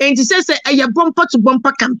 And it says a bumper to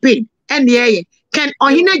bumper campaign. And yeah, Ken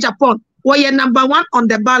Agyapong was number 1 on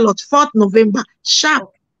the ballot 4th November.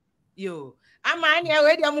 Sharp. Yo. I'm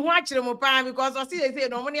ready. I'm watching them because I see they say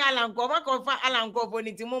no money Alan go. I go for Alan go for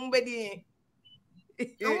it. Mumbedi. I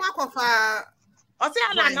say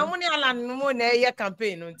Alan no money Alan no money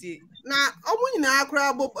campaign. Now, I'm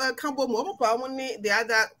the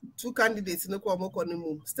other 2 candidates in the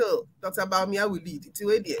Kwamo. Still, Dr. Bawumia will lead. It's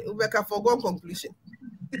already a foregone conclusion.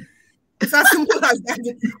 It's as simple as that.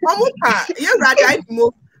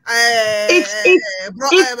 It's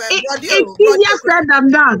easier said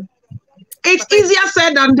than done. It's easier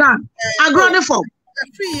said than done. Agronifom.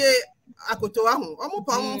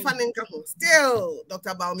 Still,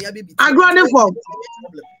 Dr. Bawumia baby. Agronifom.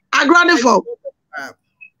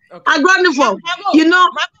 You know,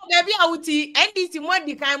 maybe I would see NDC more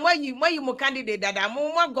the kind where you candidate that I'm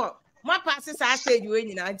more got. My passes are said you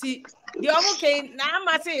in auntie. The okay now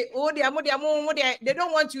I say, oh, they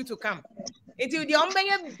don't want you to come. Until the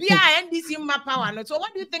NDC my power. So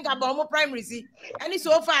what do you think about more primary? And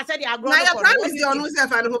so far I said the agro. Now your primary on who's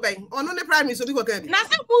on the primary so we go get. Now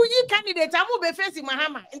some you candidate I will be facing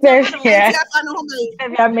Mahama.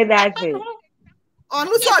 On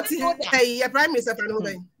who sort your primary so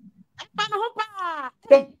Papa,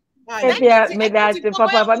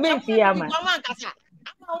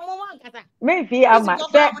 maybe I'm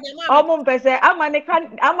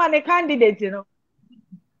a candidate, you know.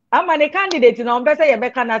 I'm a candidate, you know. I'm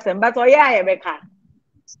better, but oh, yeah, and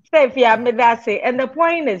the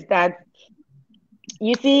point is that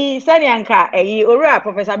you see, Sanyanka, or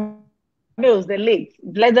Professor Mills, the late,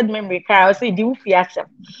 blessed memory car, say, do fiasco.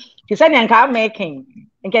 You Sanyanka making.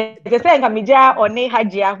 And can say, Kamija or Ne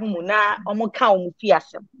Hajia Humuna, or Moka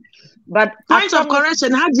fiasco. But point of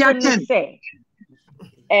correction, Hajia can say.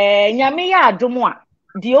 Nyamiya Dumwa,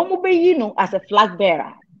 the Omubeyino as a flag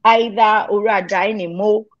bearer, either Ura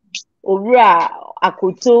Dainimo, Ura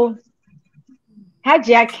Akoto,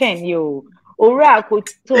 Hajia Ken, you, Ura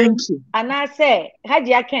Akoto, and I say,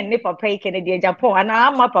 Hajia Ken, Nipper Pay Kennedy Agyapong, and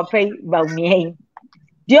I'm up a pay Bawumia.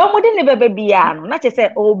 The Omudi never be beyond, not to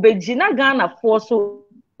say, oh, Bejina Ghana force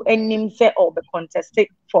and him say, oh, the contested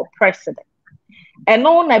for president. And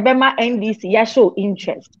no, Nabema NDC, ya show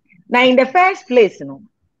interest. Now, in the first place, you know,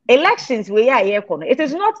 elections we are here for. It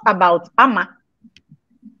is not about Ama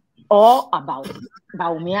or about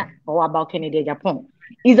Bawumia or about Ken Agyapong.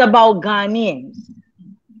 It's about Ghanaians.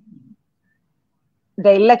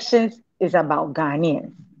 The elections is about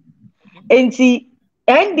Ghanaians. And see,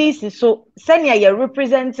 NDC so senior you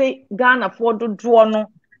representing Ghana for the draw.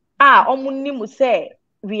 Omunimu say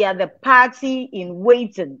we are the party in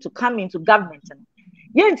waiting to come into government.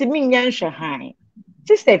 Yenti minyan shahai.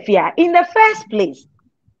 Sister Fia, in the first place,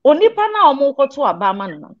 the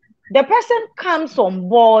person comes on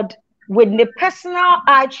board with the personal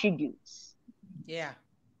attributes. Yeah.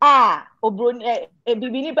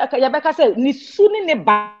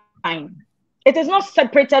 It is not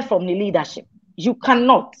separated from the leadership. You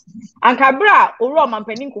cannot. And Kabra, Oroman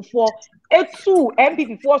Peninku for A2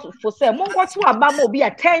 MPP for say, Mongo be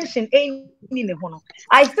attention.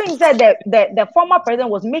 I think that the former president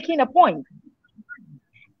was making a point.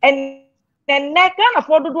 And then I can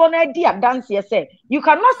afford to do an idea dance here say you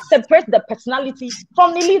cannot separate the personality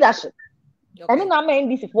from the leadership. Okay. And then I mean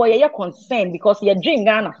this is why you're concerned because you're doing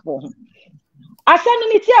Ghana for him. I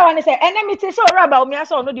send it here when I say enemy so about me, I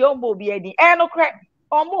saw no the ombo be edin, no crack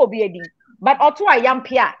or more be edin, but or to a young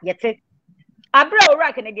pia yet. Abra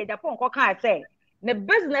Ora Ken Agyapong can say the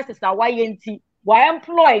business is a why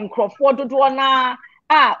employing Crawford to do na.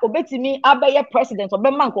 Obetimi abaye president or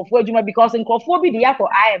man Nkrofo adwuma because Nkrofo be there for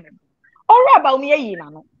IMF. Ora Bawumia yi na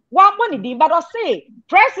no. One money di but I say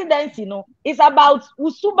presidency no is about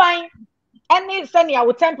usuban any senior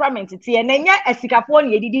with temperament ti and enya esikafo na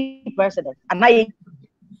yedidi president and I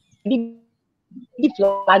di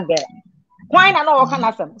flag there. Why na no kan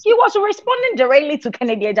asem. He was responding directly to Ken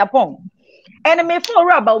Agyapong. And me for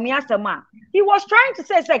Ora Bawumia asema. He was trying to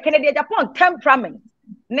say Ken Agyapong temperament.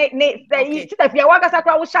 If you want to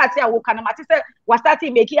say, was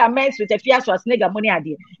starting making amends with a fierce was nigga money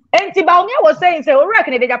idea. And Bawumia was saying, say,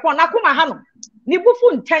 Ken Agyapong, Nakuma Hano,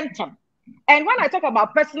 Nibufu Tentem. And when I talk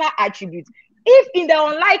about personal attributes, if in the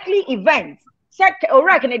unlikely event,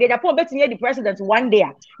 the president one day.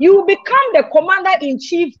 You will become the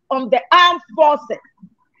commander-in-chief of the armed forces.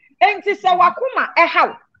 And to say wakuma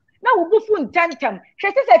how now we bufu ntantam. She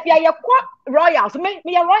says if you are royals, me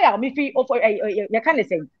royal, me free of you can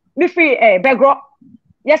say me free begro.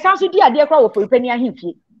 Yes, I'm so dear crowd for penny and him.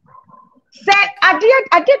 Say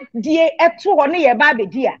I did dear at 2 on your baby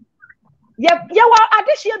dear. You are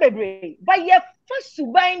additional baby, but your first to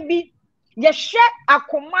bind be. You share a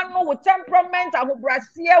commando with temperament and with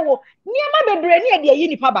Brazil. Near my brain near the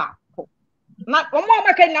Unipaba. Not one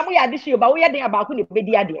more can now we are this year, but we are there about the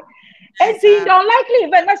idea. And see, the unlikely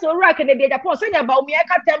event that's all right in the Japan, saying about me,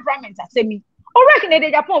 temperament, I say me. All right in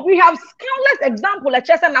the Japan, we have countless examples of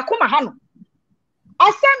Chester Nakuma Hano.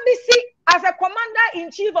 SMBC as a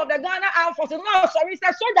commander-in-chief of the Ghana Armed Forces. No, sorry,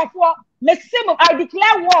 sir, soldier for maximum. I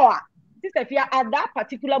declare war. Sister, if you are at that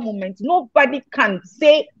particular moment, nobody can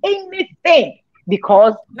say anything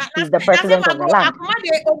because he's the president of the land.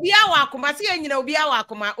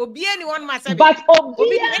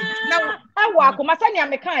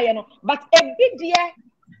 But a big dear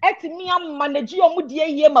at me, manage your mudia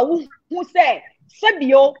yema who said,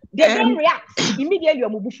 Sabio, they don't react immediately.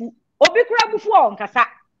 Obikura bufu on kasa.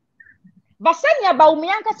 Basenya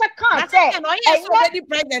Bawumia kasa can't say, already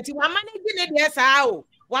president, you are managing it, yes,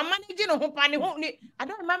 one managing a company. I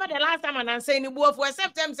don't remember the last time I'm saying it was for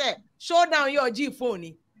September. Say, show down your G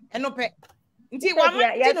phone and no pay. Yes, what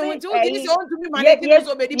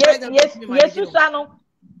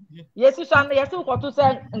to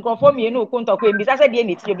say and conform you know, contact with me. I said,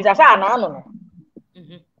 because I know.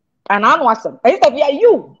 And I'm awesome. I said, yeah,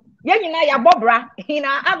 you know, Bobra, in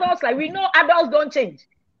our adults, like we know adults don't change.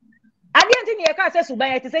 I didn't think you can't say to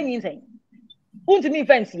buy it to say anything. To me,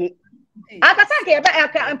 fancy. Akatake ebe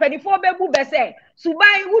mpanifo bebu bese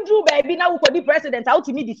suban wudru baby na wukodi president out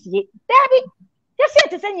me this year David yes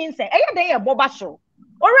it say nyinse eye den ye boba show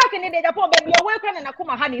ora ke ne de Japan baby o wekwa na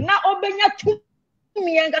kuma hani na obenya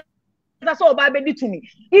tumi enga so ba be to me.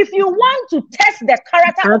 If you want to test the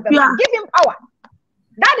character of the man, give him power.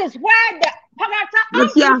 That is where the character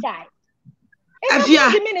amplifies. If you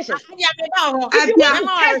want to test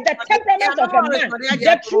the temperament of a man,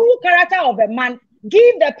 the true character of a man,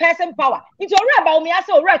 give the person power. It's all right about me. I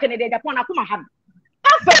say, all right, can they Japan? I come ahead.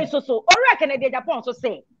 After so, all right, can they Japan? So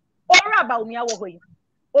say, all right about me. I will go.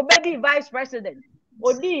 Obedi vice president.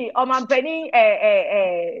 Odi Omampeni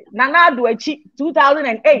Nana Duechi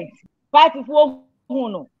 2008. 54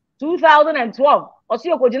 2012.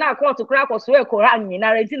 Osio Kojina called to crack or swear Koran in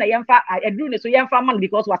Argentina Yamfa Edrune so Yamfa man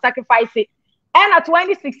because we sacrifice it. And at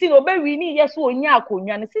 2016, Obey we need yes,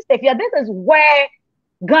 sister. This is where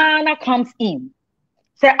Ghana comes in.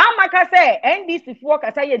 Say Amaka say NDC for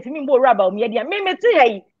Kasaya Timimbo Rabba Media. Me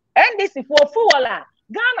hey NDC for Fuala.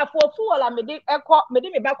 Ghana for Fuala me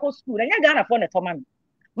back school and Ghana for the Toman.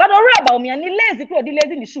 But Rabba me and the lazy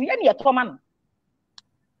in the shoe, any a Toman.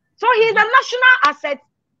 So he is a national asset,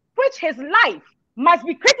 which his life must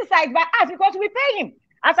be criticized by us because we pay him.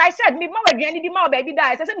 As I said, me mama the mama baby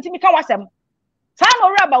dies. I said to me Kawasam. Time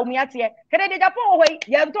about me at here. Can I get away?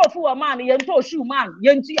 Yanto for a man, Yanto shoe man,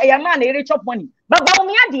 Yanto a man, a rich of money. But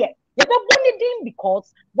Bawumia dear, you don't want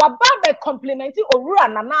because what Baba complimenting or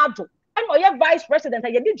run a nado. And your vice president,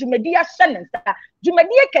 I did Jumedia Shannon star.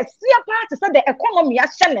 Jumedia can see a part to say the economy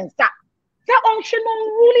as Shannon star. Say on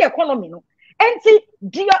really economy. No. And see,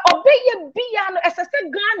 dear obey Biano as I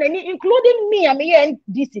said, Ghana, including me and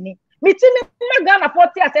Disney. Me too, Ghana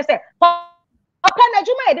 40 as I said. Upon a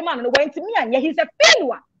Juma, the man went to me, and he's a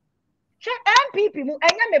failure. Check MPP, and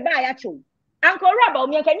I may buy a show. Uncle Rabba,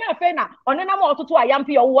 me can you fena on an amount to a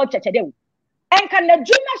yampi or watch at a day. And can the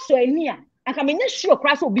Juma show near, and can be sure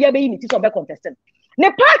Crass will be a baby to be contestant.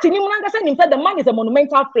 The party, you understand him, said the man is a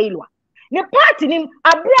monumental failure. The party, him,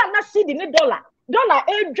 a brand not seed in the dollar,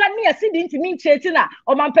 a Johnny, seed into me, Chetina,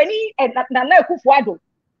 or Mampeni, and Nana Kufuado.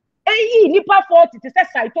 Nipa 40 to say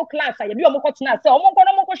Saito class. We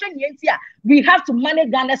have to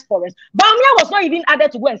manage Ghana's forest. Bawumia was not even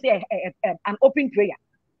added to go and say an open prayer.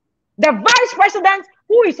 The vice president,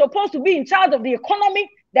 who is supposed to be in charge of the economy,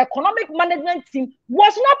 the economic management team,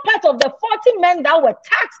 was not part of the 40 men that were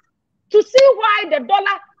taxed to see why the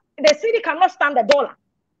city cannot stand the dollar.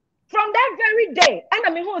 From that very day,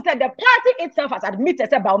 and who said the party itself has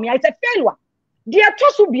admitted that Bawumia is a failure. There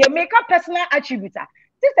to be a makeup personal attributor.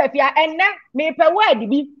 Sister, if you are and me per word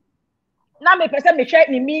be now me person me share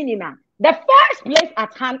me meaning now. The first place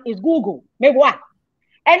at hand is Google. Me what?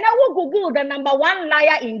 And now we Google the number one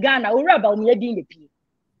liar in Ghana. We about me doing the P.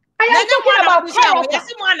 I am talking about character.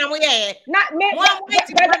 Not me.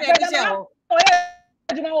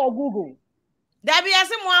 Google. That be as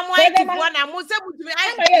a more one and most of me.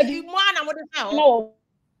 I more than what is no.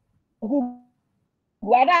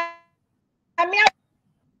 What I mean,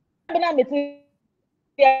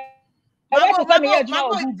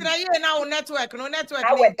 now network, no network.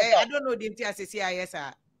 I don't know the NTSCIS.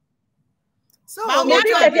 So,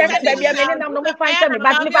 network,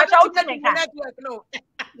 no.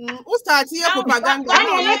 Who started here propaganda?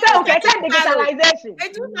 Digitalization. They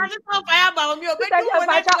do not talk about me, but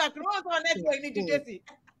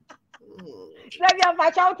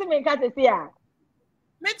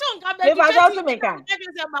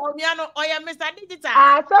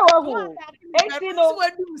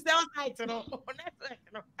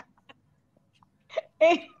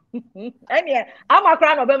Anyway, I'm a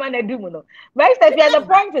crown of a man. But the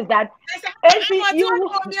point is that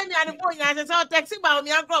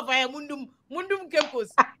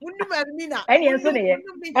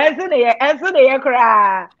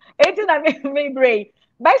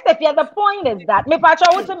the point is that me pacha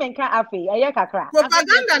wutu menka afi kakra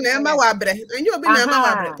propaganda na ema wabre enyo bi na ema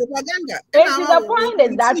wabre propaganda the point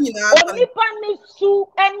is that onipa ni su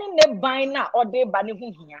eni ne ban na ode ba ne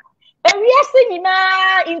hu hia and we are seeing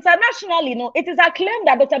internationally, it is acclaimed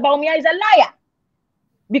that Dr. Bawumia is a liar.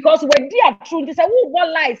 Because when they are true, they say, what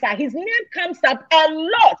lies are? His name comes up a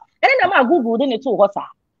lot. And then I'm Google, then it's what.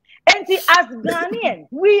 And see, as Ghanaians,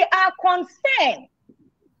 we are concerned.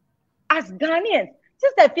 As Ghanaians,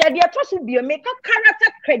 sister, there should be a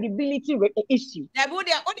character credibility issue.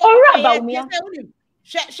 Bawumia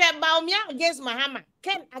against Mahama,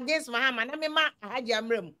 Ken against Mahama, Namema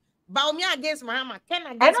Hajamrem. Bawumia against Mahama, Ken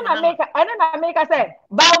against Mahama. I don't make a say.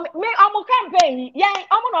 Bawumia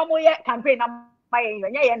campaign,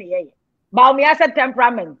 campaign. Bawumia said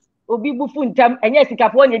temperament. Obi bufu ntem enye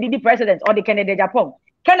sikapo nye didi president or the Ken Agyapong.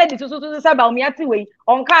 Kennedy to say Bawumia tiwe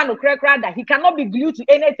on can no crack that he cannot be glued to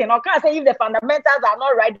anything. Or can't say if the fundamentals are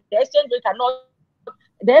not right, the exchange rate cannot.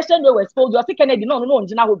 The exchange rate was exposed. You see Kennedy no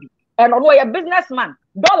njina hobi. And on a businessman,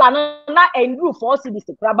 dollar na endure 4 cities.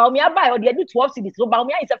 Bawumia buy or they do 12 cities. So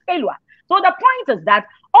Bawumia is a failure. So the point is that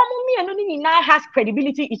Omumi has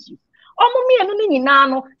credibility issues.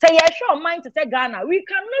 Omumi say sure mind to say Ghana. We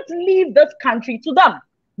cannot leave this country to them.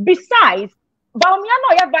 Besides, Bawumia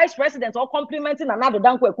no vice president or complimenting another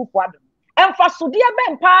Danko Ekufuado. And for Sudia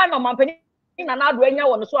Ben Pa no mampeni another enya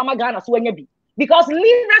wono so ama Ghana so enya bi. Because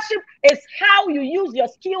leadership is how you use your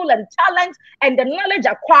skill and talent and the knowledge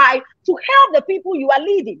acquired to help the people you are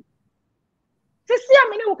leading. See, I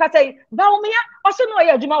mean, who can say, Bawumia, also know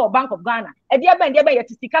your Juma or Bank of Ghana. And dear Ben,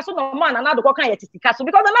 Yetistikaso, no man, another Kokan Yetistikaso,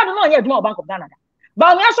 because another know your Juma Bank of Ghana.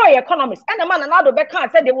 Bawumia saw economists, and the man, another Becca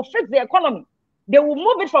said they will fix the economy. They will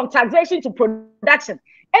move it from taxation to production.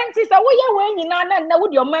 And sister, we are when you know,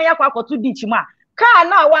 would your Maya Quaco to Dichima. Car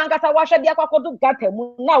now one got a washer, the Aquaco got him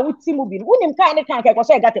now with Timubin. Wouldn't kind of can't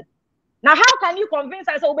got him. Now, how can you convince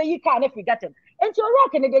us over you can't if you get him? And you're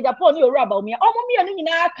rocking the Japan, you're about me.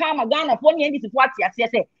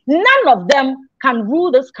 None of them can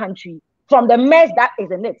rule this country from the mess that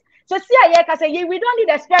is in it. So, see, we don't need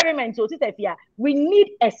experiments. So, we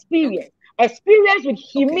need experience. Experience with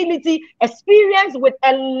humility, experience with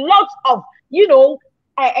a lot of, you're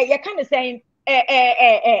kind of saying,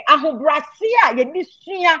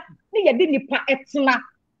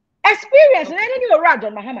 experience, and then you arrived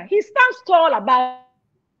on Mahama. He stands tall about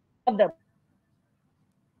them.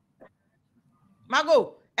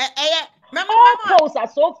 Mago, all polls are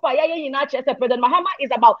so far. President Mahama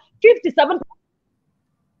is about 57.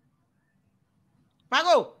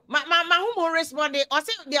 Mago, who responded? Or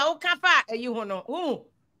say they are okay. You know who?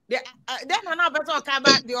 Then I know better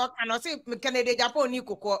about the organ. Or say Ken Agyapong ni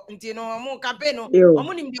koko. You know, mo campaign.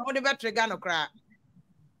 Omo ni mdi mo better gano kra.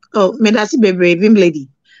 Oh, me that's baby lady.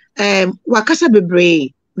 Wakasa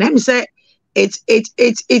bebre. Let me say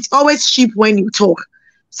it's always cheap when you talk.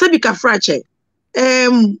 Sabika frache.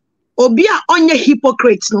 Obia onye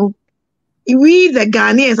hypocrites no. We the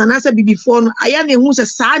Ghanaians and I said before no ayane hu se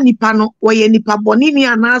sa nipa no we nipa bonini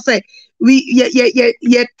and I say we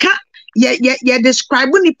ye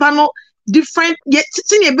describe nipa no different ye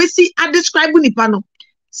tin besi a describe nipa no.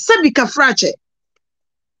 Sabika frache.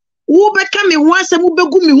 Wo beka me ho asem wo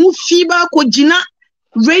begu me hu fi ba ko gina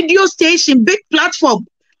radio station big platform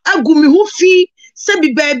agu me hu fi se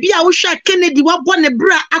bi baabi a wo hwa Kennedy wa bo ne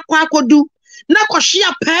bra akwa akodu na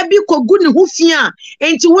kohia pa bi ko gu ne hu fi a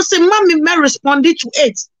enti wo se mama me respond to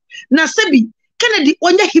it na se bi Kennedy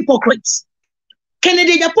onye hypocrite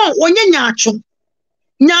Kennedy Agyapong onye nyaachum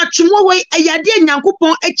wo we ayade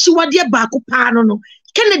nyankopon achiwade ba ko pa no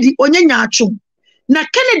Kennedy onye nyaachum na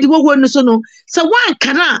Kennedy wo no so no se wan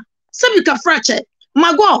kana se bi ka frache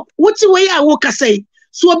mago wuti we ya wo kasai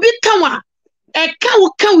so obi kanwa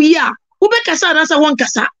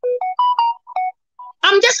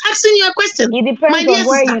I'm just asking you a question. It depends my dear on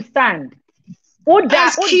where sister. you stand.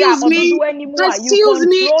 Excuse me.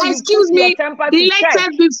 Excuse me. Let us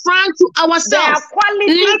be frank to ourselves. There are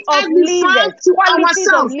qualities of leaders, qualities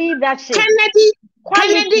of leadership. Kennedy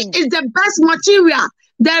is the best material.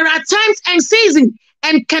 There are times and seasons,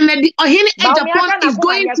 and Kennedy Ohene Agyapong is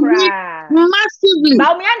going to lead massively.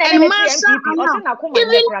 And mashallah,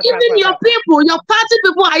 even your people, your party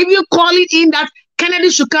people are even calling in that Kennedy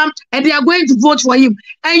should come and they are going to vote for him.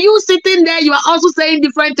 And you sitting there, you are also saying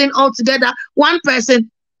different things altogether. One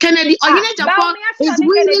person, Kennedy Ohene Agyapong is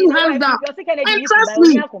winning hands down. And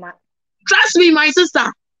trust me, my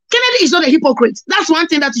sister, Kennedy is not a hypocrite. That's one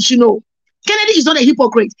thing that you should know. Kennedy is not a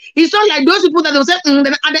hypocrite. He's not like those people that will say, then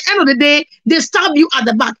at the end of the day, they stab you at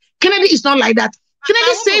the back. Kennedy is not like that.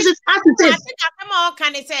 Kennedy says it as it is.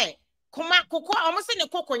 Can I say? Almost in a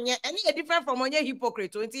coconut, and you're different from when you're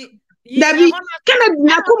hypocrite. Kennedy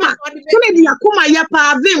Nakuma, ya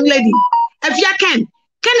pavim lady. If you can,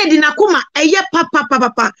 Kennedy Nakuma, a ya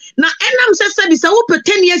papa. Now, and I'm said this, I will put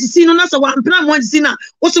 10 years to see no answer one plan one sinner,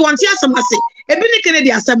 also one year some say, a billy Kennedy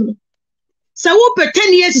assembly. So I will put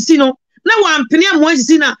 10 years to see no. Now one penny one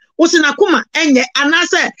sinner was in Akuma, and yet, and I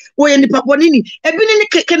said, we in the Paponini, a billy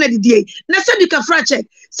Kennedy day. Now said you can fracture.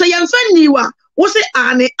 So young friend you are. Was it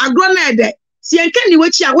an agronade? See, I can't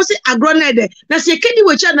which I was it agronade. Now, see, can you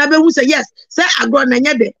which another who say yes, say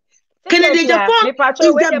agronade. Kennedy Agyapong is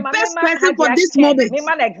the best person for this moment.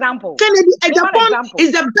 Kennedy Agyapong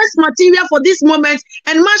is the best material for this moment.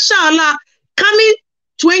 And mashallah, coming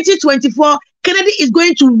 2024, Kennedy is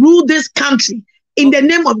going to rule this country in the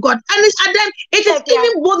name of God. And it is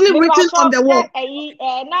even boldly written on the wall.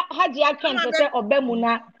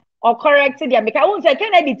 Or corrected them because I won't say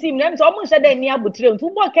Kennedy team. Them so almost said they near Butrium.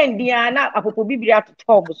 Two more can be an Apopo Biblia to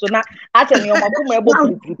talk. So now I tell you, but the point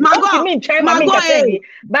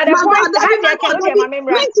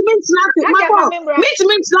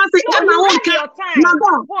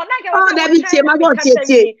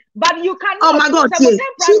but you can. Oh my God,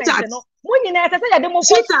 when you say that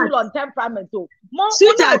democracy on temperament, more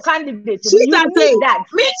candidates. Me and say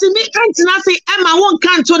Emma won't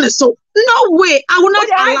can't turn it. So no way, I will not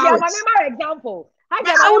allow it. Example. I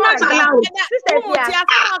will not allow it.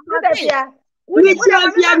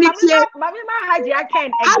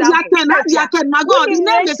 My God, his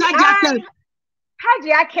name is example.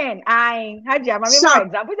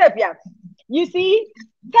 You see,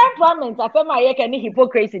 temperament, I feel my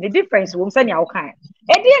hypocrisy, the difference won't send your kind.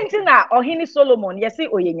 Edientina or Hini Solomon, yes,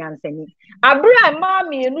 Oyenyanseni. Abraham,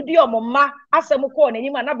 mammy, and Nudio Mama, Asamuko, and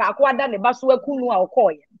you man about the Basua Kunu or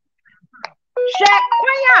Koy. Share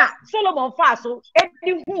Quaya, Solomon Faso,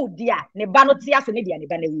 Eddie Who, dear, Nebanotias and Indian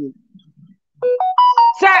Benewu.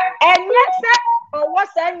 Sir, and yes, sir, or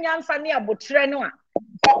what's any answer near Butrenoa,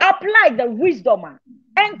 or apply the wisdom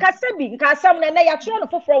and Kasabi, Kasam, and they are trying to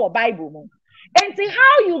for a Bible. And see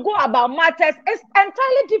how you go about matters is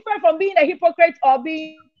entirely different from being a hypocrite or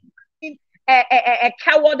being a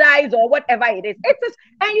cowardice or whatever it is. It is,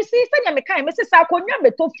 and you see, Mrs. Sakonya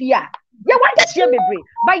Betofia. You want to share me,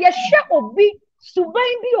 but you share obi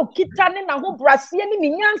Subaindi or Kitane na ho Brasiani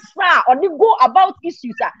Minyansa or they go about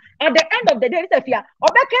issues. At the end of the day, it's fear. Or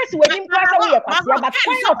because when you pass away,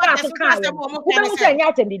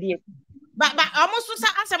 but but almost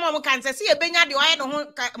as a mom can say a benya the oil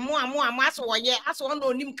more mass or yeah, as on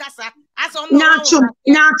nim casa, as on Nachum,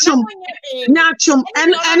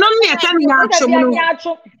 and only a can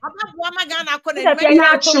Nachum.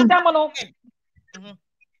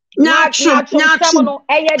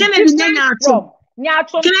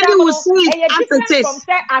 Kennedy will say as it is.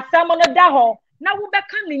 Now we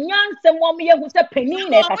become the young someone who's a penny. So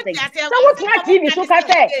what's not TV? So I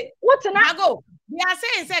say, what's not go? We are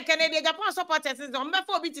saying, say, Kennedy Agyapong supporters is on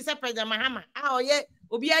before we to say President Mahama. Oh, yeah,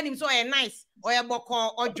 Obian him so a nice or a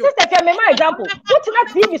boko or joke. My example. What's not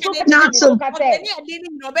TV? So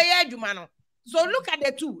look at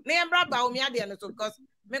the two. Name Bawumia and so because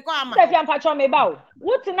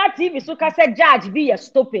what's not TV? So I said, Judge, be a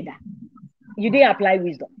stupid. You didn't apply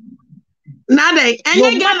wisdom. Nade, and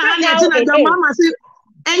you Ghana Honey, your mama say,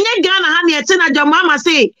 and you Ghana Honey, your mama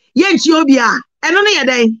say, Yes, you'll be and only a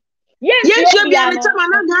day. Yes, you'll be a little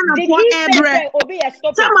man for every.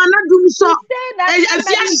 Someone not do so. And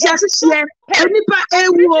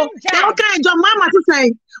your mama to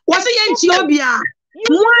say, what's the Ethiopia?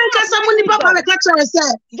 One Casamuni Papa the catcher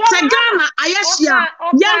said, Ghana, Ayasia,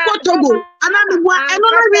 Yanko Togo, and I'm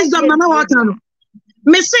another wisdom, Mama Watano.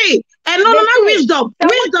 Me say, and no wisdom,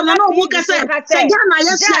 I know who can say, Ghana,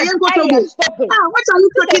 Ayasia, Yanko Togo. What are you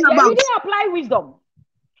talking about? You didn't apply wisdom.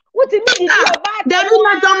 What you mean? There is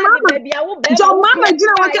not John Mama, you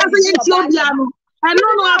know what I'm saying? Ethiopiano. I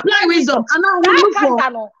don't know apply wisdom. I know look for.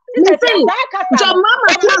 John Mama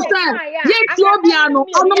just said, Ethiopiano.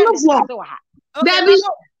 I don't look for. There is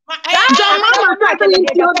John Mama said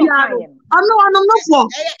Ethiopiano. I know look for.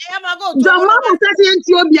 John Mama said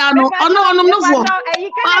Ethiopiano. I know look for.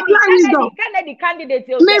 Apply wisdom.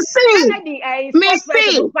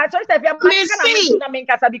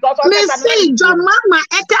 Missy, John Mama,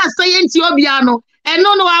 Eka say Ethiopiano. And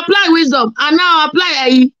no, apply wisdom. And now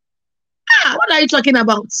apply what are you talking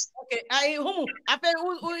about? Okay, who? I feel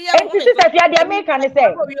who the American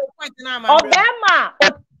say. Obama,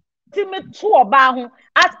 ultimate two about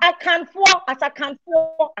as I can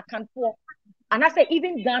for. And I say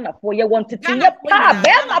even Ghana for you want to see a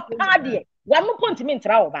party. One more point to me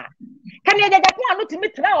travel back. Can you get one to me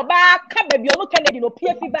travel back? Come baby, you look at it, you'll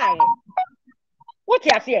PFP by. What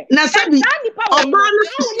you say? Now, Sabi,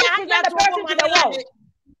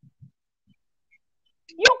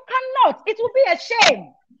 you cannot. It will be a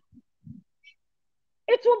shame.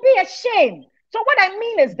 It will be a shame. So what I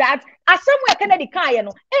mean is that as somewhere Kennedy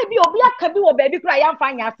Kayano,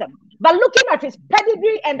 but looking at his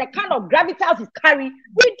pedigree and the kind of gravitas he carries,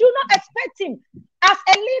 we do not expect him. As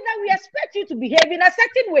a leader, we expect you to behave in a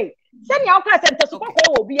certain way. Send your class and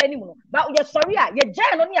will be anymore. But you're sorry, you're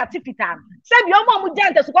giant on your tipitan. Send your mom with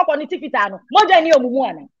giant to on the tipitano. More than your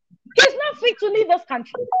woman. He's not fit to leave this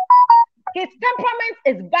country. His temperament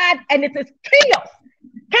is bad and it is chaos.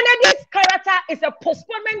 Kennedy's character is a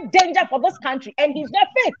postponement danger for this country, and he's not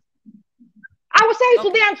fit. I will say it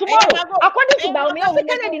today and tomorrow. According to Bawumia,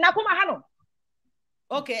 Kennedy Nakuma Hano.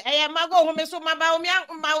 Okay, I am go home so my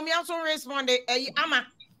Bawumia so responded. Ama,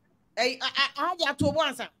 I had to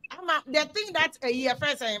once. Ama, the thing that a year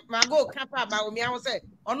first, Mago Kappa Bawumia will say,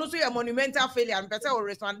 honestly, a monumental failure, and better will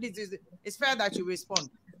respond. It's fair that you respond.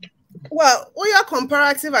 Well, we are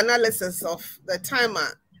comparative analysis of the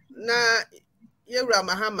timer. Now, Yera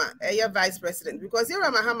Mahama, a vice president, because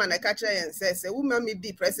Yera Mahama na catcher and says a woman may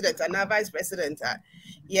be president and a vice president.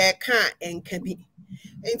 Yeah, can be.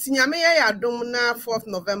 In Tinyame Domina 4th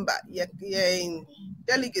November, in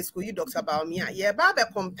delegates who you Dr. Bawumia, yeah, Baba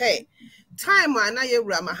compare time and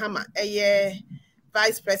Yera Mahama, a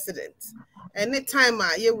vice president, and the time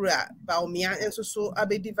Yera Bawumia and so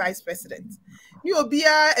Abedi vice president. You be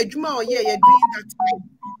a Juma or yeah, doing that time.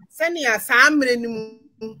 Sending us some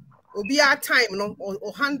will be our time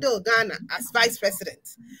or handle Ghana as vice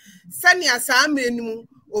president. Sending us some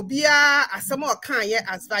will be a some more kind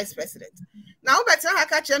as vice president. Now, better I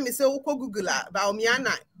catch him, say, Google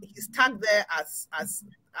Bawumia is tagged there as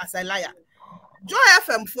a liar. Joy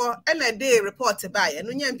FM for day report by and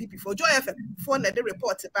NPP for Joy FM for day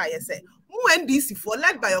report by say NDC for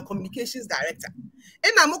led by your communications director.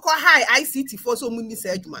 And I'm high ICT for so many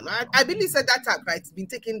man. I believe said that tag right been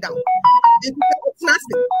taken down. It's nothing.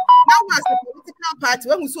 Now as a political party,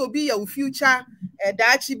 when we so be your future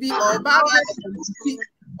Dachibi or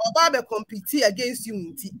Baba compete against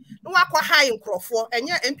unity. No one high in Crawford and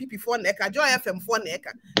your MPP for Neka, Joy FM for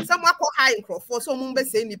Neka. Some high in Crawford, so Mumba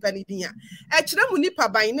say ni panidia. Actually,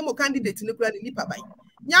 Munipa by no candidate in the plan Nipa by.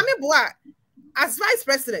 Yami Boa as vice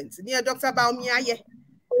president near Dr. Bawumia,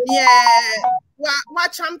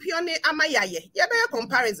 what champion Amaya, yeah, by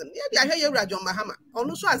comparison. Yeah, I hear Rajon Mahama,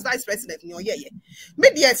 also as vice president, no, yeah.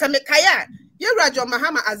 Media Samekaya, you Rajon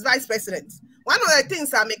Mahama as vice president. One of the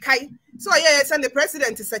things I make so yeah, send the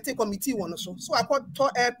president to set a committee one or so. So I called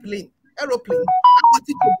aeroplane. I got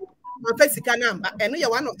it number, and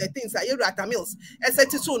one of the things I hear at Mills, I said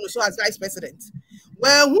to soon so as vice president.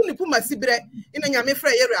 Well, who put my sibre in a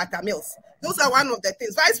Yamefre at Mills. Those are one of the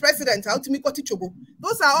things. Vice president, how to make Chobo.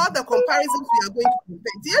 Those are all the comparisons we are going to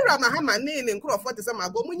compare. Dear Mahama, name and Crawford is a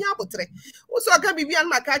mago, Munyabotre. Also, I can be beyond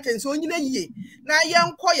my catch and so in a year. Now,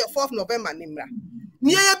 young call your 4th November, Nimra.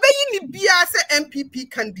 Near Bayin Biasa MPP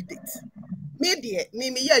candidate. Media,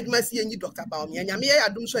 name me, you must see any Dr. Bawumia, and I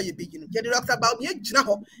don't show you begin. Get Dr. Bawumia,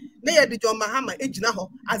 Jinaho, near the John Mahama, Ejinaho,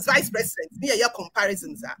 as vice president, near your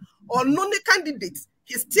comparisons are. Or non candidates,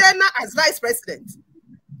 his Tiana as vice president.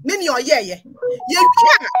 Many or yeah.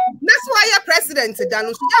 That's why you're president,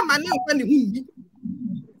 Dano, so you're money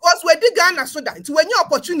because we're the Ghana so that to any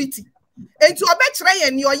opportunity. And to a better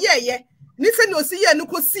and your yeah. Listen, no see, no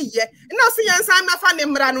could see, and now see, and Simon Fanny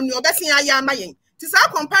on your best I am maying. Tis our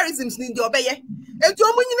comparisons in your bay, and to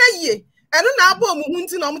a year. And now, Boom,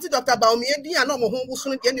 Dr. Bawumia, and no more home was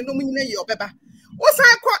going to get no your pepper. What's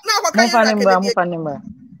I caught now?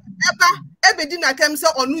 ebedi na kem se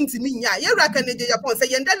onu ntimi nya yewura Ken Agyapong say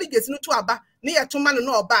yen delegates no to aba ne ye toma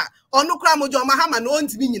no oba onu kra mo jo Mahama no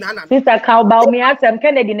ntimi nyina na Sister Bawumia Sam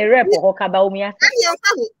Kennedy ne rep ho ka Bawumia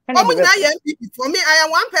omo nyina ye MPP for me I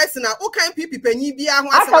am one person who can MPP panyi bia ho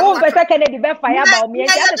asa won pese Kennedy be fire Bawumia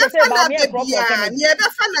ya te say Bawumia drop for Kennedy ye be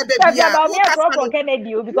fa na bebia Bawumia drop for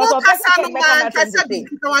Kennedy because of person can make an attempt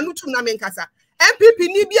to wanu tu na menkasa MPP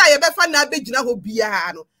ni bia ye be fa na begina ho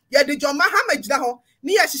bia no ye de jo Mahama gina ho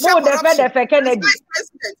ni ye hihya no the Kennedy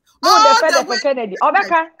no the Kennedy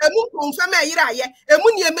obeka emu confirm ayira ye emu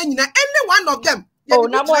ni emanyina any one of them oh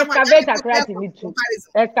na mo excavator craft ni too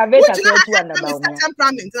excavator craft too and Bawumia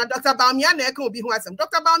temperament na Dr. Bawumia na e kan obi ho asem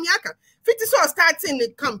Dr. Bawumia kan fiti so starting the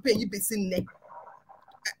campaign yi besin ne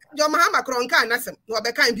jo Mahama kronka na asem no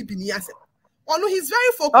obeka MPP ni asem ono he's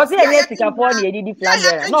very focused o say yes Singapore ni edidi flag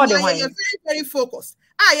bearer no the one very focused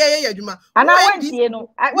yeah adwuma ana wentie no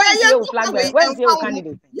wentie o flag bearer wentie o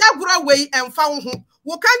candidate ya gura wey emfa wo ho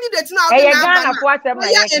wo candidate na e Ghana for asem na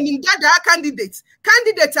yeah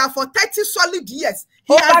candidate are for 30 solid years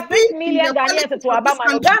he has 6 million Ghanaians to Obama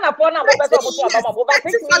no Ghana for na mo pese o to Obama over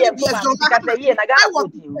 6 million to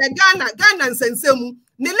Ghana nsensemu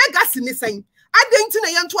ne legacy ni sen adenti na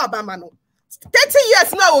ye to Obama no 30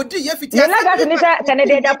 years now odi ye fiti the legacy ni say Ken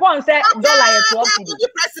Agyapong say dollar is 12 cedi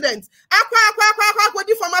president akwa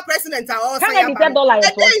di former president all say Kennedy say dollar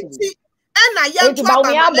is 12 cedi na ye to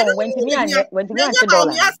Bawumia went me anye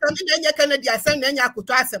dollar na Kennedy asem na nya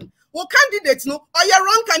akoto asem wo candidate no or your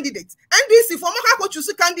wrong candidate NDC for mo ka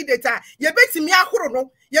choose candidate ye betimi ahoro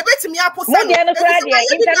no ye betimi aposa no dey no kra dey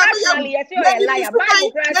internationally you say you liar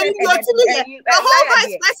Bible kra say the whole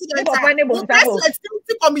vice president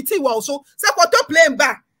committee will also say what to play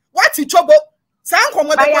back what you chobo san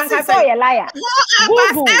komo dey say you liar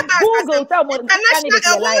Google tell mo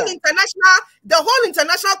the whole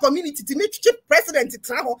international community to meet chief president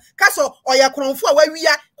traho kaso oya kronfo a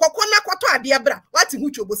wawia kokona kwato ade bra what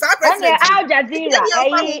hu chobo sa president Al Jazeera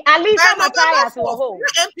Alisa Matthias wo ho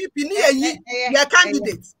MPP ni ye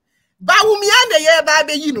candidate Bawumia na ye ba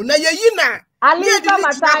be yi no na ye yi na Alisa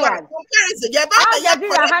Matthias ye ba be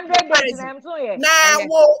 100 days na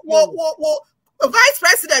wo vice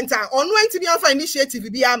president on went to be on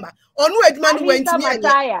initiative be ama on edman went to me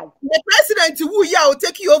the president who ya will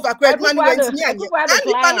take you over edman went to me and you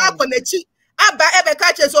can up on the cheek aba ebe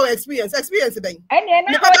catch so experience ben and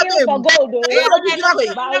for gold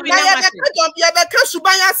ya be ka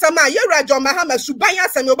subanya sama ye rajo Mahama subanya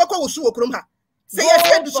sama obeko wo su okrom ha say you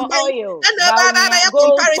said subanya and ba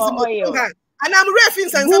comparison and I'm referring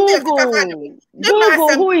something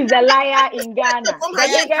Google who is a liar in Ghana the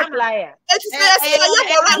biggest liar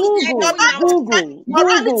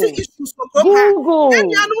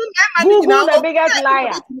Google the biggest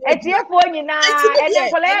liar etiefo nyina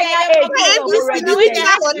ede kola Google the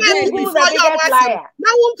biggest liar na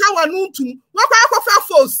won ka wanu ntum wakwa akwafa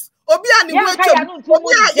force obi ani wetu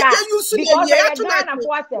obi a ye use ne ye atuna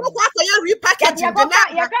wakwa ya repackage ya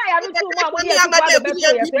ka ya no tu ma mo ye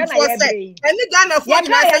any Ghana for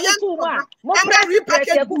na say ya mo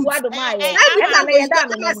repackage kuwa do ma ye na na ye da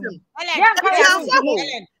ya ka ya no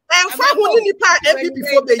enfa hu ni nipa MPP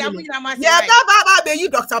for be you ya ba be you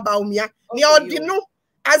Dr. Bawumia ni odinu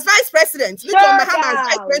as vice president little Mahama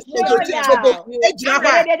as vice president Togo ejina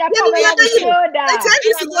ba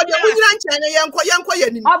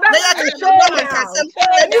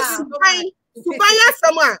subanya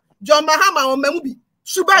sama John Mahama o mamubi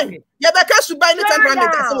suban ye beka suban ni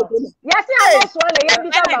temperament asemo ko yes I was so le ye bi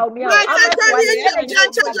ka Bawumia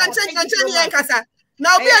kasa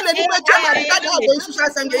now be an educated that all social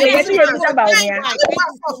assembly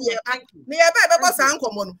me e ba be san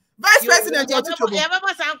komo no vice president Otuchobo e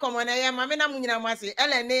ba san komo na ye ma me na munyina mase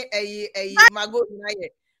ele ne eyi mago na ye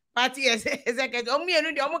party executive omu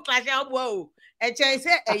enu de omu clash obo o e chen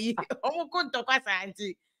se eyi omu konto kwasa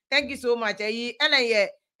anti thank you so much eyi ele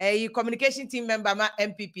ye communication team member ma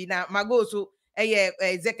MPP na mago so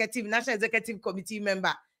executive national executive committee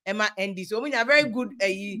member Emma ND so we are very good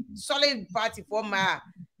solid party for ma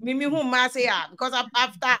mimi who ma say because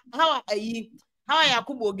after how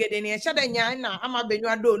Yakubu get in shada nya na ama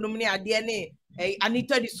benwa do num ne ade ne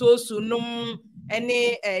Anita di so num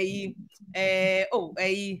ene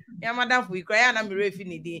ya madam fu ikra na me refi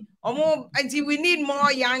ni di until we need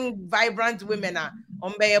more young vibrant women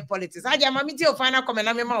on be politics aja mami ti o final comment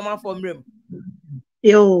na me ma o ma for mrem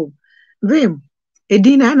yo vim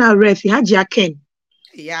edina na refi haji Ken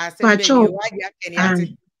yeah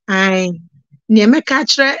I Niemeka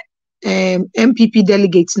kire MPP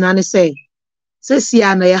delegates na ne say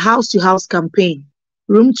sia na house to house campaign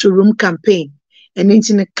room to room campaign and in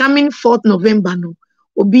the coming 4th November no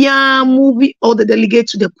Obia movie all the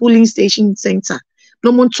delegates to the polling station center.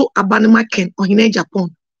 No monto Abanama Ken or Ken Agyapong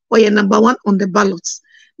or your number 1 on the ballots.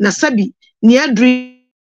 Nasabi near dream.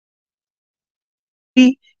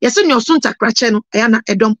 Yes, in your son Takracheno, Ayana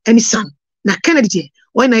Edom, any son. Na Kennedy,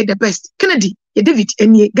 when I the best. Kennedy, ye David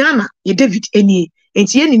any Ghana, ye David any, and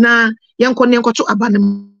Tieni na Yanko to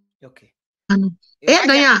Abanama. Okay.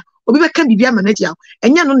 We can be manager,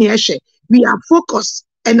 and you know, we are focused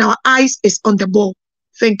and our eyes is on the ball.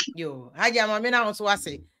 Thank you. Yo, Haja Mamina also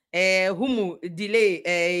say, humu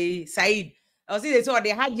delay, Said. I see they saw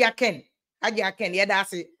the Haja Ken, yeah,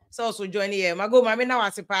 that's it. So join here. Mago Mamina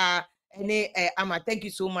was a pa, Ama, thank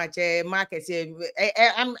you so much, Marcus.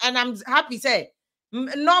 I'm happy, say,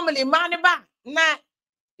 normally, Maniba,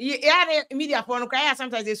 yeah, media phone cry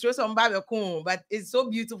sometimes they show some cool, but it's so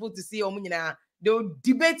beautiful to see Omuna. They'll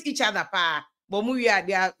debate each other, pa. But we are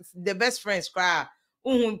they are the best friends, cry.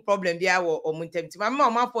 Problem there or Muntemti. My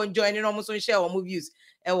mom for joining almost on share or movies.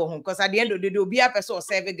 Because at the end of the day, be a person or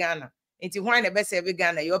serve Ghana. Into why the best serve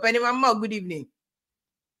Ghana. You're opening my mouth. Good evening.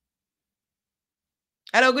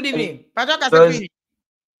 Hello, good evening. Patrick,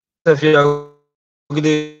 good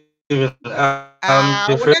evening.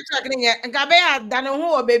 Ngabea dane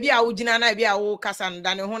ho o baby a ugina na bia wo kasan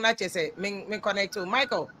dane ho na chese me connect to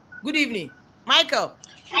Michael. Good evening. Michael.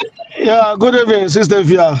 Yeah, good evening, Sister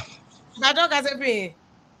Fia. Patrick Kasepi.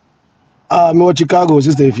 Me Chicago,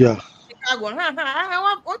 Sister Fia. Chicago.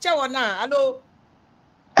 What you want now? Hello.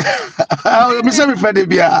 Me say me friend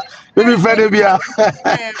bia. Me friend bia.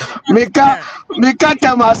 Me ka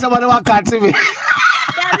tell someone what can't see me.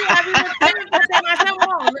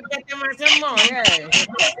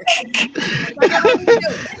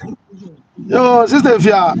 Yo, Sister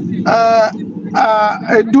Fia,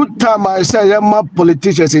 a good time I say, my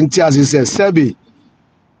politicians in tears, he says, Sebi,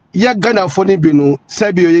 yeah, Ghana funny binu,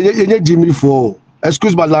 Sebi, you Jimmy for,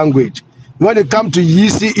 excuse my language, when it comes to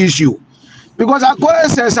EC issue. Because I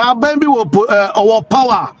says, our baby will put our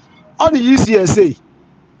power on the ECSA.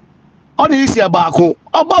 On the EC about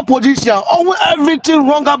position, everything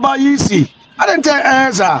wrong about EC. I didn't tell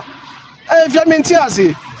answer. If you mean tears,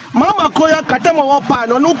 Mama Koya Katama Wapa,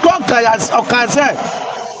 no Kokayas or Kansa.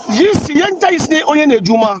 EC, Yenta is the only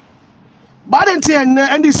Juma. But I didn't say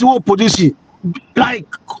and this whole position. Like,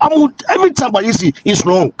 every time about EC is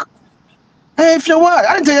wrong. If you want,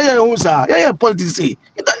 I didn't tell you, sir. Yeah, politics.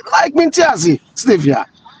 Like me tears, Stevia.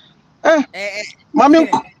 Mammy,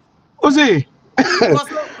 Uzi.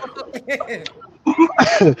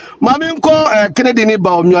 Mammy, Kennedy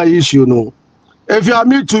Bawumia issue, no. If you are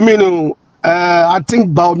me to me, no, I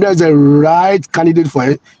think Bawumia is the right candidate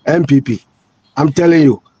for MPP. I'm telling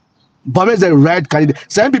you, Bawumia is the right candidate.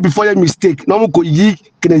 So MPP before your mistake, no more ye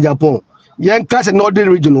Ken Agyapong. Young class and northern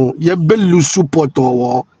regional, you be lose support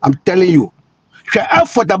or I'm telling you. She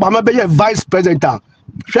effort about be a vice president.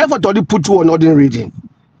 She effort to put you on northern region.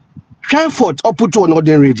 She effort or put you on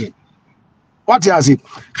northern region. What you say?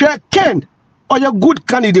 She Ken or a good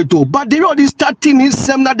candidate too, but they already starting his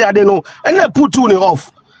seminar there, they know, and they put you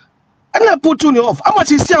off. How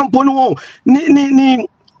much is Sam Pono?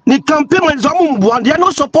 Ni campaign is one. They are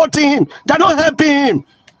not supporting him. They are not helping him.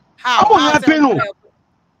 How helping him?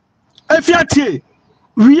 If you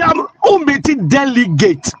we are omitted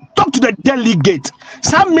delegate. Talk to the delegate.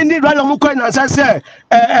 Some many Ralamuko as I say,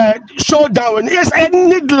 showdown. Yes,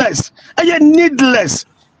 needless. Needless.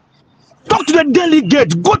 Talk to the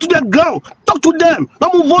delegate. Go to the ground. Talk to them.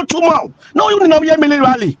 Now move vote tomorrow. No, you know we are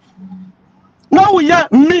rally. No, we are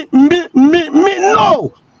me.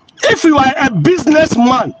 No. If you are a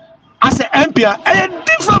businessman as an MP,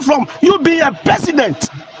 different from you being a president.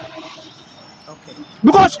 Okay.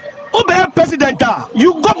 Because be a president,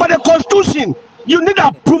 you go by the constitution. You need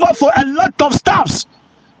approval for a lot of staffs.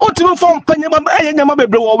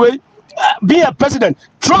 Being a president,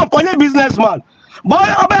 Trump only businessman. But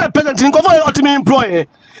I'm a president, think of an ultimate employee.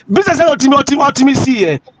 Business and ultimate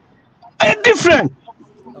see different.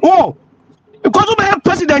 Oh, because you be a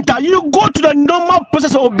president, you go to the normal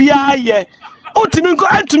process of BI.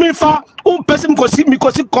 Ultimately, for person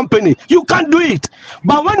company, you can't do it.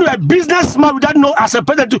 But when you're a businessman without know as a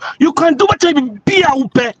president, you can do what you be a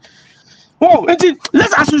oh,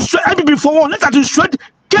 let's assume before one. Let's assume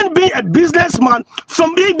can be a businessman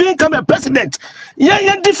from become a president.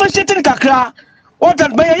 Yeah, differentiating kakra. What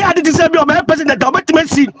that by yeah, this is a president. But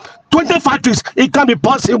see 20 factories. It can be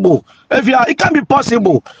possible. It can be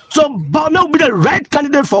possible. So Bawumia will be the right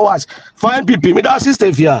candidate for us for MPP. Me that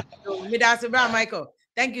sister here. Me that's Michael.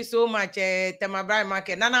 Thank you so much, Tema Brian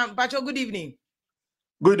Market. Nana Pacho, good evening.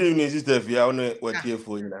 Good evening, Sister Fia. I know what you're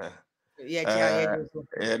for now. Yeah,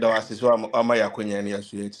 that was so. I'm my Yakunya and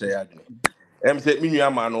yes, Say me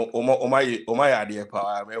man o my idea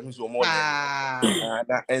power me hu so more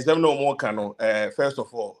na ensem no more can first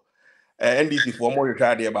of all NDC for more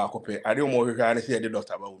hwehwa ade ba akopɛ ade mo hwehwa ne se de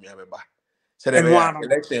Dr. Bawumia beba se de be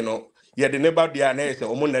election no ye de neighbor dia na se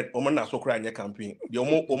omo na so kra anye campaign de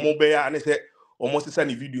omo be ya ne se omo sesa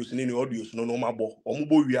ni videos ni audios no mabo omo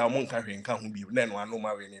bo wi a omo nka hwe nka ho bi na no ano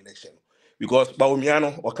ma we ni election because Bawumia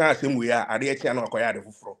no o kan asem wi a ade e tia no akoya ade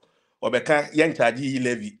foforo obeka yen charge yi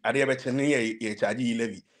levy ade be che ne ye charge yi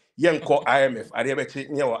levy yen ko IMF ade be che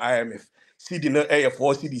nye wo IMF CD no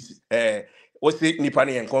 4 CDs what say nipa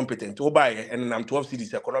ne incompetent wo buy and nam 12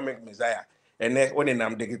 cities economic messiah and when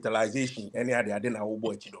nam digitalization any ade na wo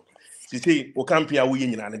bo achi do see o campaign wo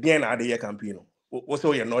nyina ne den na ade ye campaign no wo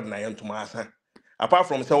say you not na yentuma asa apart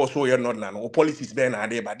from say wo so you not na no policies be na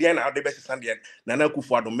ade ba den na ade be sesa de na na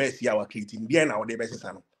kufu ado mercy our creating den na ade be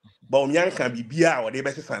sesa no ba o nyanka bibia ade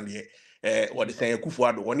be sesa de what they say kufu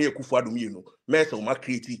ado woni kufu ado mi no mercy o ma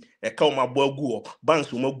create ka o ma bo agu o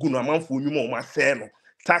banks o ma gu no amanfo nyuma o ma se no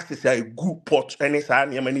taxes are good pot any sa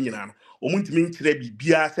na mani nyina no omuntimi nkire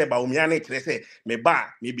bibia se Bawumia na kire se me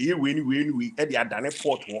ba me be we ni e de adane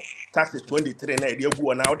pot wo taxes 23 na e de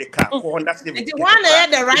agu na o de car 470 it one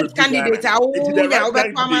the right candidate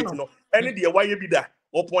no any de why bi da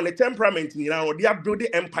upon the temperament nyina o de build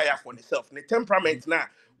the empire for himself the temperament na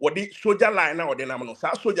o de soldier line na o de nam no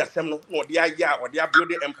sa soldier sem no o de aya o de build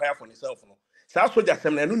the empire for himself no sa soldier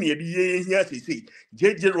sem na no ne de ye hia sisi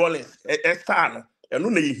JJ Rollins star no enu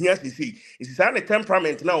na yehia sisi isisa ne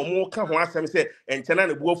temperament na omo ka ho asem se enchena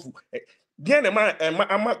ne buafu de ne ma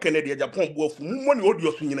ama Ken Agyapong buafu mo ne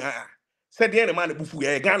odio so nyina se de ne ma ne bufu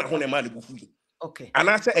ye Ghana ho ne ma ne bufu okay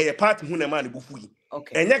ana se e party ho ne ma ne bufu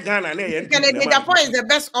okay enye Ghana na ye Ken Agyapong is the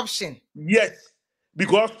best option yes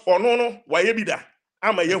because ono no waye bi da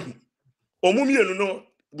ama yehu omumienu no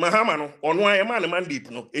Mahama no ono aye ma ne mandate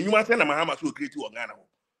no enyuma se na Mahama so create o Ghana ho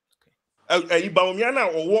Bawumia na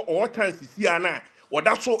o chance sisi ana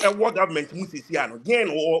oda so ewo government mu sisi ano again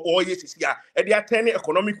o ye sisi a e dey attend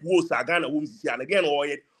economic woes Ghana wo sisi ano again o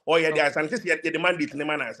ye dey asante se ye mandate ne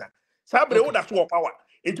manasa sabre wo da so power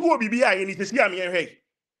enti wo bibia ye ni sisi am ye hwe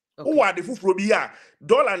wo wa de fufuro bi a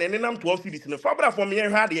dollar ne nam 12 cedis ne fabra for me ye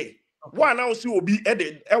hwe ade wo na wo si obi e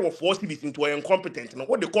de e wo 4 cedis into incompetent no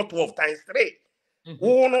wo de cut 12 times 3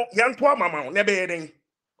 wo no yanto amama ne be ye den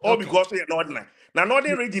all because you're not now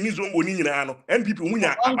northern region is on nyina no MPP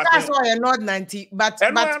munya that's why you're not 90 but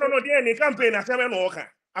no the campaign na seven no okay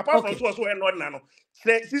apart from so you're not no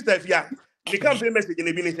sister Fia the campaign message in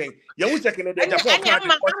the beginning saying you will check in the Japan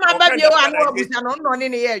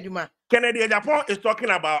Ken Agyapong is talking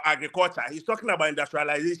about agriculture, he's talking about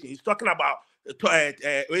industrialization, he's talking about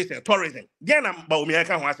tourism. Again, I'm Bawumia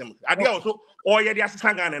can want some. I also all the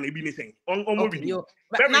assistant Ghana and be saying on movie.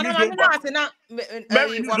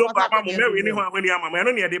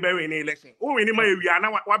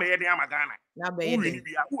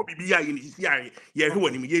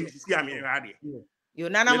 You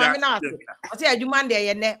nana mami na ase adwuma de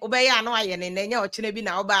ye ne obeya na aye ne nya o kire bi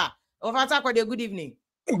na oba o fata ko de good evening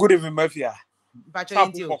mafia pacho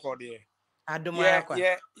enti o adoma kwa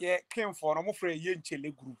ye Ken for no mo frɛ ye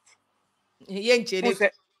nchele group ye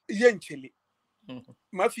nchele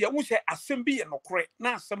mafia wo sɛ asɛm bi ye nokore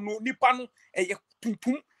na asɛm no nipa no ye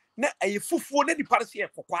tuntum na ye fufuo na nipa se ye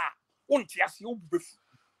kokwa wonte ase wo bubefu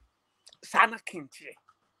sana kentie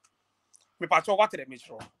me pacho watere me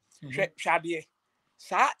sro hwade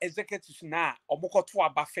sa executives na omokoto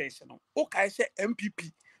aba first no o kai se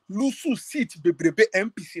MPP lusu seat bebrebe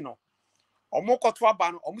MPC no omokoto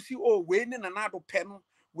aba no omusi we ni nanado pe no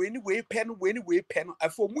we ni pe no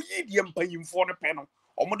afo mu yi die mpanyimfo no pe no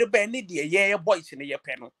omode be ni de ye boys ne ye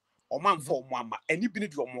pe no omanfo omo ama ani bi ni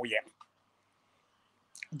de omo ye no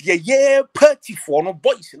de ye party for no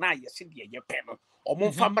boys na ye se de ye pe no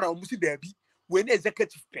omo famra omusi da bi we ni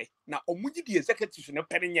executive pe na omuji di executive no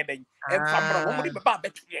pe nye den famra omo de be ba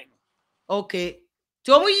betu ye okay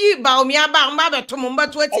to omu yi Bawumia ba mba betu mo mba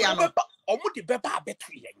tu atia no omo de be ba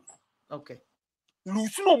betu ye okay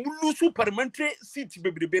lusu no mu lusu parliamentary seat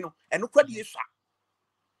bebrebe no eno kwa de yesu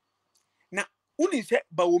na uni se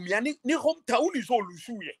Bawumia ni hometown ni so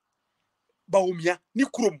lusu ye Bawumia ni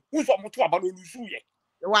krom unso moto aba no lusu ye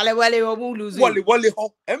wale omu lusu wale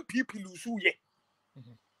ho MPP lusu ye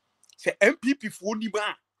se MPP fo ni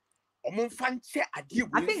ba omo fanche ade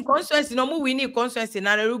I think constituency no mu win constituency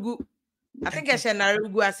na Rugu I think I said na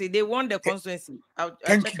Rugu I say they won the constituency I'll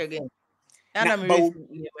check again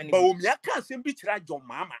Bawumia ka asem bi kira John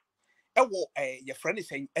Mahama ewo your friend is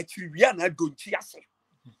saying akiriwia na donchi ase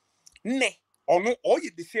ne ono all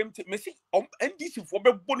the same thing me see NDC for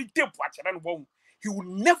be boni tape akira no he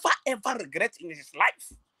will never ever regret in his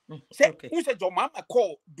life Say, who said your mama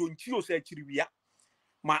call, don't you say Chirivia?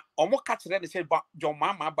 Ma, almost catch them and say, your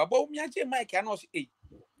mama, Bawumia, Mike, and us, eh.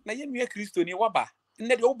 Na yen we Christo ni waba.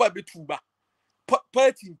 Na de oba betuba.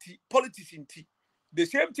 Party politician tea. The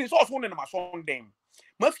same thing also one in my son them.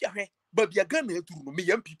 Mafia he, but ya Ghana to me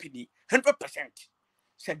MPP ni 100%.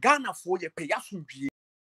 Se Ghana for ye pay asun bi.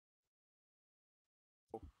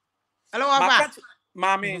 Hello, Aba.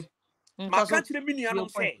 Mami. Ma catch the mini anom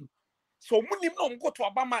say. So munim no go to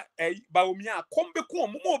Obama Bawumia come be ko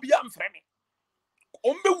mo obi am frɛ me.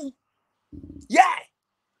 Ombewu.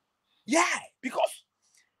 Yeah, because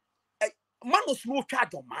man was no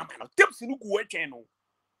charge on mama. No, tips no go channel.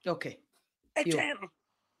 Okay.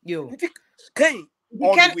 Yo. Ken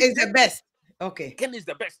is the best. Okay. Ken is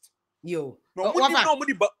the best. Yo. No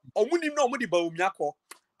money but nobody Bawumia ko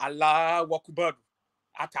Allah wakubadu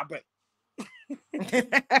atabe.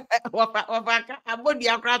 Wafaka abodi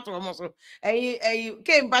akra to mo so.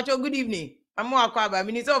 Ken Pacho, good evening. Amo akwaba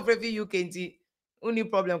Minister of Revenue UK nti only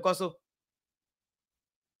problem koso.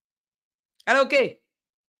 Hello, okay.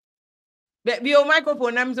 Be your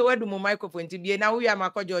microphone. I'm so where do my microphone to be now? We are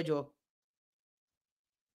Marco Jojo.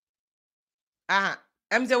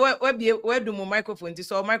 I'm so where do my microphone to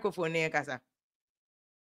so microphone near Casa.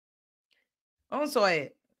 Oh, so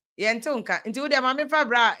Yantonka into the mammy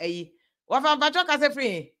fabra. What from Pacho Casa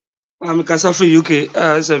free? I'm Casa free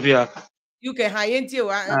UK. Sevilla. UK high into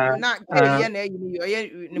not my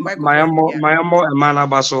mana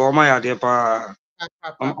baso, my idea pa.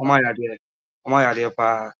 My idea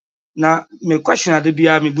pa. Now, my question at the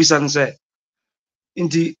BR me busan say.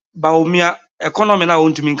 Inti Bawumia economy na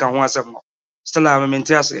won't mean can one seven. Still I'm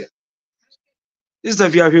maintain. Is the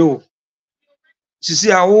via view. You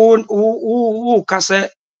see, I won't kase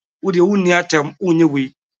with the unia term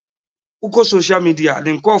unyewe. Uko social media,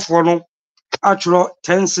 then call for no actual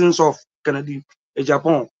 10 cents of Canada,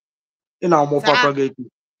 Japan in our more propagating.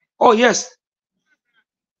 Oh, yes.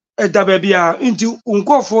 At the baby, into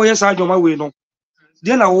unco 4 years, I don't know way no.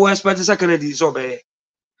 Then I will expect the second is obey.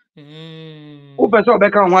 Open so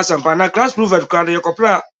back on one sampa. Na class proof at Canada, your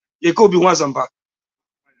copra, you could be one sampa.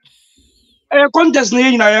 A contest near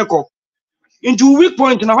in Ayako. Into weak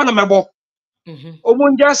point in a Hana Mabo.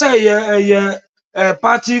 Omunja say a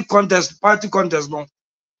party contest no.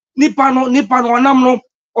 Nipano anamno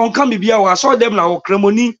on can be I saw them now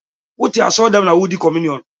cremoni. What I saw them now woody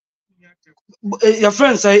communion. Your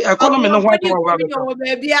friends say economy no what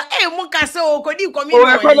baby. Hey, Muka so could you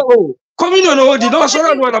communion? Communion oh did not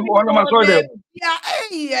saw what I saw them.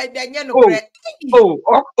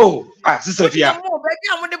 Sister Fia. Baby,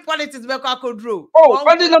 I'm the politics back I could draw. Oh,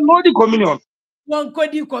 but then no the communion. One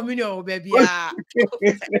could you communion, baby. Sister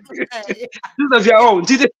Fia, oh,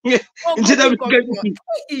 did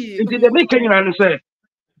they make any say?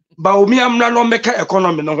 Bawumia no make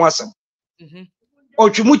economy no wasam. O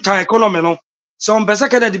twumuta economy no. So on pesa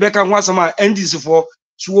kada di beka wasam NDC for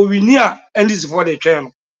so we near NDC for the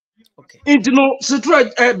train. Okay. Into no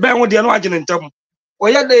situa ben wo de no agene ntam.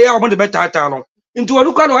 Oya de ya omo de beta ata no. Into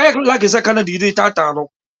oluka no oya like second di tata no.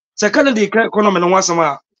 Second di economy no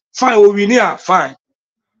wasam fine o we near fine.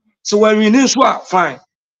 So when we need so fine.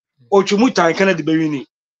 O twumuta kana di be wini.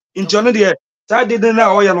 Into no de that did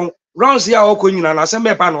na oya no rounds here o ko nyina na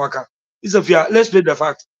sembe pa no waka. Is a fear, let's play the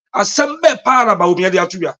fact. Asembe para Bawumia de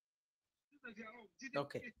atuya.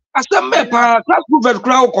 Okay. Asembe para class proof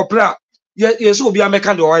crowd copra. Yes, will be a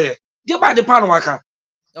mechanic oil. Give by the pan waka.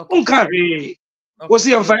 Okay. Was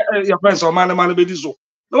your friends or man be so.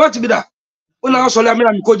 No what to be that? When I also let me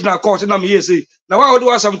coach in a court and I'm here say. Now why would you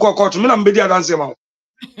want some court? Me am be there dance amount.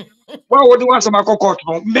 Why would you want some court?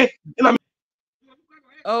 Me.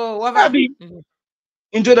 Oh, what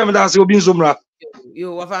into them dance will be zumra.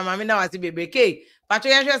 You what mama now as baby K. But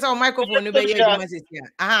you hear some microphone no be here you must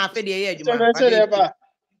here. Aha, fe dey here you man.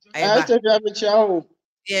 I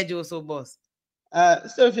yeah, you so boss.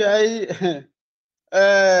 Sophia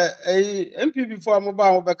MPP for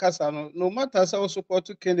mobile Bakasa no matter how support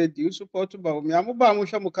to Kennedy, you support to Bawumia mobile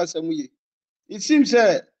Mukasa mu. It seems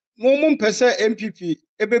mum percent MPP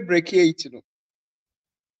ebe break 8 no.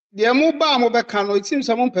 The mobile Mobakano, it seems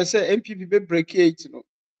some percent MPP be break 8 no.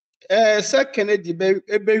 Sir Kennedy be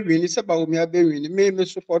win is Bawumia be win me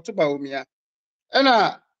support to Bawumia. And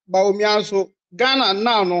Bawumia so Ghana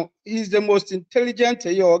now no he's the most intelligent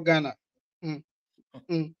your Ghana.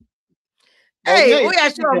 Hey, we are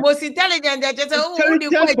sure most intelligent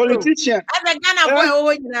politician. As a Ghana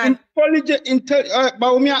boy,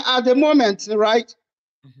 Bawumia at the moment, right?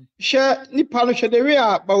 Share Nipano share the way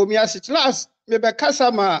Bawumia sit last maybe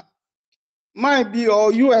Kasama might be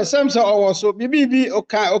or USM also BBB o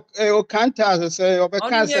can't say or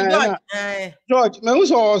George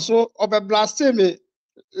me also of a blasphemy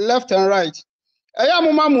left and right. I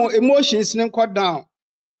am mama emotions in down.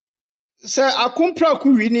 Say akumpra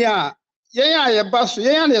kuwini a yen a yeba so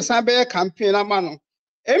yen a yesan be campaign amano.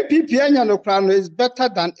 MPP anya no kra no is better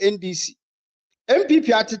than NDC. MPP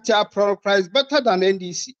atete apro is better than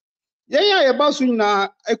NDC. Yen a yeba so na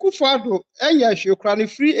Akufo-Addo enya hwe kra no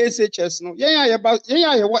free SHS no yen a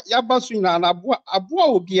yeba so na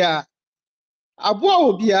aboa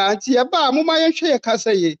obia anti yeba moma yen hwe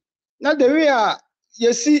kasa ye na the way a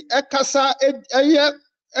yesi ekasa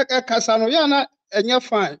ekasa no yana enya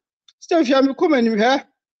fine still if you come and here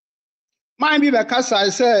mind be kasa I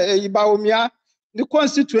say Bawumia the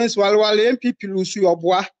constituents wale MPP lose your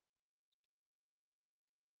boy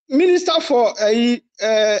minister for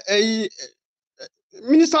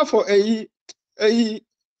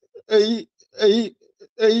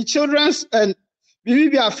children's and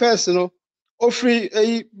BBB affairs no ofri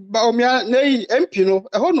Bawumia nei MP no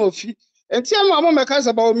e ho no fi enti ama me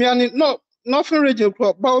kasa Bawumia ni no nothing region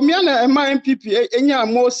club Bawumia na ema MPP enya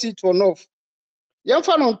more seat or north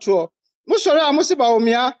yemfa no to musore amusi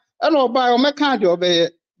Bawumia e no ba o meka de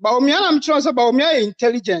obeye Bawumia na mchiro se Bawumia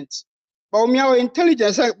intelligent Bawumia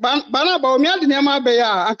intelligence bana Bawumia de nema be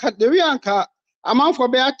ya anka de wi anka amanfo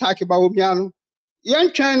be attack Bawumia no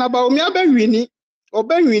yentwen na Bawumia be wini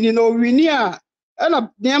no wini a na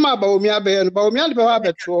nema Bawumia be no Bawumia de be wa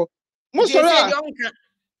beto musore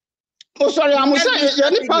amusa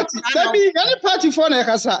yani party for na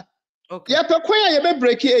kasa ya pe kwan ya be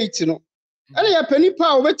break 8 no ana ya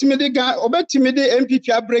panipa obetimi de MPP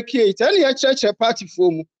a break 8 ana ya church party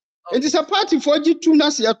for mu it is a party for G2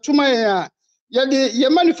 na se ya tuma ya de ye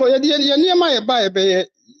mani for ya de ye niema ye ba ye be ye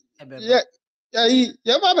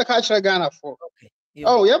ba be ka kire Ghana for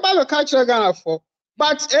oh ye ba be ka kire Ghana for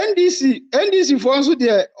but NDC for nso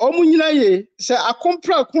de omu nyina ye se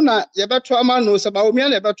akompra kuna ye beto ama no se Bawumia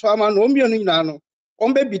na beto ama no omienu nyina no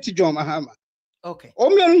ombe biti John Mahama okay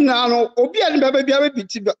omienu nyina no obi a ne be bia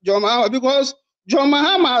biti John Mahama because John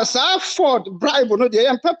Mahama has afford bribe no de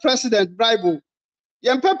yempe president bribe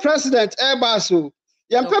yempe president Airbaso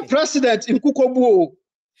yempe president Nkukobuo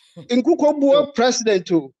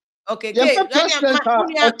president o okay yempe president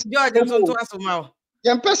George so asoma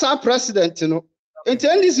yempe sa president no enti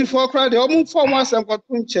NDC for crowd omu form asem kwato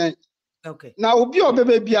nchen okay na obi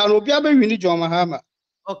obebe bia no obi abewini John Mahama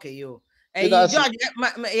okay yo George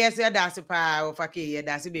yes that's pa ofake ye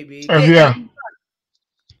that's baby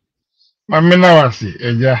Mamina wasi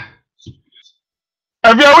eja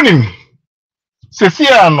abia unim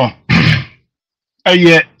sesia no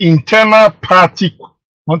aye internal party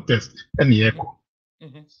contest ene yeko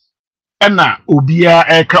ena obia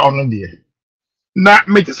eka ono de na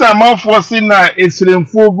metisa manfo si na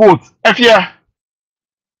esremfo vote afia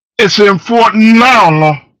esremfo now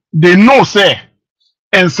no they know say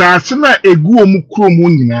ensase na egu omu kromu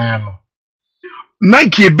nyina no na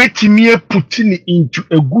ke betimi putting into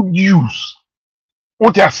a good use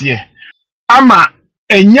what you say ama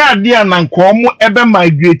enya de ananko omu ebe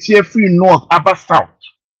migrate free north aba south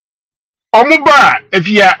omu ba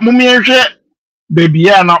afia mumi ehwe baby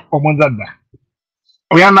ya na omu dada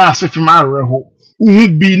oya na asefima areho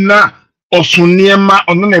bi na osuniema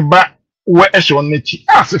ono ne ba we ehwe onechi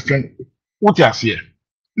asefen what you say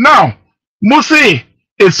now must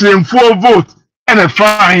esremfo vote and a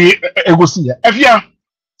fine egosia afia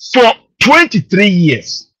for 23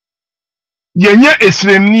 years yenye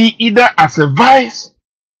esremni either as a vice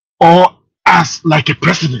or as like a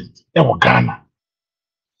president in Ghana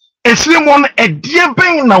esremon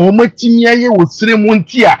edieben na womatimi aye wo sremon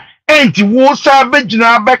ti a enti wo sa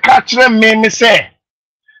begina be ka kire meme se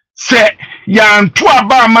ya nto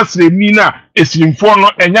aba amasremni na esremfo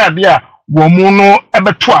no enya de a wo mu no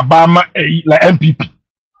ebeto aba ama like MPP.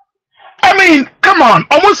 I mean, come on,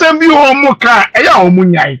 almost every home car,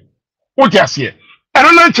 Munyai. What you say? I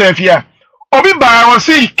don't know, Chef here. Obi ba or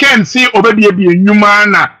say Ken say Obi be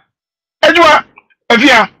Numana. Edwa, if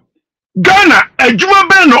ya Ghana, a Juma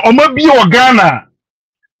Ben or maybe or Ghana.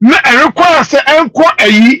 Na require say enko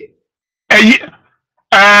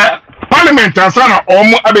parliament and sana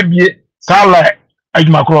omo abebie sala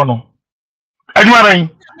Ejuma Krono. Ejuma Rain.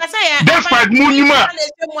 Despite Munima.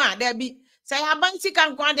 Say Abansi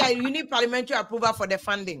can grant you need parliamentary approval for the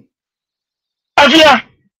funding. Avia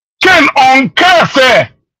Ken on car say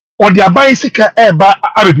or the Abansi can eba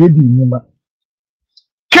Arabi.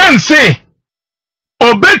 Ken say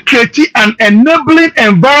obey create an enabling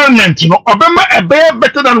environment, you know, Obama a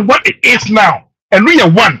better than what it is now. And we are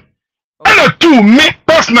one. And a two, me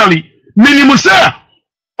personally, minimum say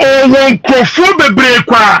when Kofu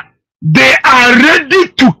Bebrekwa, they are ready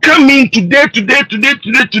to come in today.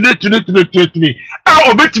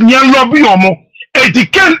 I bet me a lobby omo. He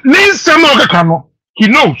can name some of the cano. He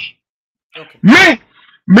knows. Me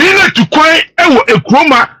not to quite a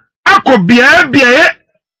chroma. I could be a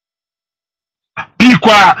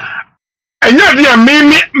Piqua. And yet,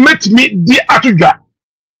 met me the Atuga.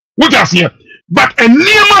 What I see, but a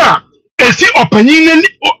Nima, a see opinion,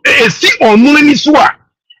 a see or Munisua,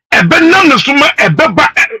 a banana summa, a baba,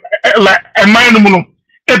 like a man,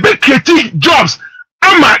 a bit creative jobs.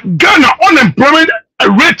 I'm a Ghana unemployment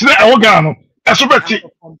rate organo. A super.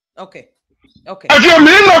 Okay. If you're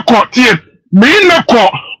not caught here, not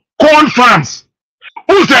caught corn farms.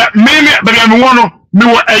 Who's that? Maybe, but I'm one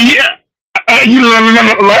no a year.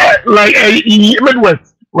 Like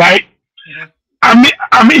Midwest, right? I mean,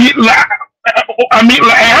 like I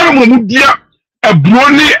have a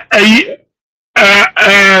brownie,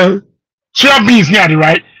 chia beans here,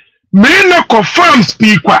 right? Me no confirm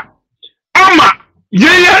speaker. Ama,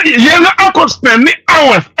 yeah, I could spend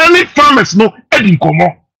hours. Any farmers no heading come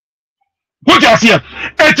on. What you see?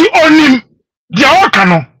 Eti onim dia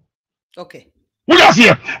okano. Okay. What you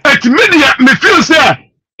see? Eti media me feel say.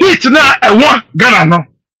 It's now a one Ghana no.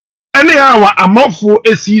 Any hour a month for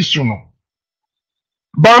a season.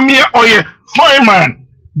 Bawumia or fine man,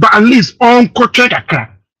 but at least on contract a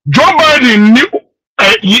car. Joe Biden knew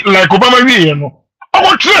like Obama, you know. I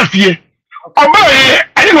want to here. I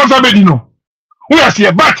didn't know somebody know. We are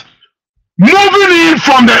here, but moving in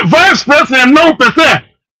from the vice president now per se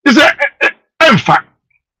is a emphasis.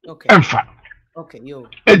 Okay. Emphasis. Okay, yo.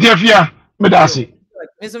 A Jeffia, Medasi.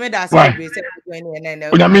 Miss Medasi,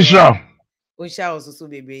 Osha also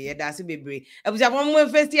baby, that's a baby. I was a 1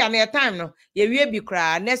 month first year near time. No, ye will be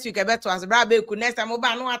cry. Next week, I bet was Rabbi could next time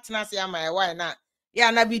about no at Nasia, my why not?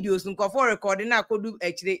 Yeah, na videos and for recording. I could do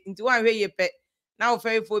actually into one way ye pet. Now,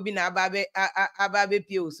 very for being a baby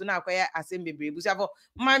pills, so now quite assembly baby. We have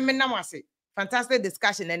my menamasi. Fantastic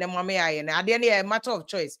discussion and then mommy and I didn't a matter of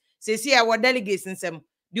choice. Say, see, our delegates in some.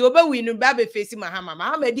 The over win baby facing Mahama.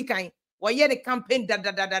 Mahama Dikain. Why the campaign da.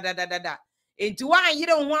 Into why you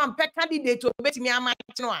don't want a candidate to bet me a match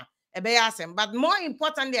no a bayasem, but more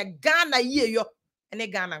importantly, a Ghana ye yo and a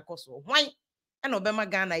Ghana coso. Why and Obama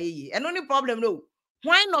Ghana ye? And only problem no.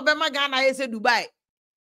 Why no Obama Ghana is a Dubai?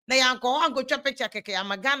 Na uncle chopper check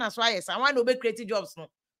I'm a Ghana so yes, I want to be creative jobs no.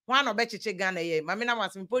 One of bet check Ghana ye. Mamina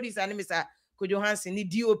was in police and Mr. Johansson ni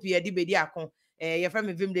DOP a dibediakon. Your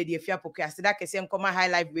friend Vim Lady, if you are podcast, that can say come high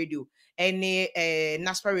life radio, any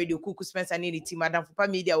NASPA radio, Kuku Spencer, any team, Madame Fupa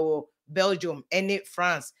Media or Belgium, any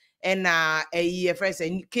France, and a friends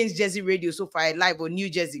and King's Jersey Radio so far live or New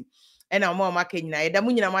Jersey, and our mom Kenya,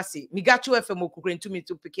 Damunina Masi, Migachu FM Kuku to me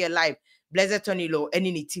to pick live, Blessed Tony Low,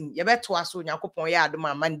 any team. You bet to us on Yakopon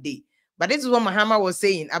Yaduma Monday. But this is what Mahama was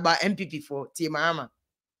saying about MPP for Team Mahama.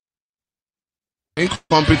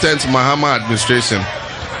 Incompetent Mahama administration.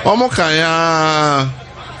 Omo kaya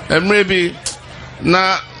maybe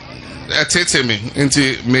na etete me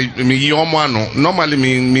nti me yi omo ano normally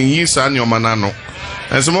me yi sa nyoma na no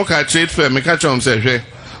enso mo ka trade fair me ka chom se hwe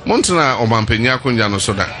mo ntena omampanya akonja no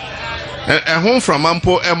so da ehon from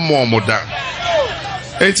ampo emmo mo da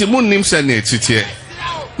enti mo nim se na etite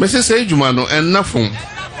me se ejuma no ennafon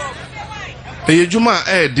ejuma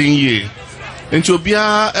din ye nti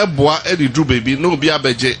obia eboa edidru baby no obia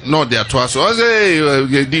beje no de ato aso o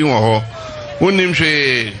say din wo ho unim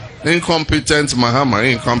hwe incompetent Mahama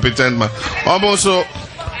incompetent ma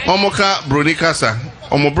omo ka broni kasa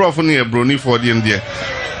omo brofo ne broni for the ndie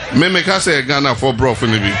me kasa Ghana for brofo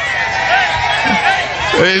ne bi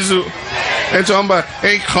ezu eto amba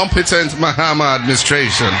incompetent Mahama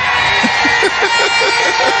administration.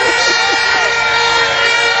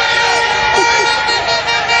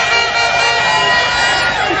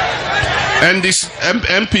 And this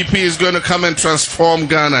MPP is going to come and transform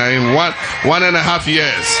Ghana in 1.5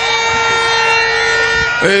 years.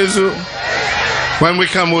 When we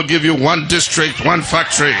come, we'll give you 1 district, 1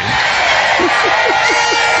 factory.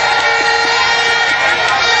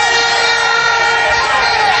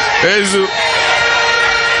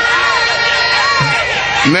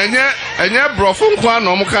 Nanya brofun kwa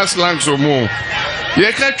no muka slangs omo.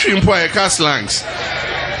 Ye ka twimpo ye ka slangs.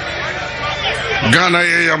 Ghana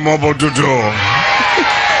ye mobododo.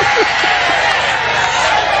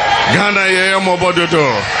 Ghana ye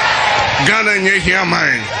mobododo. Ghana ye here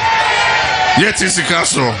mine. Yet is the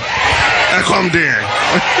castle. I come there.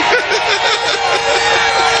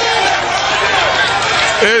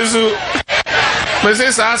 Ezu. Me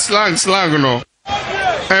say slang no.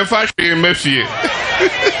 En fa hwe me fie.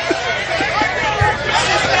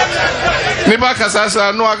 Niba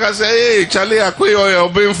kasasa no akase hey Charlie akwe oyo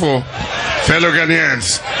obinfo. Fellow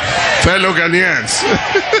Ghanaians.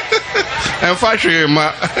 And fashion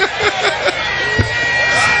ma.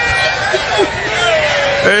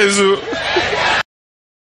 Ezu.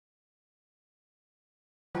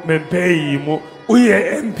 Mempeyi mo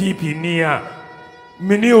uye MPP nia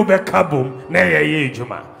mini ubekabum na ye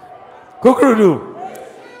ejuma. Kokrudu.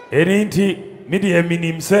 Erinti midi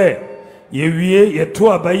minim se ye wie ye to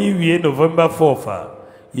abayi wie November 4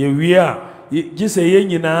 ye wie a gise ye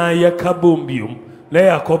nyina ye kabom biom na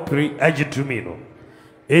ya kopri agitumi no.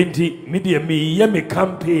 Enti midi mi ye me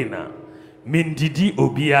campaigner min didi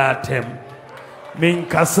obia tem min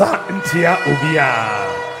kasa ntia obia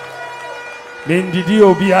min didi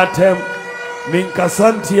obia tem min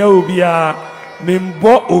kasa ntia obia min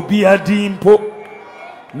bo obia dimpo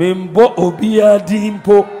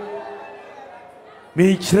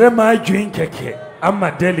me chrema adwin keke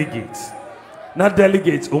ama delegates na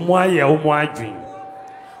delegates omwaye omwadwin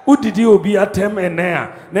udidi obi atem ene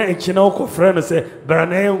na enchina okofre no se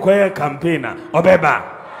brana enkoye campaigner obeba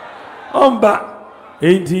omba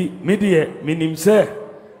enti medie minim se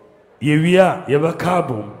yewia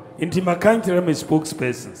yebakabum enti makantere me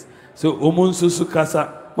spokespersons so omonsusu kasa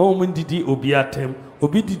ma omundidi obi atem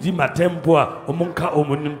obi didi matempo a omonka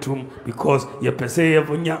omununtum because ye pese ye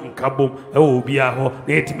vonya nkabom e obi aho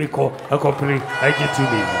na etimi ko akopre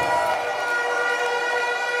agitumi